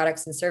creating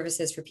products and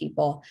services for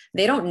people,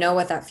 they don't know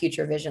what that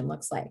future vision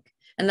looks like.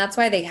 And that's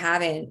why they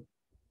haven't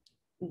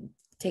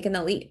taken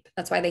the leap.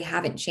 That's why they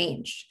haven't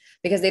changed,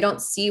 because they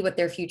don't see what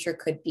their future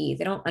could be.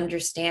 They don't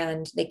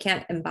understand. They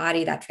can't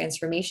embody that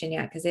transformation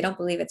yet because they don't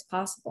believe it's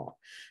possible.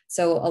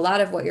 So a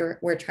lot of what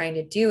we're trying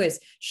to do is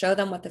show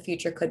them what the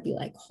future could be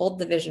like, hold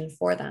the vision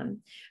for them,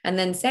 and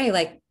then say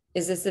like,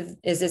 is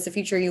this a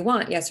future you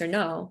want? Yes or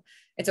no.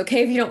 It's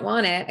okay if you don't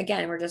want it.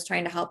 Again, we're just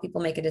trying to help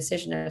people make a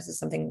decision as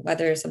to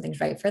whether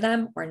something's right for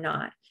them or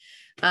not.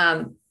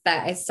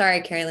 But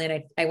sorry,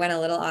 Carolyn, I went a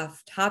little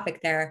off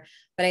topic there,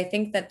 but I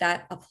think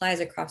that applies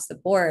across the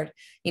board.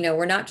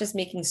 We're not just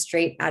making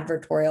straight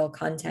advertorial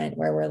content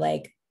where we're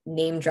like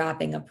name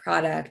dropping a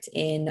product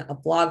in a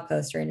blog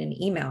post or in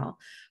an email.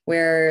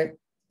 We're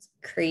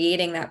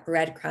creating that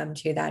breadcrumb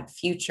to that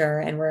future,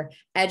 and we're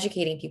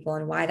educating people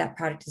on why that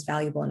product is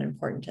valuable and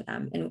important to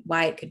them and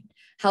why it could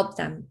help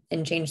them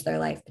and change their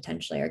life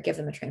potentially or give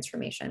them a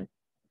transformation.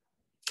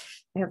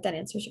 I hope that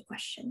answers your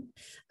question.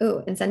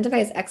 Oh,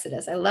 incentivize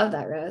exodus. I love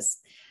that, Rose.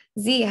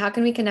 Z, how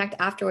can we connect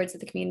afterwards with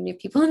the community of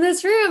people in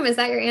this room? Is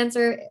that your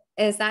answer?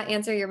 Is that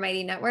answer your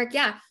Mighty Network?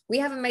 Yeah, we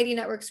have a Mighty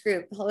Networks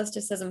group,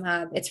 Holisticism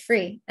Hub. It's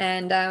free,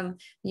 and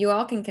you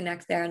all can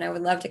connect there. And I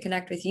would love to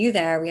connect with you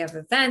there. We have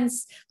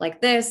events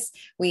like this.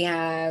 We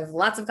have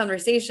lots of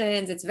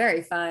conversations. It's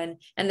very fun.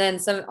 And then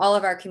all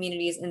of our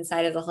communities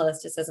inside of the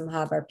Holisticism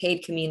Hub are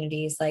paid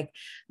communities like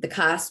the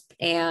CUSP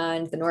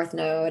and the North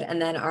Node,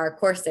 and then our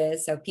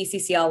courses. So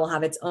PCCL will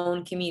have its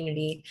own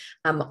community.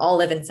 All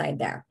live inside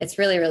there. It's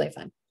really, really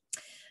fun.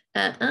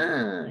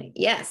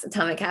 Yes,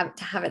 Atomic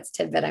Habits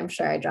tidbit. I'm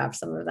sure I dropped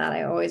some of that.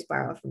 I always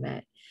borrow from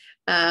it.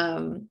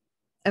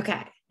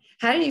 Okay.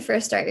 How did you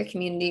first start your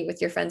community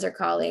with your friends or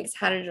colleagues?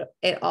 How did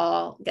it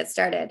all get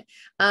started?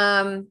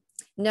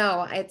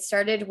 No, it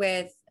started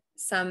with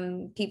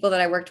some people that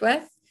I worked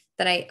with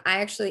that I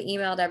actually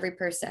emailed every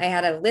person. I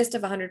had a list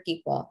of 100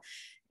 people,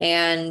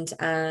 and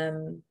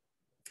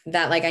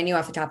that like I knew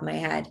off the top of my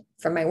head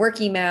from my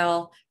work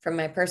email, from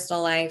my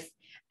personal life.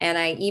 And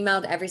I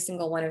emailed every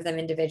single one of them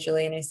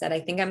individually. And I said,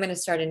 I think I'm going to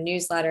start a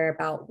newsletter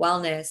about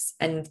wellness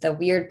and the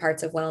weird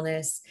parts of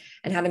wellness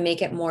and how to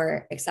make it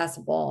more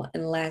accessible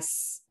and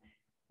less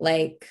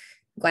like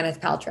Gwyneth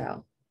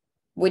Paltrow.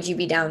 Would you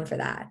be down for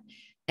that?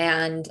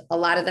 And a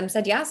lot of them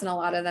said yes. And a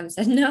lot of them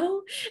said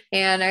no.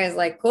 And I was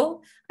like,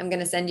 cool, I'm going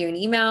to send you an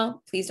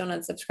email. Please don't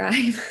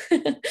unsubscribe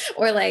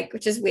or like,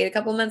 just wait a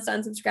couple months to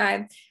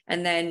unsubscribe.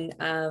 And then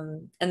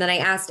I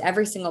asked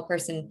every single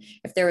person,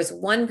 if there was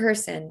one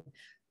person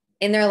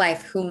in their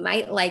life who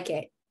might like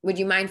it, would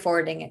you mind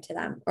forwarding it to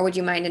them, or would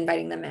you mind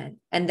inviting them in?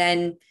 And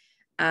then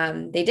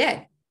they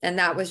did. And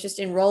that was just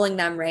enrolling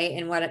them right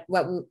in what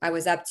I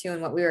was up to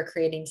and what we were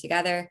creating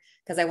together,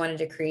 because I wanted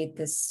to create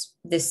this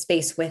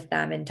space with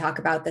them and talk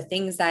about the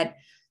things that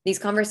these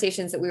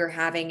conversations that we were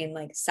having in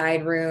like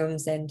side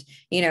rooms and,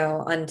 you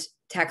know, on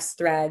text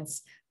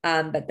threads,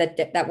 but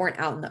that weren't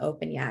out in the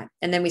open yet.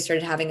 And then we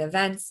started having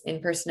events,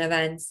 in-person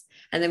events,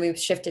 and then we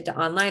shifted to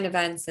online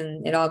events,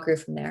 and it all grew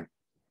from there.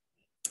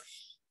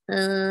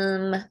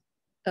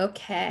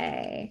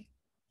 Okay.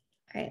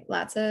 All right.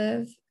 Lots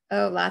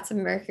of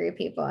Mercury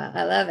people.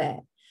 I love it.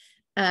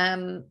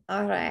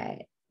 All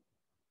right.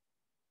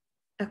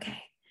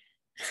 Okay.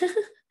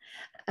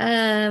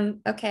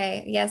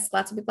 Okay. Yes,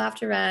 lots of people have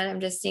to run.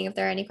 I'm just seeing if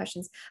there are any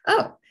questions.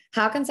 Oh,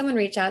 how can someone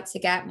reach out to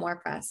get more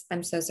press?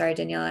 I'm so sorry,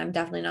 Daniela. I'm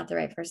definitely not the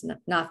right person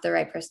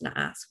to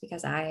ask,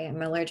 because I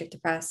am allergic to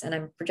press and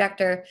I'm a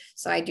projector.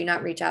 So I do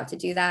not reach out to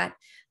do that.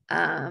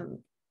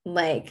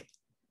 Like,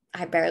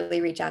 I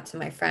barely reach out to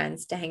my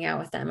friends to hang out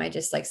with them. I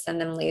just like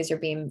send them laser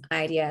beam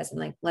ideas and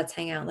like, let's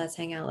hang out.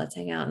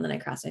 And then I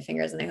cross my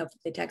fingers and I hope that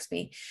they text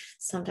me.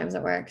 Sometimes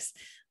it works.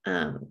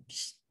 By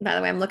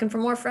the way, I'm looking for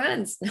more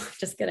friends. No,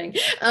 just kidding.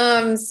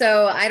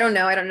 So I don't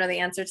know the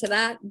answer to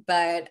that,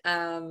 but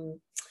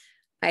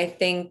I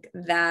think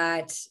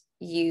that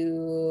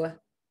as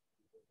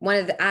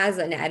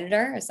an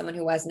editor, as someone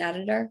who was an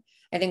editor,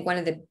 I think one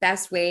of the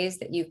best ways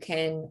that you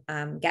can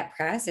get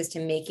press is to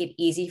make it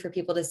easy for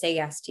people to say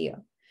yes to you.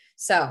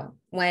 So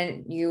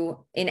when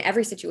in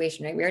every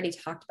situation, right, we already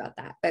talked about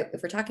that, but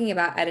if we're talking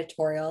about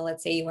editorial,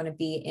 let's say you want to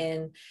be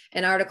in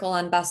an article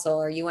on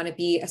Bustle, or you want to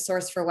be a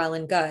source for Well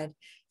and Good,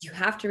 you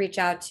have to reach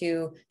out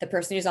to the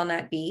person who's on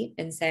that beat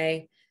and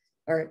say,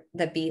 or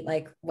the beat,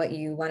 like what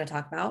you want to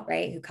talk about,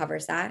 right, who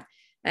covers that,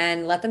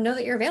 and let them know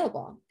that you're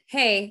available.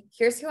 Hey,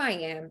 here's who I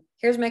am.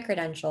 Here's my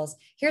credentials.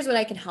 Here's what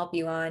I can help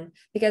you on.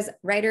 Because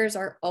writers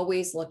are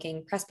always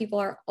looking, press people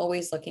are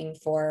always looking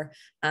for,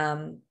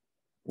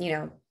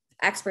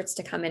 experts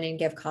to come in and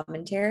give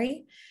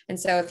commentary. And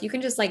so if you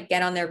can just like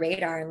get on their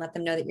radar and let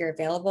them know that you're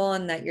available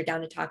and that you're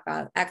down to talk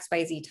about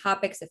XYZ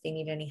topics, if they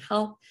need any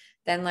help,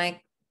 then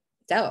like,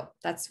 dope,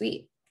 that's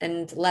sweet.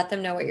 And let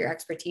them know what your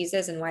expertise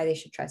is and why they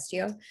should trust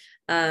you.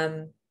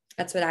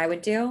 That's what I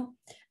would do.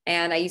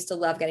 And I used to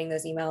love getting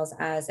those emails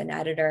as an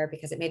editor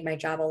because it made my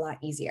job a lot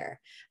easier.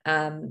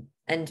 And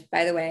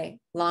by the way,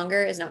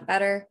 longer is not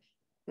better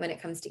when it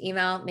comes to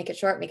email. Make it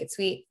short, make it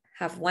sweet.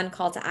 Have one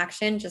call to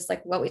action, just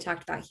like what we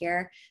talked about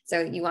here.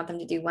 So you want them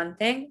to do one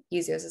thing,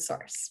 use you as a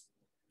source.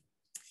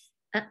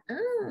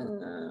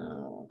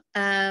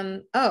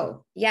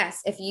 Oh,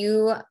 yes. If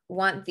you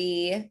want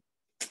the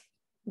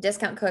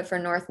discount code for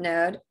North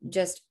Node,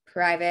 just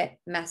private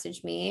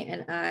message me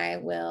and I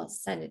will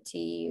send it to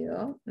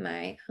you,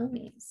 my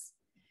homies.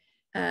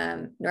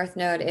 North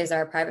Node is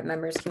our private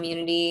members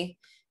community,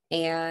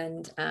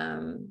 and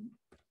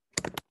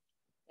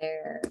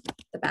they're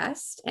the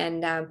best.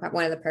 And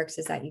one of the perks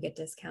is that you get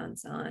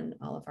discounts on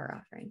all of our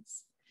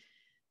offerings.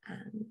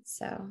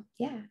 So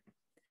yeah,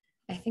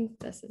 I think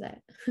this is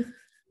it.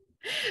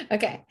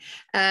 Okay.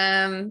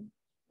 Going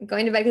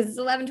to bed because it's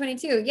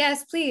 11:22.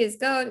 Yes, please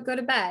go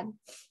to bed.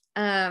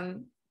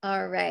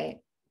 All right.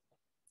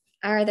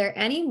 Are there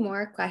any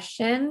more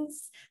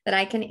questions that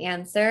I can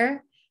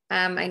answer?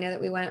 I know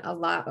that we went a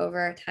lot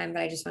over time,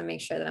 but I just want to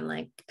make sure that I'm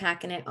like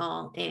packing it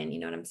all in. You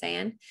know what I'm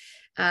saying?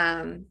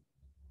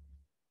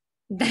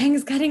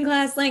 Bangs cutting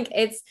class link.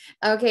 It's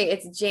okay.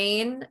 It's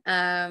Jane.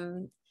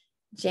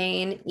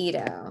 Jane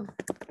Ito.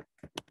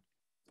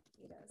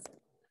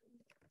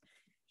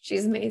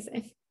 She's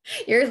amazing.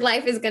 Your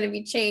life is going to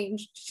be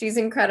changed. She's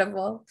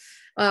incredible.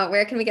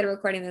 Where can we get a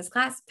recording of this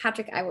class?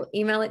 Patrick, I will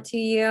email it to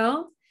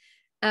you.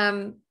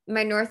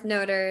 My North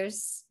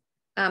Noders.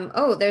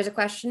 Oh, there's a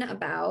question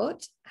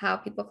about how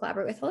people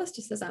collaborate with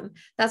holisticism.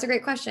 That's a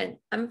great question.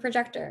 I'm a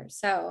projector,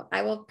 so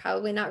I will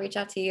probably not reach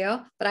out to you,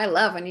 but I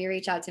love when you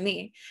reach out to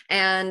me.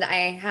 And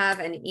I have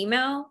an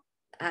email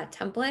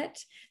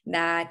template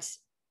that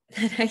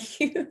I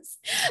use,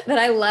 that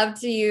I love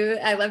to use.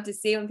 I love to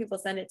see when people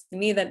send it to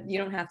me, that you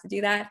don't have to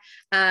do that.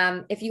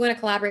 If you want to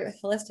collaborate with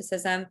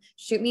holisticism,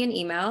 shoot me an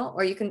email,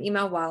 or you can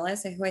email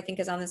Wallace, who I think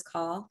is on this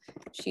call.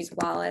 She's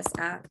Wallace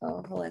at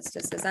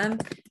Holisticism,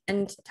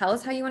 and tell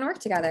us how you want to work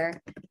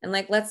together. And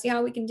like, let's see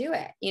how we can do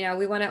it. You know,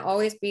 we want to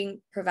always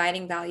be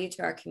providing value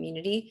to our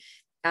community.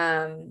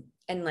 And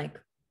like,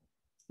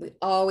 we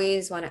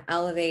always want to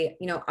elevate,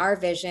 you know, our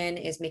vision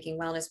is making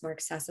wellness more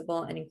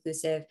accessible and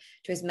inclusive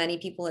to as many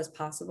people as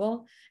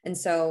possible. And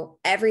so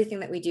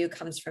everything that we do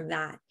comes from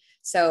that.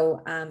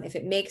 So if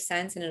it makes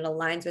sense and it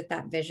aligns with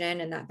that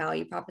vision and that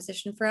value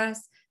proposition for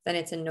us, then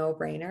it's a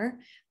no-brainer.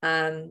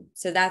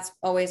 So that's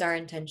always our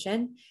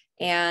intention.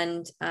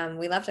 And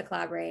we love to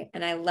collaborate.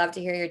 And I love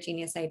to hear your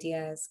genius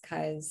ideas,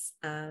 because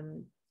I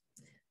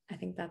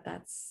think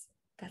that's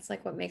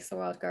like what makes the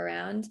world go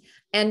around.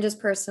 And just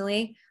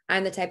personally,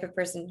 I'm the type of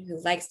person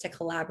who likes to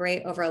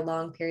collaborate over a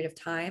long period of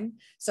time.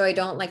 So I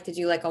don't like to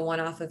do like a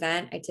one-off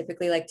event. I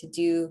typically like to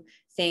do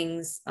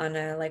things on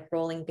a like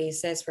rolling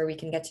basis where we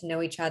can get to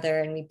know each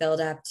other and we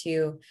build up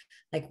to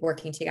like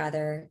working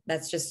together.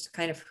 That's just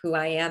kind of who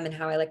I am and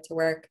how I like to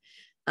work.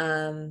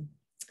 So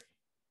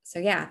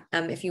yeah,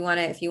 if you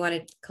want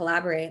to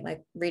collaborate,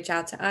 like reach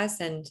out to us,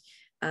 and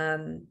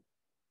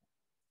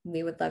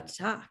we would love to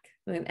talk.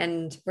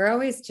 And we're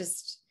always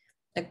just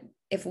like,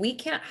 if we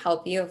can't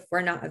help you, if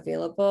we're not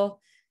available,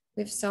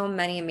 we have so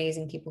many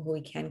amazing people who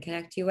we can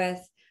connect you with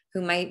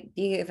who might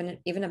be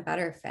even a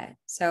better fit.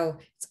 So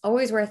it's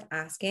always worth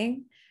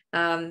asking,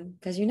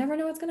 because you never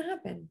know what's going to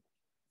happen.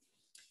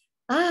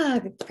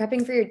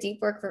 Prepping for your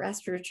deep work for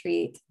rest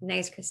retreat.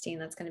 Nice, Christine.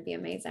 That's going to be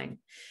amazing.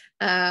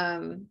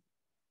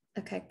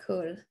 Okay,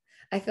 cool.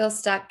 I feel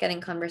stuck getting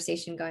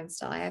conversation going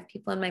still. I have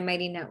people in my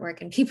mighty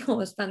network and people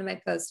respond to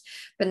my post,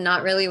 but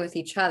not really with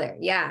each other.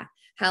 Yeah.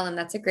 Helen,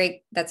 that's a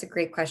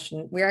great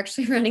question. We're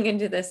actually running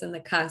into this in the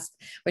Cusp,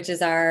 which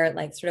is our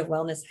like sort of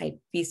wellness hype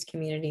beast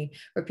community,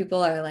 where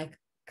people are like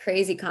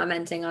crazy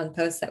commenting on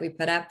posts that we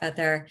put up that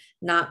they're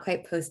not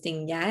quite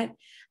posting yet.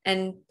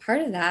 And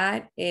part of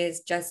that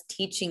is just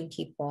teaching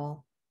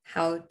people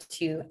how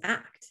to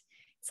act.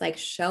 It's like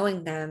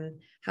showing them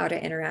how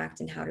to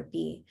interact and how to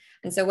be.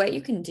 And so what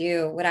you can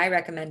do, what I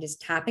recommend is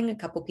tapping a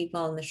couple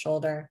people on the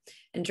shoulder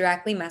and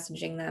directly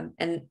messaging them.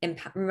 And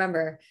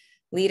remember,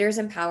 leaders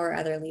empower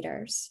other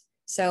leaders.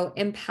 So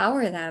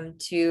empower them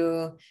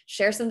to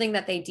share something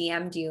that they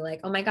DM'd you,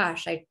 like, oh my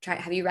gosh,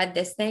 have you read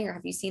this thing or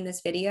have you seen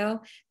this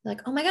video?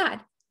 Like, oh my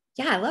God,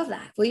 yeah, I love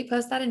that. Will you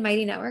post that in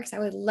Mighty Networks? I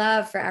would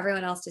love for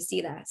everyone else to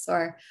see this.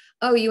 Or,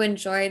 oh, you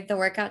enjoyed the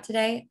workout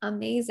today?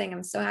 Amazing.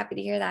 I'm so happy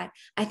to hear that.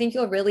 I think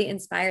you'll really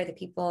inspire the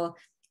people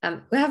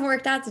who haven't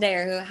worked out today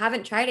or who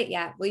haven't tried it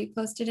yet. Will you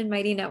post it in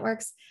Mighty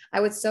Networks? I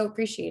would so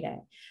appreciate it,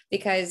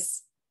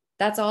 because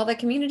that's all the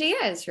community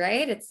is,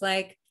 right? It's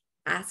like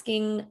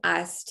asking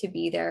us to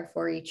be there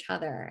for each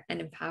other and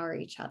empower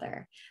each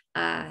other.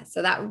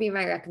 So that would be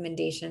my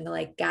recommendation, to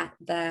like get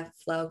the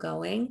flow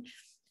going.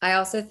 I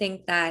also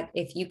think that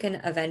if you can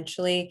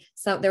eventually,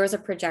 so there was a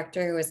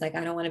projector who was like,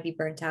 I don't want to be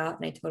burnt out.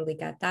 And I totally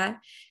get that.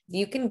 If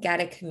you can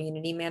get a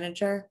community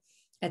manager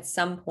at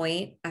some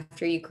point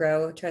after you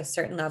grow to a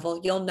certain level,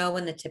 you'll know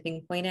when the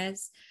tipping point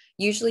is.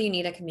 Usually you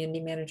need a community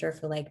manager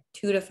for like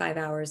 2 to 5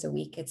 hours a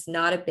week. It's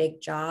not a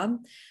big job,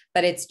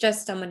 but it's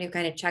just someone who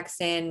kind of checks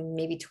in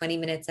maybe 20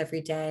 minutes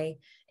every day.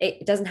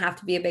 It doesn't have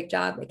to be a big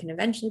job. It can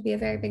eventually be a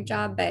very big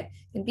job, but it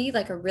can be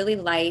like a really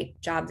light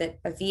job that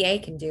a VA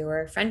can do,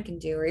 or a friend can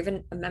do, or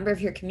even a member of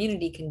your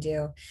community can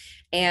do.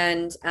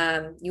 And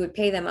you would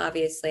pay them,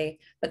 obviously,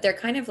 but they're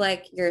kind of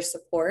like your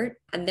support.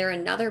 And they're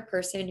another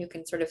person who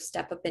can sort of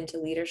step up into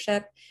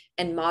leadership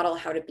and model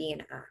how to be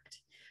and act.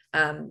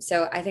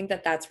 So I think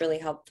that that's really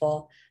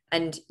helpful.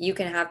 And you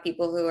can have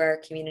people who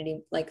are community,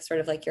 like sort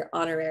of like your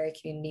honorary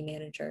community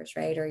managers,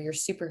 right? Or your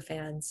super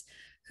fans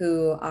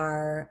who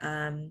are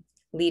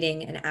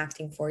leading and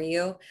acting for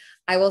you.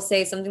 I will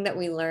say something that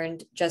we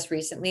learned just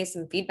recently,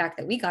 some feedback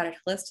that we got at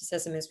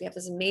Holisticism, is we have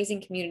this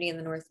amazing community in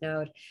the North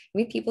Node.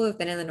 We have people who've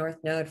been in the North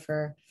Node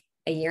for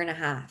a year and a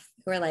half,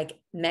 who are like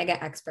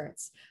mega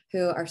experts,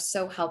 who are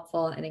so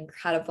helpful and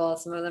incredible.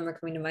 Some of them are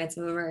coming to mind.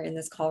 Some of them are in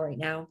this call right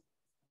now.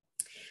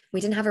 We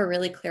didn't have a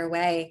really clear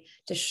way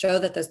to show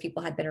that those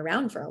people had been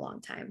around for a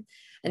long time.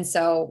 And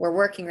so we're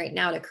working right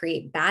now to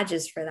create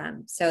badges for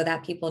them so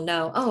that people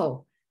know,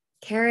 oh,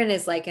 Karen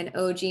is like an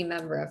OG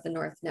member of the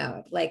North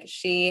Node. Like,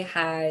 she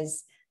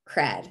has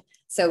cred.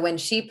 So when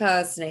she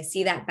posts and I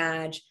see that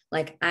badge,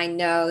 like, I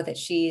know that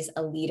she's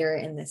a leader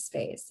in this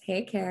space.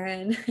 Hey,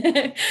 Karen.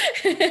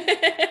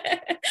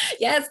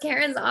 Yes,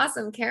 Karen's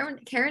awesome.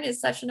 Karen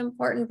is such an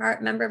important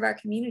member of our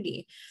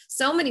community.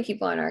 So many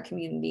people in our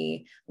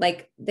community,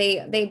 like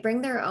they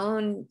bring their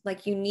own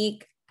like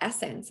unique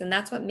essence, and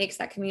that's what makes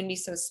that community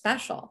so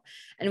special.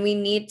 And we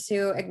need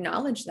to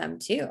acknowledge them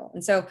too.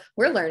 And so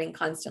we're learning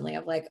constantly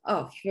of like,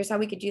 oh, here's how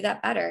we could do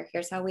that better.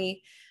 Here's how we're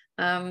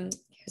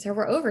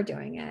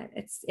overdoing it.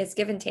 It's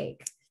give and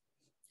take.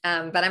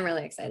 But I'm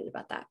really excited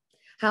about that.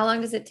 How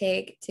long does it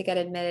take to get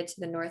admitted to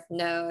the North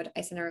Node?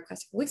 I sent a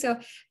request a couple weeks ago.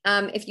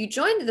 If you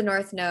joined the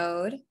North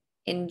Node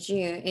in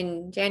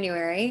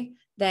January,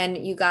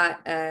 then you got,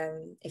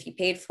 if you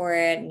paid for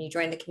it and you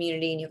joined the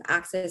community and you have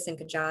access in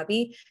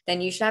Kajabi, then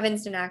you should have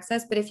instant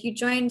access. But if you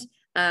joined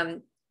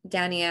Dania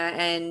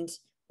and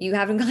you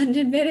haven't gotten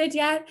admitted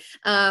yet,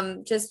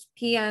 just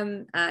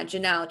PM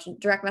Janelle,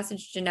 direct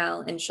message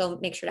Janelle, and she'll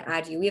make sure to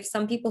add you. We have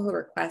some people who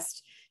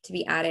request to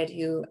be added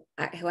who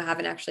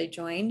haven't actually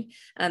joined,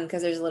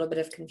 because there's a little bit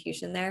of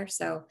confusion there.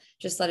 So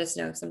just let us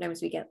know.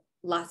 Sometimes we get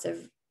lots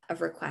of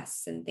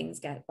requests and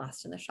things get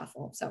lost in the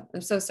shuffle. So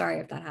I'm so sorry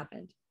if that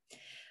happened.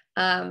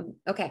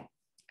 Okay.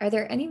 Are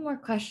there any more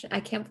questions?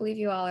 I can't believe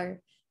you all are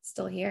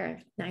still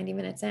here 90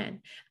 minutes in.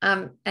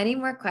 Any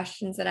more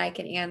questions that I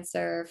can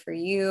answer for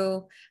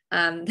you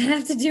that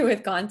have to do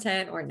with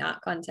content or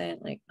not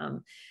content? Like,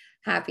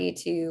 happy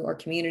to, or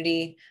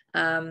community.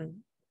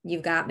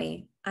 You've got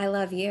me. I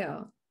love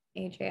you,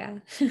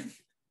 Adria.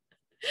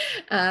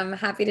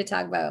 Happy to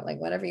talk about like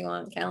whatever you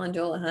want.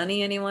 Calendula,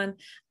 honey, anyone.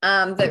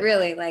 But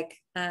really, like,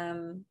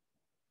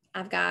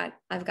 I've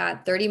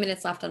got 30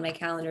 minutes left on my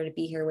calendar to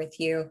be here with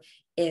you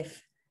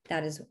if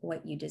that is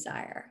what you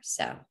desire.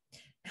 So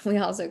we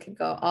also could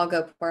all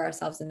go pour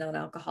ourselves a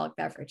non-alcoholic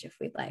beverage if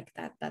we'd like.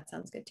 That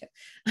sounds good too.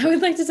 I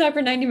would like to talk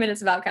for 90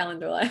 minutes about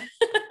calendula.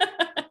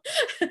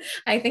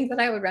 I think that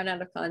I would run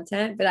out of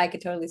content, but I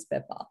could totally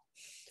spitball.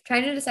 I'm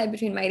trying to decide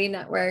between Mighty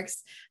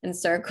Networks and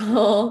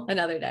Circle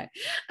another day.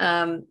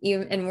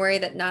 And worry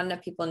that not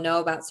enough people know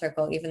about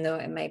Circle, even though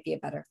it might be a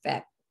better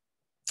fit.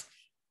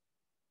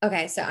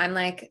 Okay, so I'm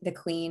like the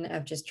queen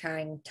of just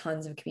trying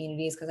tons of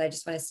communities because I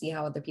just want to see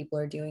how other people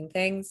are doing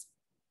things.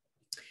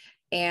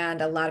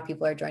 And a lot of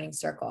people are joining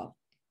Circle.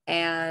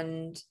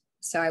 And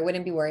so I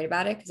wouldn't be worried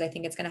about it because I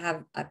think it's going to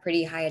have a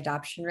pretty high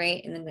adoption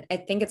rate. And then I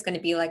think it's going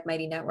to be like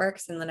Mighty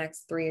Networks in the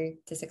next 3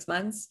 to 6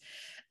 months.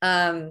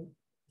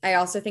 I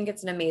also think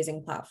it's an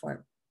amazing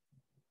platform.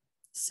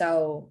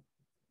 So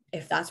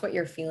if that's what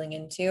you're feeling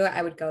into,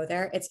 I would go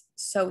there. It's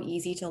so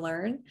easy to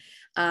learn.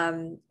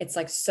 It's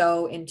like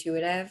so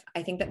intuitive.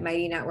 I think that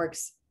Mighty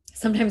Networks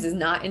sometimes is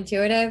not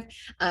intuitive,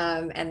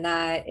 and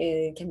that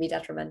it can be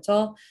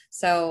detrimental.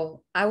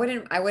 So I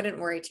wouldn't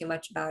worry too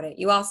much about it.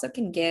 You also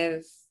can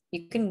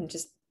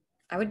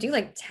I would do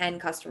like 10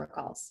 customer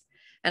calls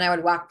and I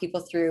would walk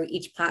people through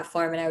each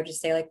platform. And I would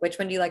just say like, which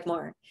one do you like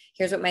more?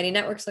 Here's what Mighty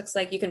Networks looks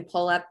like. You can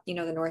pull up, the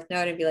North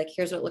Node and be like,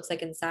 here's what it looks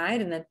like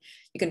inside. And then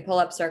you can pull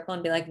up Circle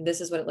and be like, this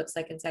is what it looks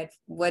like inside.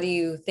 What do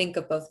you think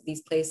of both of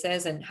these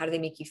places and how do they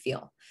make you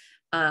feel?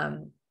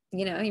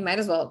 You might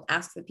as well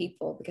ask the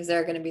people because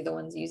they're going to be the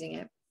ones using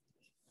it.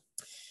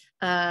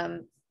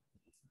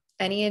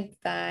 Any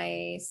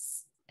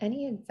advice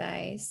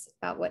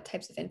about what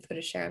types of info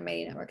to share on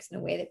Mighty Networks in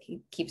a way that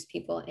keeps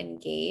people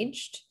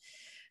engaged?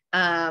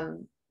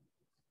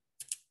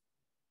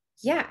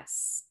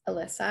 Yes,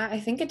 Alyssa,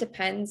 I think it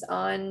depends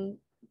on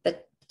the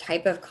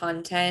type of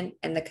content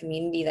and the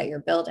community that you're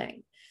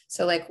building.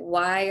 So like,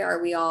 why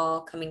are we all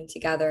coming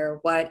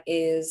together?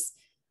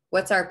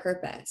 What's our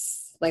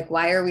purpose? Like,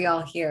 why are we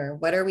all here?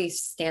 What are we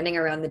standing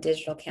around the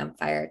digital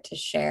campfire to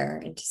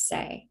share and to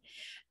say?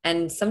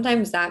 And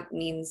sometimes that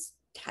means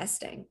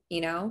testing,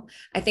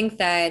 I think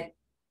that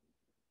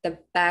the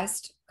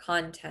best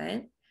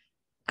content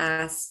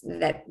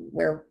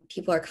where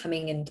people are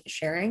coming and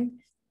sharing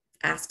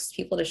asks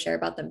people to share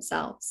about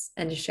themselves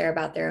and to share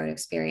about their own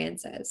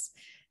experiences.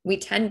 We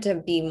tend to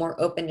be more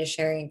open to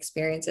sharing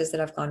experiences that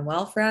have gone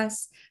well for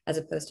us as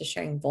opposed to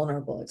sharing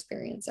vulnerable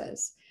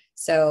experiences.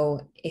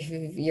 So if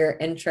your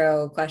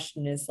intro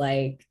question is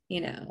like,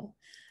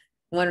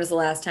 when was the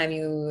last time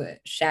you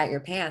shat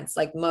your pants?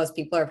 Like most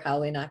people are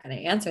probably not going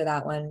to answer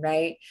that one,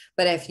 right?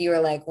 But if you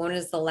were like, when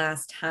was the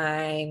last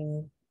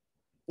time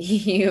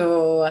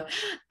you,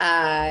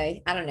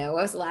 I don't know,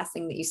 what was the last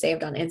thing that you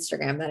saved on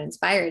Instagram that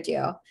inspired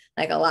you?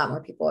 Like a lot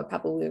more people would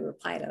probably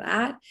reply to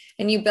that.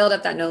 And you build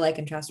up that know, like,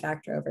 and trust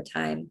factor over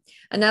time.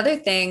 Another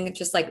thing,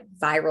 just like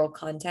viral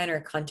content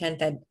or content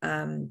that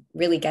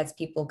really gets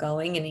people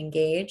going and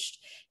engaged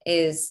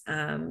is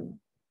what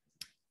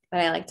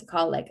I like to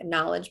call like a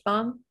knowledge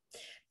bomb.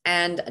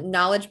 And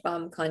knowledge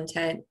bomb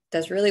content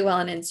does really well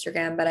on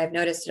Instagram, but I've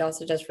noticed it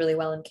also does really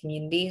well in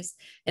communities.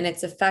 And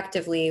it's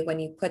effectively when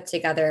you put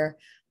together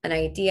an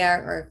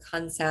idea or a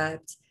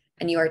concept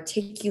and you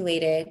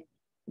articulate it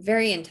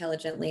very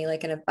intelligently,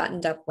 like in a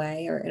buttoned up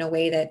way or in a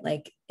way that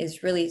like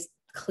is really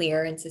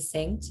clear and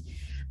succinct.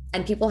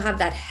 And people have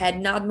that head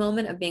nod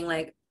moment of being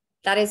like,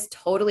 that is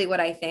totally what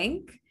I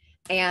think.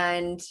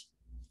 And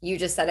you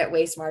just said it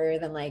way smarter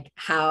than like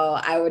how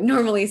I would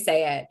normally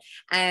say it.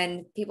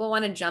 And people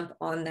want to jump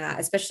on that,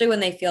 especially when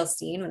they feel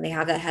seen, when they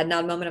have that head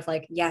nod moment of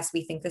like, yes,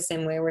 we think the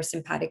same way, we're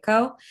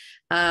simpatico.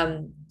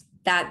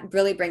 That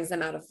really brings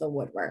them out of the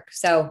woodwork.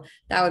 So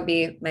that would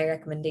be my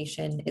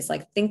recommendation is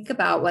like, think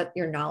about what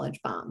your knowledge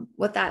bomb,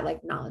 what that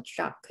like knowledge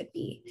drop could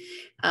be.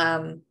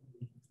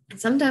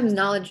 Sometimes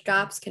knowledge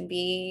drops can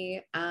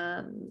be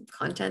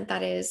content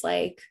that is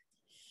like,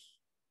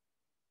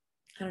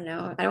 I don't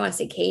know, I don't want to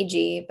say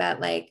cagey, but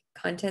like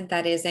content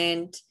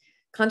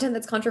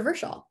that's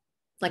controversial,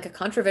 like a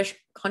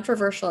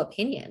controversial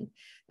opinion.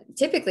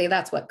 Typically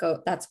that's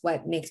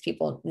what makes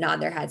people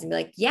nod their heads and be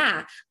like,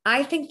 yeah,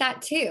 I think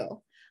that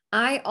too.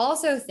 I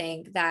also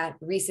think that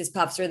Reese's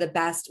Puffs are the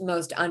best,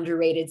 most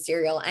underrated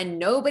cereal and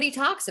nobody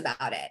talks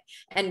about it.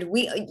 And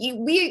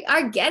we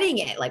are getting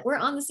it. Like we're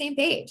on the same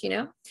page,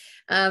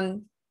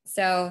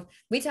 So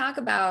we talk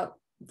about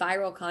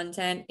viral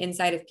content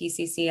inside of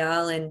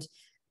PCCL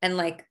and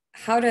like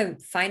how to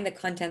find the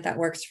content that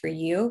works for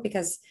you,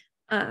 because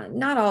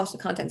not all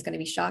content is going to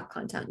be shock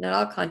content. Not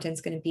all content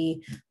is going to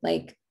be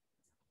like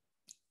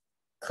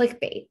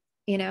clickbait,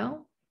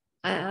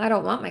 I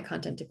don't want my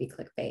content to be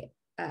clickbait.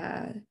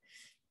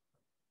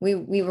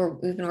 We've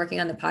been working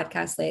on the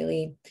podcast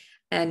lately.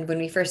 And when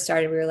we first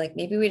started, we were like,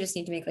 maybe we just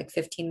need to make like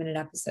 15-minute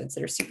episodes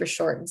that are super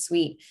short and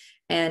sweet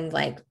and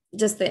like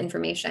just the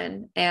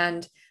information.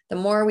 And the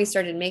more we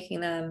started making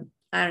them,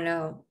 I don't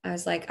know, I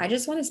was like, I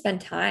just want to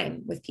spend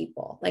time with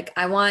people. Like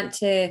I want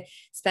to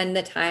spend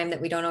the time that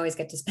we don't always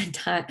get to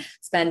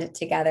spend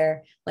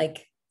together,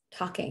 like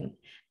talking.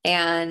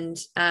 And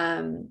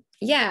a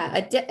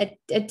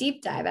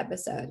deep dive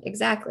episode.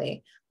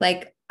 Exactly.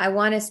 Like I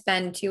want to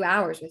spend 2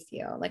 hours with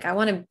you. Like I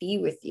want to be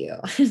with you.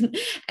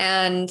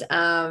 And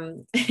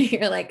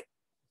you're like,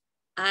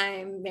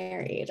 I'm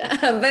married,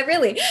 but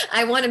really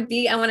I want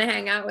to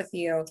hang out with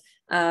you.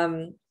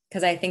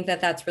 Because I think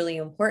that that's really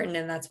important.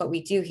 And that's what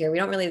we do here. We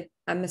don't really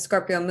I'm a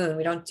Scorpio moon.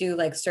 We don't do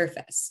like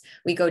surface.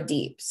 We go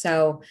deep.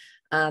 So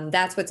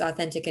that's what's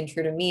authentic and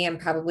true to me.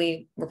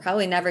 We're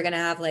probably never going to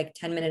have like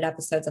 10-minute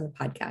episodes on the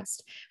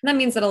podcast. And that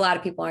means that a lot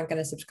of people aren't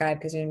going to subscribe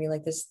because you're going to be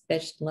like, this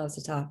bitch loves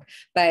to talk,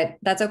 but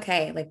that's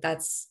okay. Like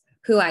that's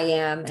who I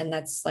am. And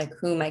that's like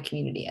who my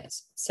community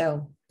is.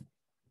 So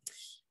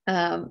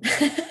asked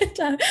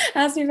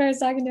me if I was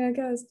talking to a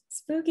ghost.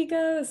 Spooky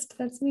ghost.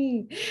 That's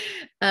me.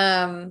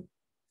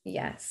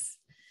 Yes.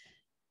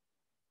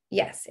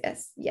 Yes,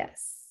 yes,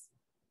 yes.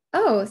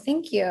 Oh,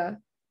 thank you.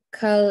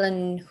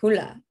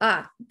 Kalanhula.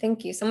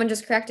 Thank you. Someone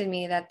just corrected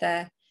me that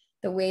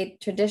the way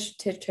to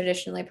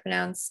traditionally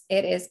pronounce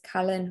it is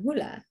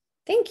Kalanhula.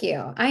 Thank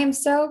you. I am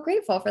so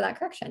grateful for that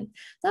correction.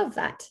 Love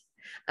that.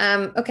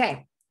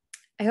 Okay.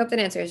 I hope that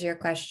answers your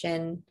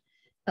question,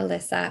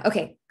 Alyssa.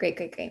 Okay, great,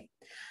 great, great.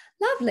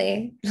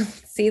 Lovely.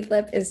 Seed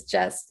lip is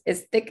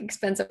thick,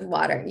 expensive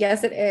water.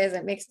 Yes, it is.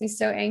 It makes me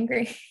so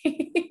angry.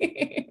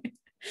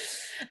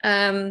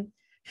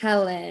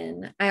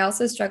 Helen, I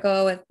also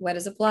struggle with what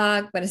is a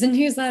blog, what is a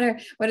newsletter,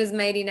 what is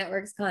Mighty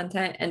Networks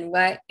content, and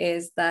what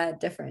is the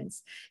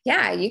difference?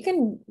 Yeah, you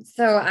can.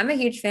 So I'm a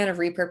huge fan of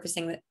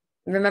repurposing.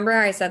 Remember how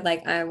I said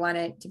like I want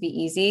it to be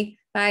easy?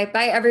 Bye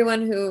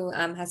everyone who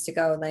has to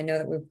go. And I know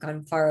that we've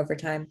gone far over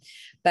time,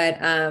 but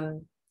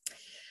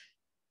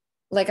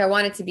like I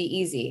want it to be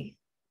easy.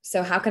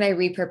 So how can I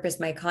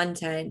repurpose my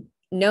content,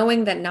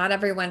 knowing that not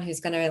everyone who's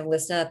going to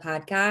listen to the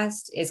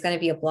podcast is going to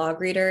be a blog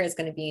reader, is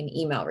going to be an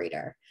email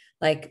reader.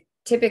 Like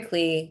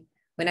typically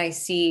when I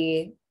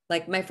see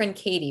like my friend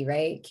Katie,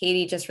 right?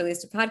 Katie just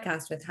released a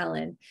podcast with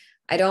Helen.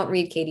 I don't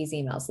read Katie's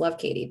emails. Love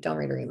Katie. Don't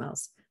read her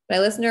emails. But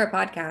I listen to her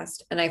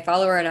podcast and I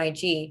follow her on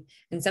IG.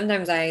 And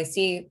sometimes I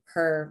see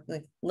her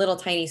like little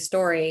tiny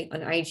story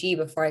on IG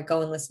before I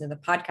go and listen to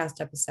the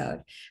podcast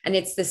episode. And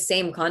it's the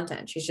same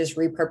content. She's just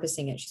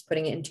repurposing it. She's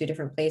putting it in two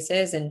different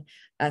places and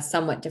a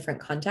somewhat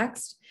different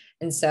context.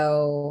 And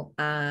so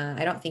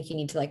I don't think you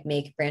need to like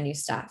make brand new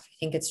stuff. I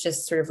think it's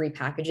just sort of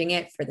repackaging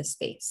it for the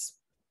space.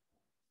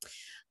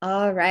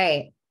 All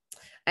right.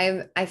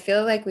 I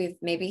feel like we've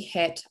maybe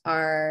hit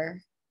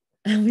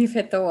we've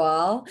hit the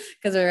wall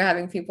because we're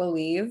having people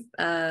leave.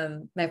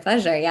 My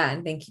pleasure. Yeah.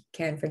 And thank you,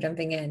 Karen, for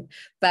jumping in.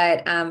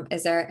 But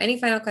is there any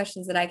final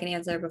questions that I can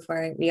answer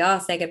before we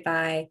all say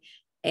goodbye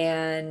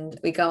and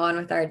we go on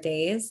with our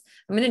days?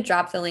 I'm going to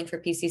drop the link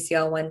for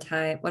PCCL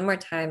one more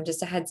time,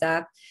 just a heads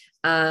up.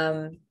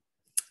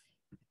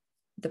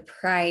 The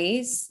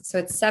price, so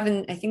it's I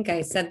think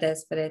I said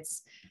this, but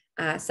it's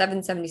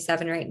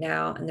 $777 right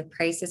now. And the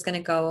price is going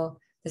to go,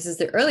 this is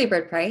the early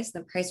bird price.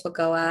 The price will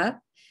go up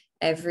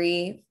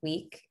every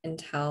week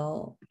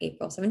until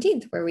April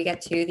 17th, where we get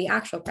to the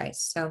actual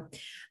price. So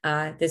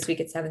this week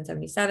it's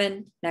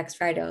 $777. Next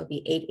Friday will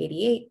be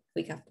 $888.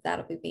 Week after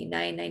that will be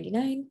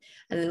 $999.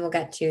 And then we'll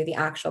get to the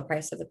actual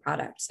price of the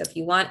product. So if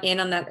you want in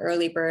on that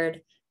early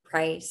bird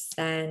price,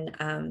 then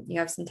you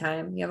have some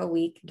time. You have a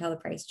week until the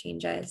price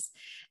changes.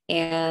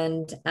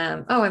 And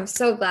I'm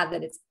so glad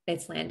that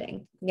it's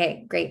landing.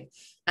 Yay, great.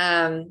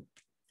 And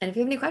if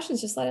you have any questions,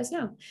 just let us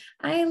know.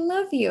 I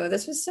love you.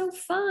 This was so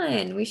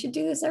fun. We should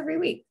do this every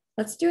week.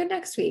 Let's do it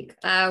next week.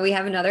 We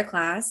have another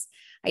class.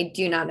 I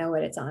do not know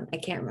what it's on. I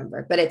can't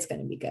remember, but it's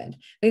going to be good.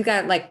 We've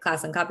got like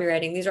class on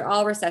copywriting. These are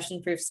all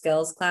recession-proof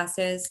skills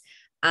classes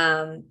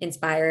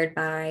inspired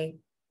by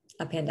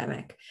a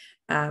pandemic.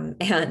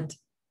 And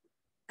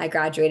I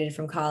graduated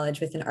from college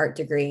with an art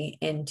degree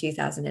in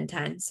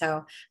 2010.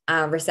 So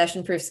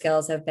recession-proof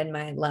skills have been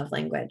my love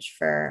language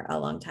for a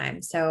long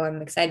time. So I'm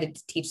excited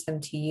to teach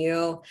them to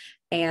you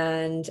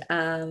and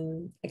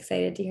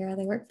excited to hear how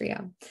they work for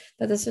you.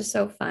 But this was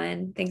so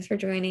fun. Thanks for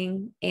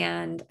joining.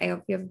 And I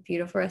hope you have a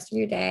beautiful rest of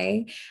your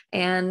day.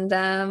 And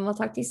we'll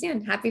talk to you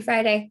soon. Happy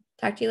Friday.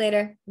 Talk to you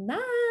later.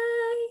 Bye.